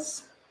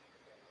petals,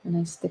 a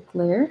nice thick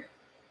layer.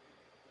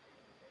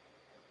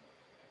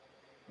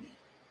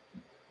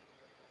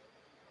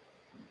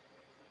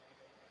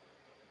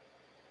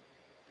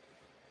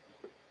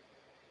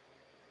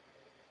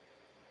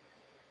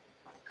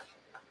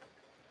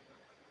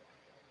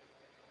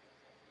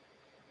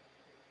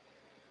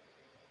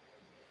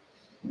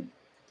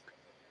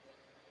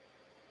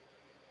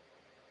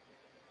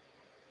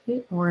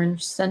 Okay,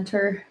 orange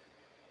center,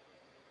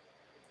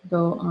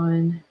 go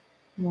on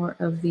more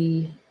of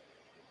the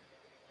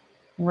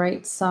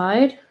right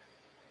side,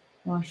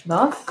 wash it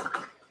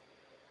off.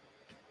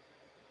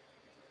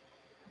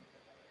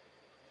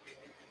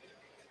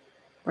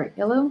 Bright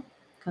yellow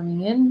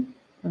coming in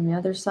from the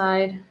other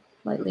side,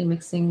 lightly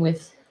mixing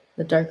with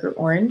the darker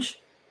orange.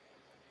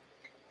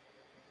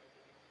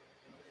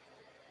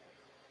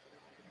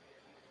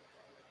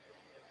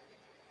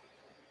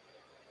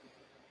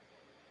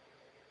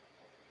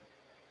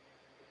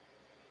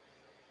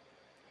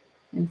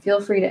 And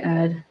feel free to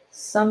add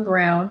some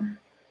brown,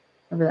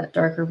 over that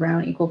darker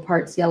brown, equal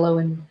parts yellow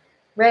and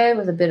red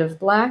with a bit of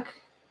black.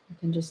 You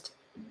can just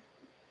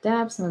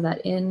dab some of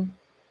that in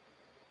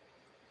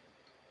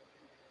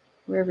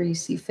wherever you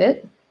see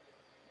fit,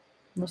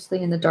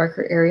 mostly in the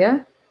darker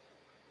area.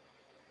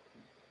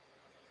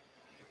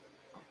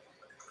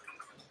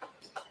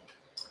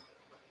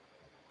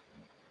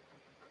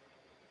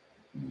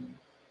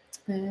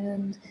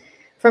 And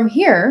from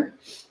here,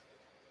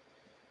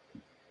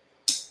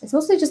 it's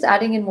mostly just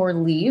adding in more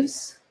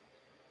leaves.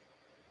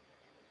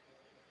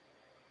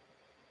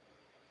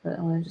 But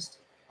I want to just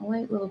a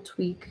light little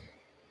tweak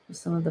with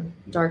some of the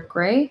dark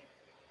gray.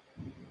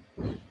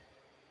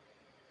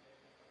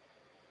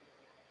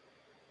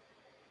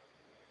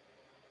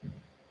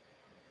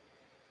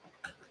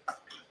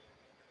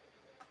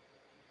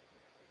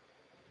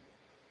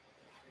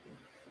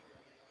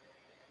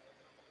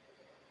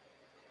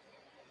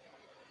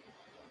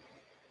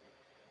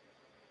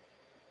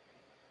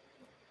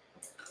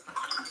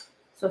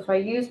 So if I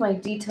use my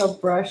detailed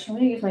brush, I'm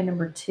going to use my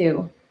number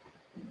 2.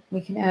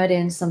 We can add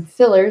in some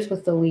fillers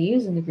with the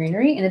leaves and the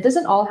greenery. And it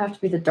doesn't all have to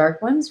be the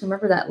dark ones.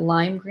 Remember that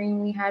lime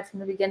green we had from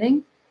the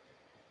beginning?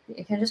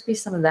 It can just be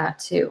some of that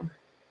too.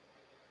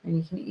 And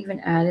you can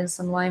even add in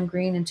some lime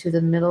green into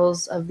the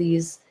middles of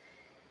these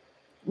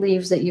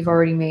leaves that you've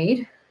already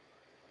made.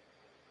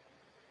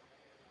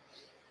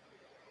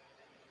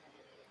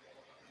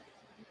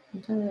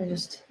 And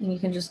you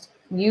can just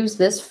use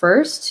this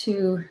first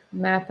to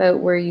map out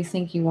where you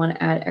think you want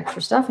to add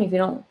extra stuff. And if you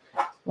don't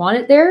want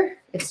it there,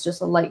 it's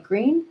just a light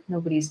green.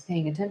 Nobody's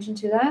paying attention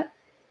to that.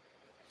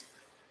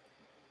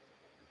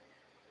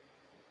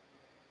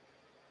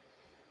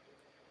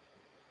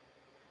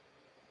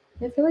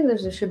 I feel like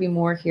there should be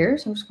more here,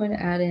 so I'm just going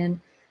to add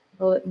in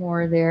a little bit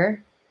more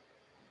there.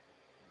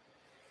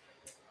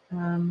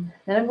 Then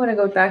I'm going to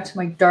go back to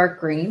my dark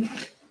green.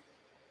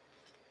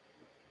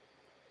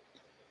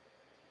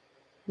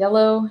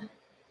 Yellow,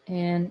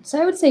 and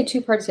so I would say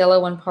 2 parts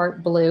yellow, 1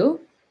 part blue,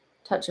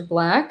 touch of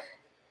black,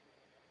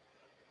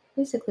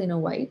 basically no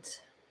white.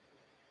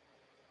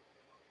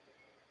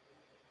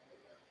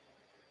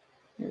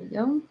 There we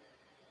go.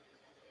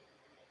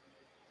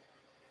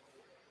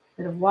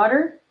 Bit of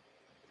water.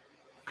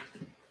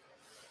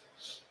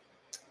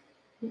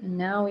 And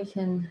now we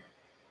can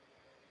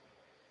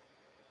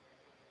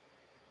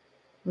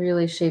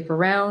really shape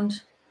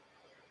around.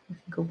 You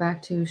can go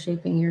back to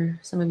shaping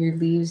some of your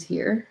leaves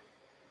here.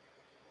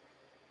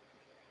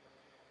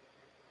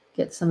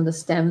 Get some of the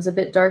stems a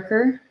bit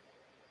darker.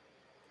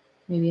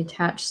 Maybe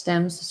attach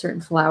stems to certain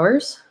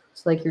flowers.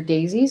 So like your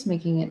daisies,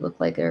 making it look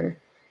like there are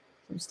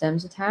some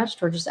stems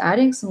attached, or just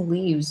adding some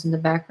leaves in the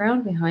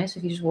background behind. So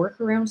if you just work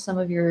around some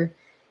of your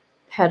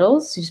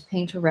petals, you just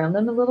paint around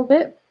them a little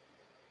bit,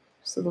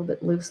 just a little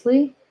bit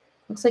loosely.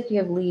 Looks like you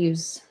have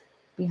leaves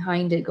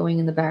behind it going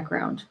in the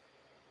background.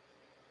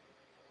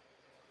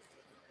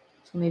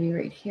 So maybe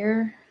right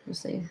here,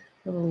 just a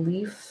little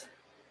leaf.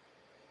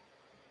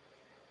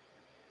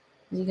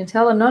 As you can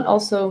tell, I'm not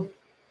also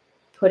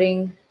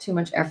putting too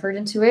much effort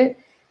into it.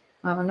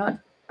 I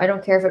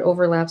don't care if it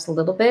overlaps a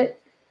little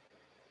bit.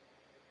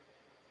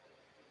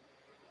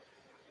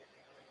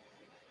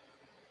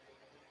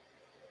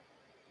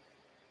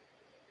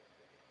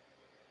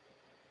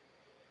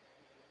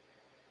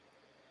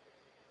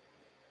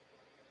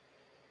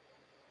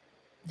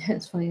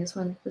 It's funny,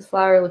 this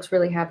flower looks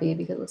really happy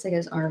because it looks like it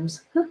has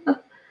arms.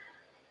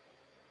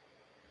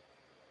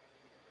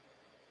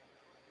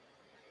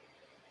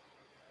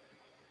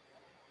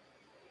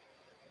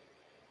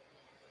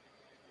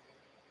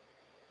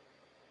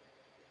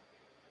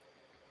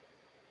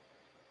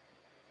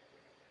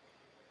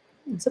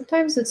 And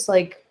sometimes it's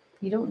like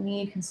you don't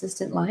need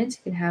consistent lines.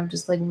 You can have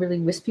just like really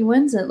wispy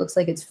ones and it looks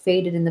like it's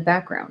faded in the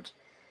background.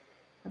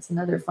 That's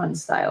another fun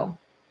style.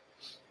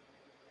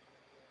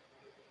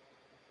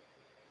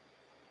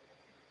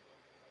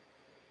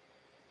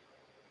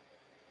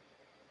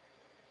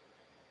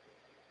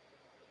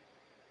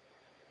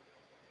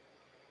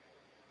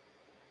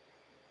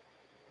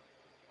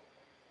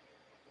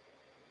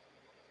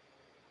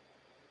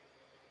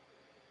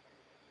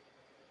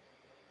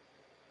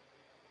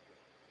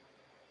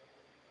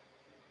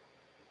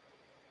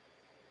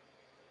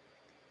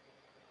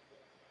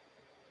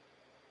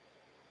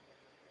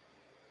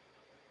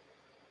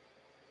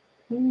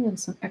 And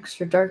some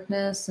extra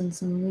darkness and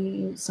some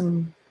leaves,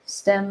 some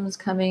stems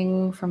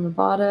coming from the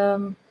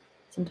bottom,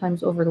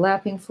 sometimes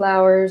overlapping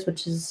flowers,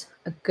 which is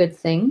a good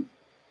thing.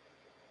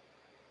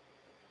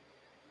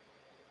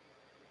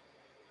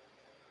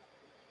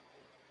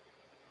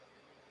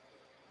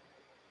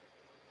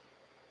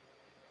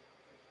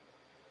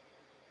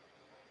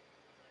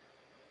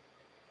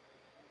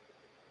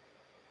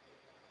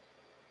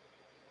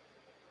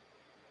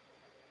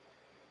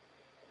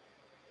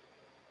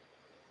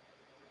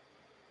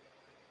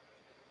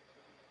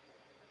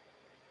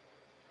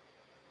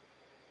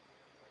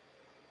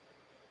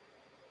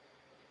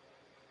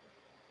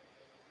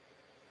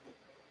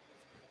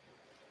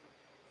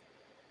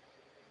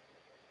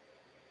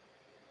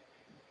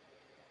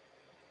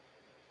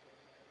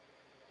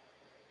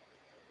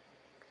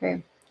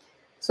 Okay.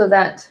 So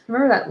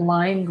remember that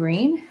lime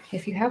green?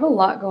 If you have a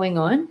lot going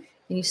on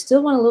and you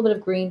still want a little bit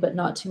of green but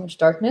not too much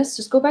darkness,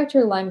 just go back to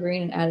your lime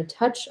green and add a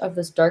touch of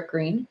this dark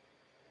green.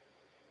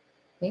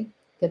 Okay,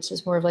 it's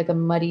just more of like a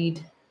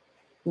muddied,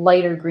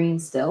 lighter green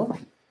still.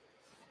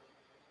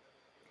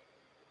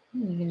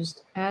 And you can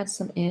just add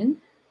some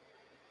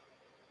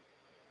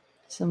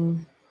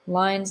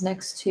lines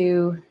next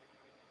to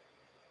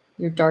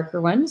your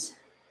darker ones.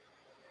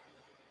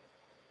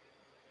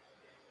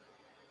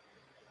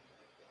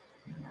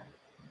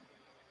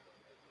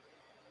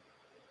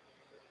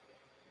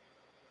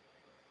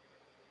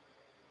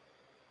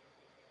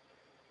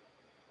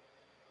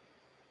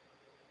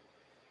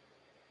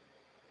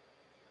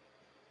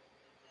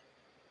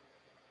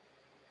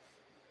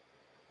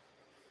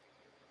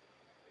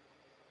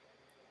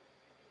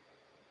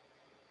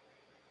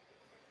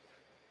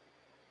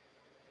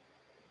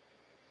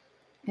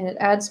 And it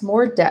adds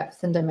more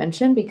depth and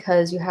dimension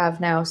because you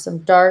have now some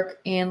dark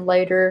and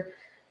lighter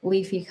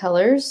leafy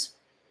colors.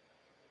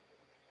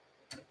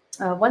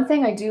 One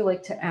thing I do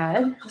like to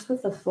add, just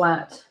with the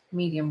flat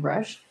medium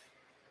brush,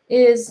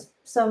 is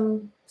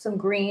some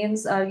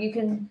greens. You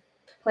can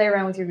play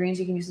around with your greens.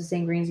 You can use the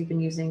same greens you've been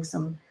using,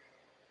 some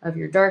of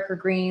your darker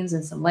greens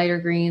and some lighter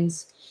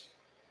greens.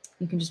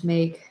 You can just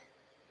make,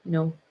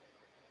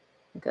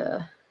 like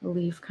a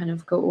leaf kind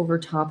of go over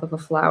top of a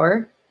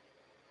flower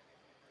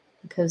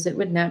because it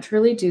would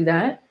naturally do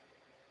that.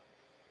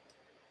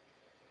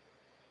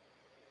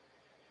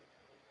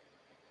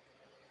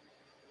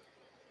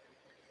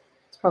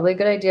 It's probably a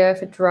good idea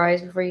if it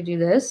dries before you do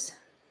this.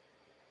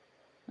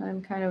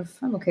 I'm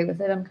okay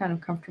with it. I'm kind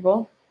of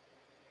comfortable.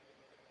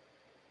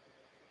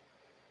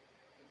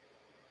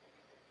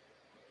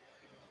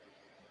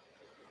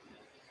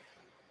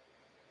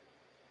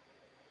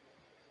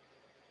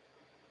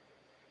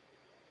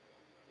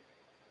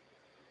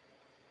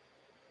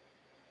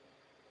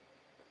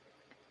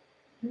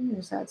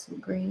 Just add some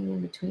green in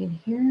between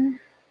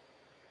here.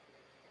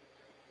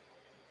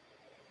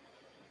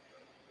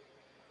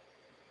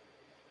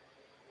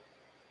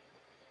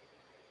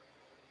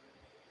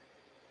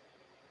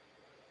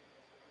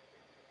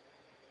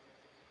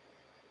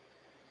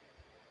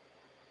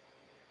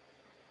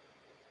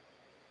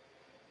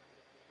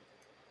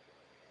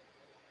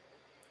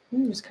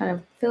 I'm just kind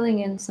of filling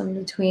in some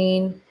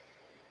between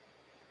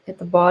at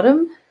the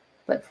bottom,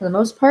 but for the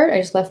most part, I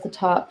just left the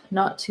top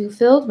not too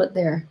filled, but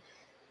there.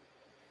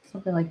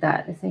 Something like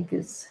that, I think,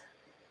 is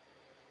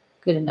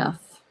good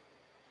enough.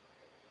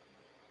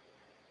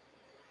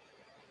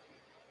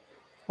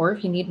 Or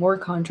if you need more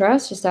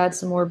contrast, just add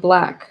some more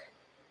black.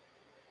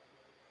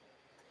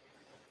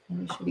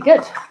 And we should be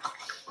good.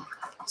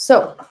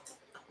 So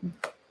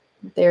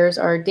there's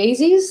our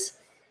daisies.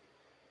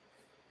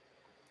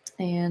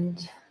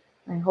 And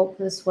I hope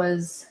this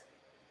was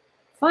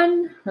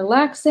fun,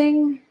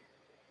 relaxing,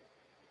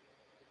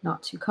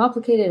 not too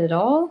complicated at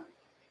all.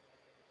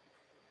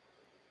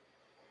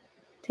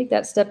 Take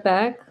that step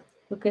back,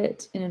 look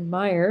at and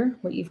admire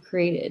what you've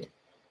created.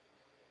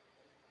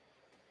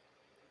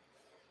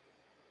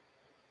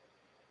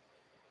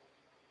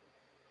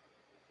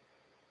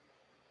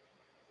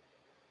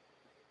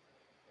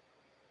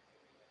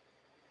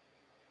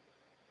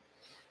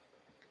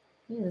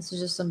 Yeah, this is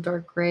just some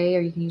dark gray,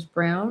 or you can use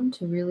brown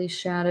to really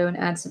shadow and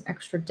add some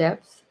extra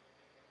depth.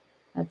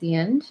 at the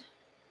end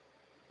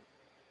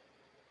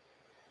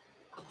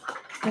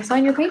and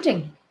sign your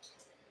painting.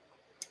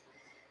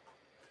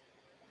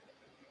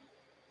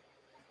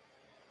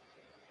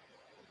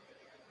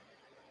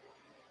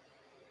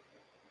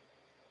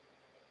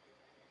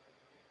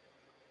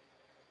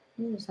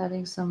 Just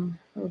adding some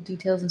little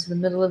details into the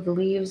middle of the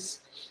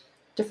leaves.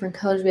 Different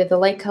colors. We have the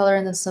light color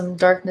and then some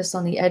darkness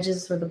on the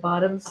edges or the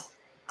bottoms.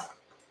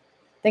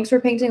 Thanks for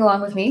painting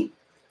along with me.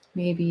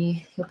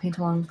 Maybe you'll paint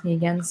along with me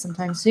again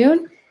sometime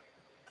soon.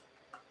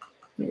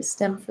 Need a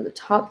stem for the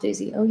top,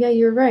 Daisy. Oh yeah,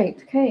 you're right.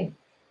 Okay.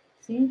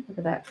 See, look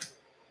at that.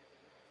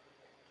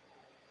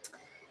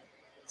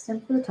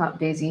 Stem for the top,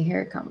 Daisy.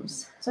 Here it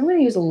comes. So I'm going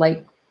to use a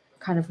light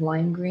kind of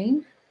lime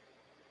green.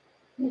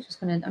 I'm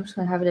just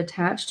gonna have it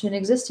attached to an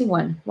existing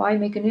one. Why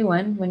make a new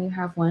one when you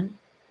have one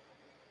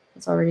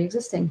that's already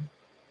existing?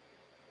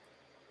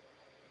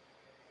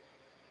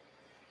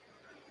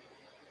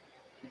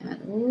 Add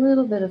a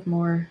little bit of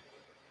more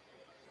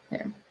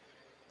there.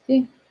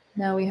 See,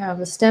 now we have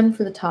a stem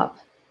for the top,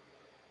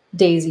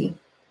 Daisy.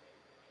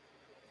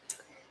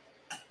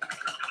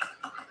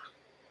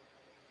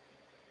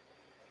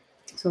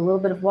 So a little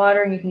bit of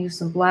water, and you can use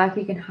some black.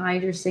 You can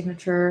hide your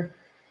signature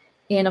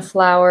in a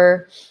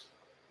flower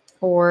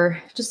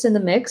or just in the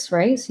mix,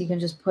 right? So you can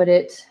just put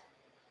it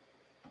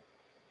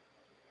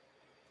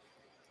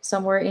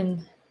somewhere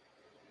in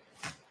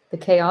the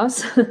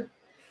chaos.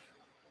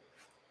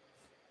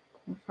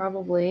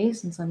 Probably,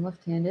 since I'm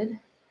left-handed,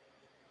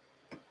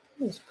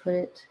 just put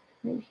it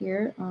right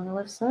here on the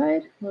left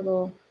side,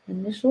 little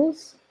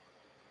initials,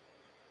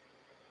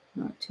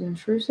 not too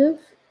intrusive.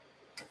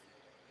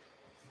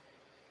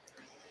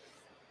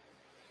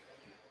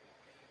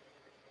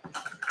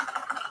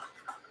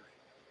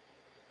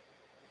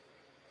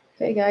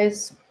 Okay,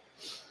 guys,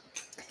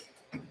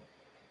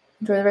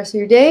 enjoy the rest of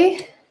your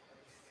day.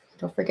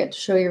 Don't forget to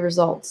show your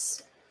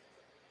results.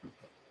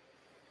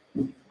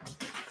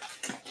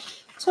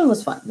 This one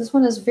was fun. This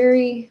one is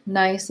very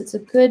nice. It's a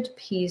good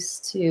piece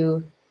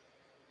to,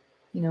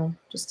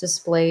 just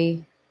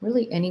display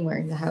really anywhere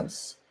in the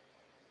house.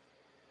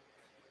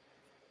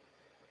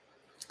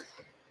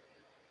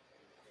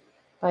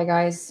 Bye,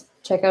 guys.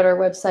 Check out our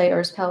website,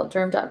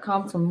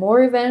 artistpaletedurham.com, for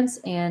more events,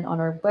 and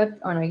on our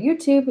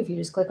YouTube. If you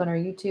just click on our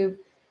YouTube,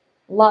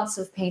 lots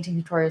of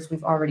painting tutorials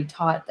we've already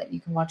taught that you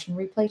can watch and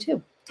replay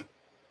too.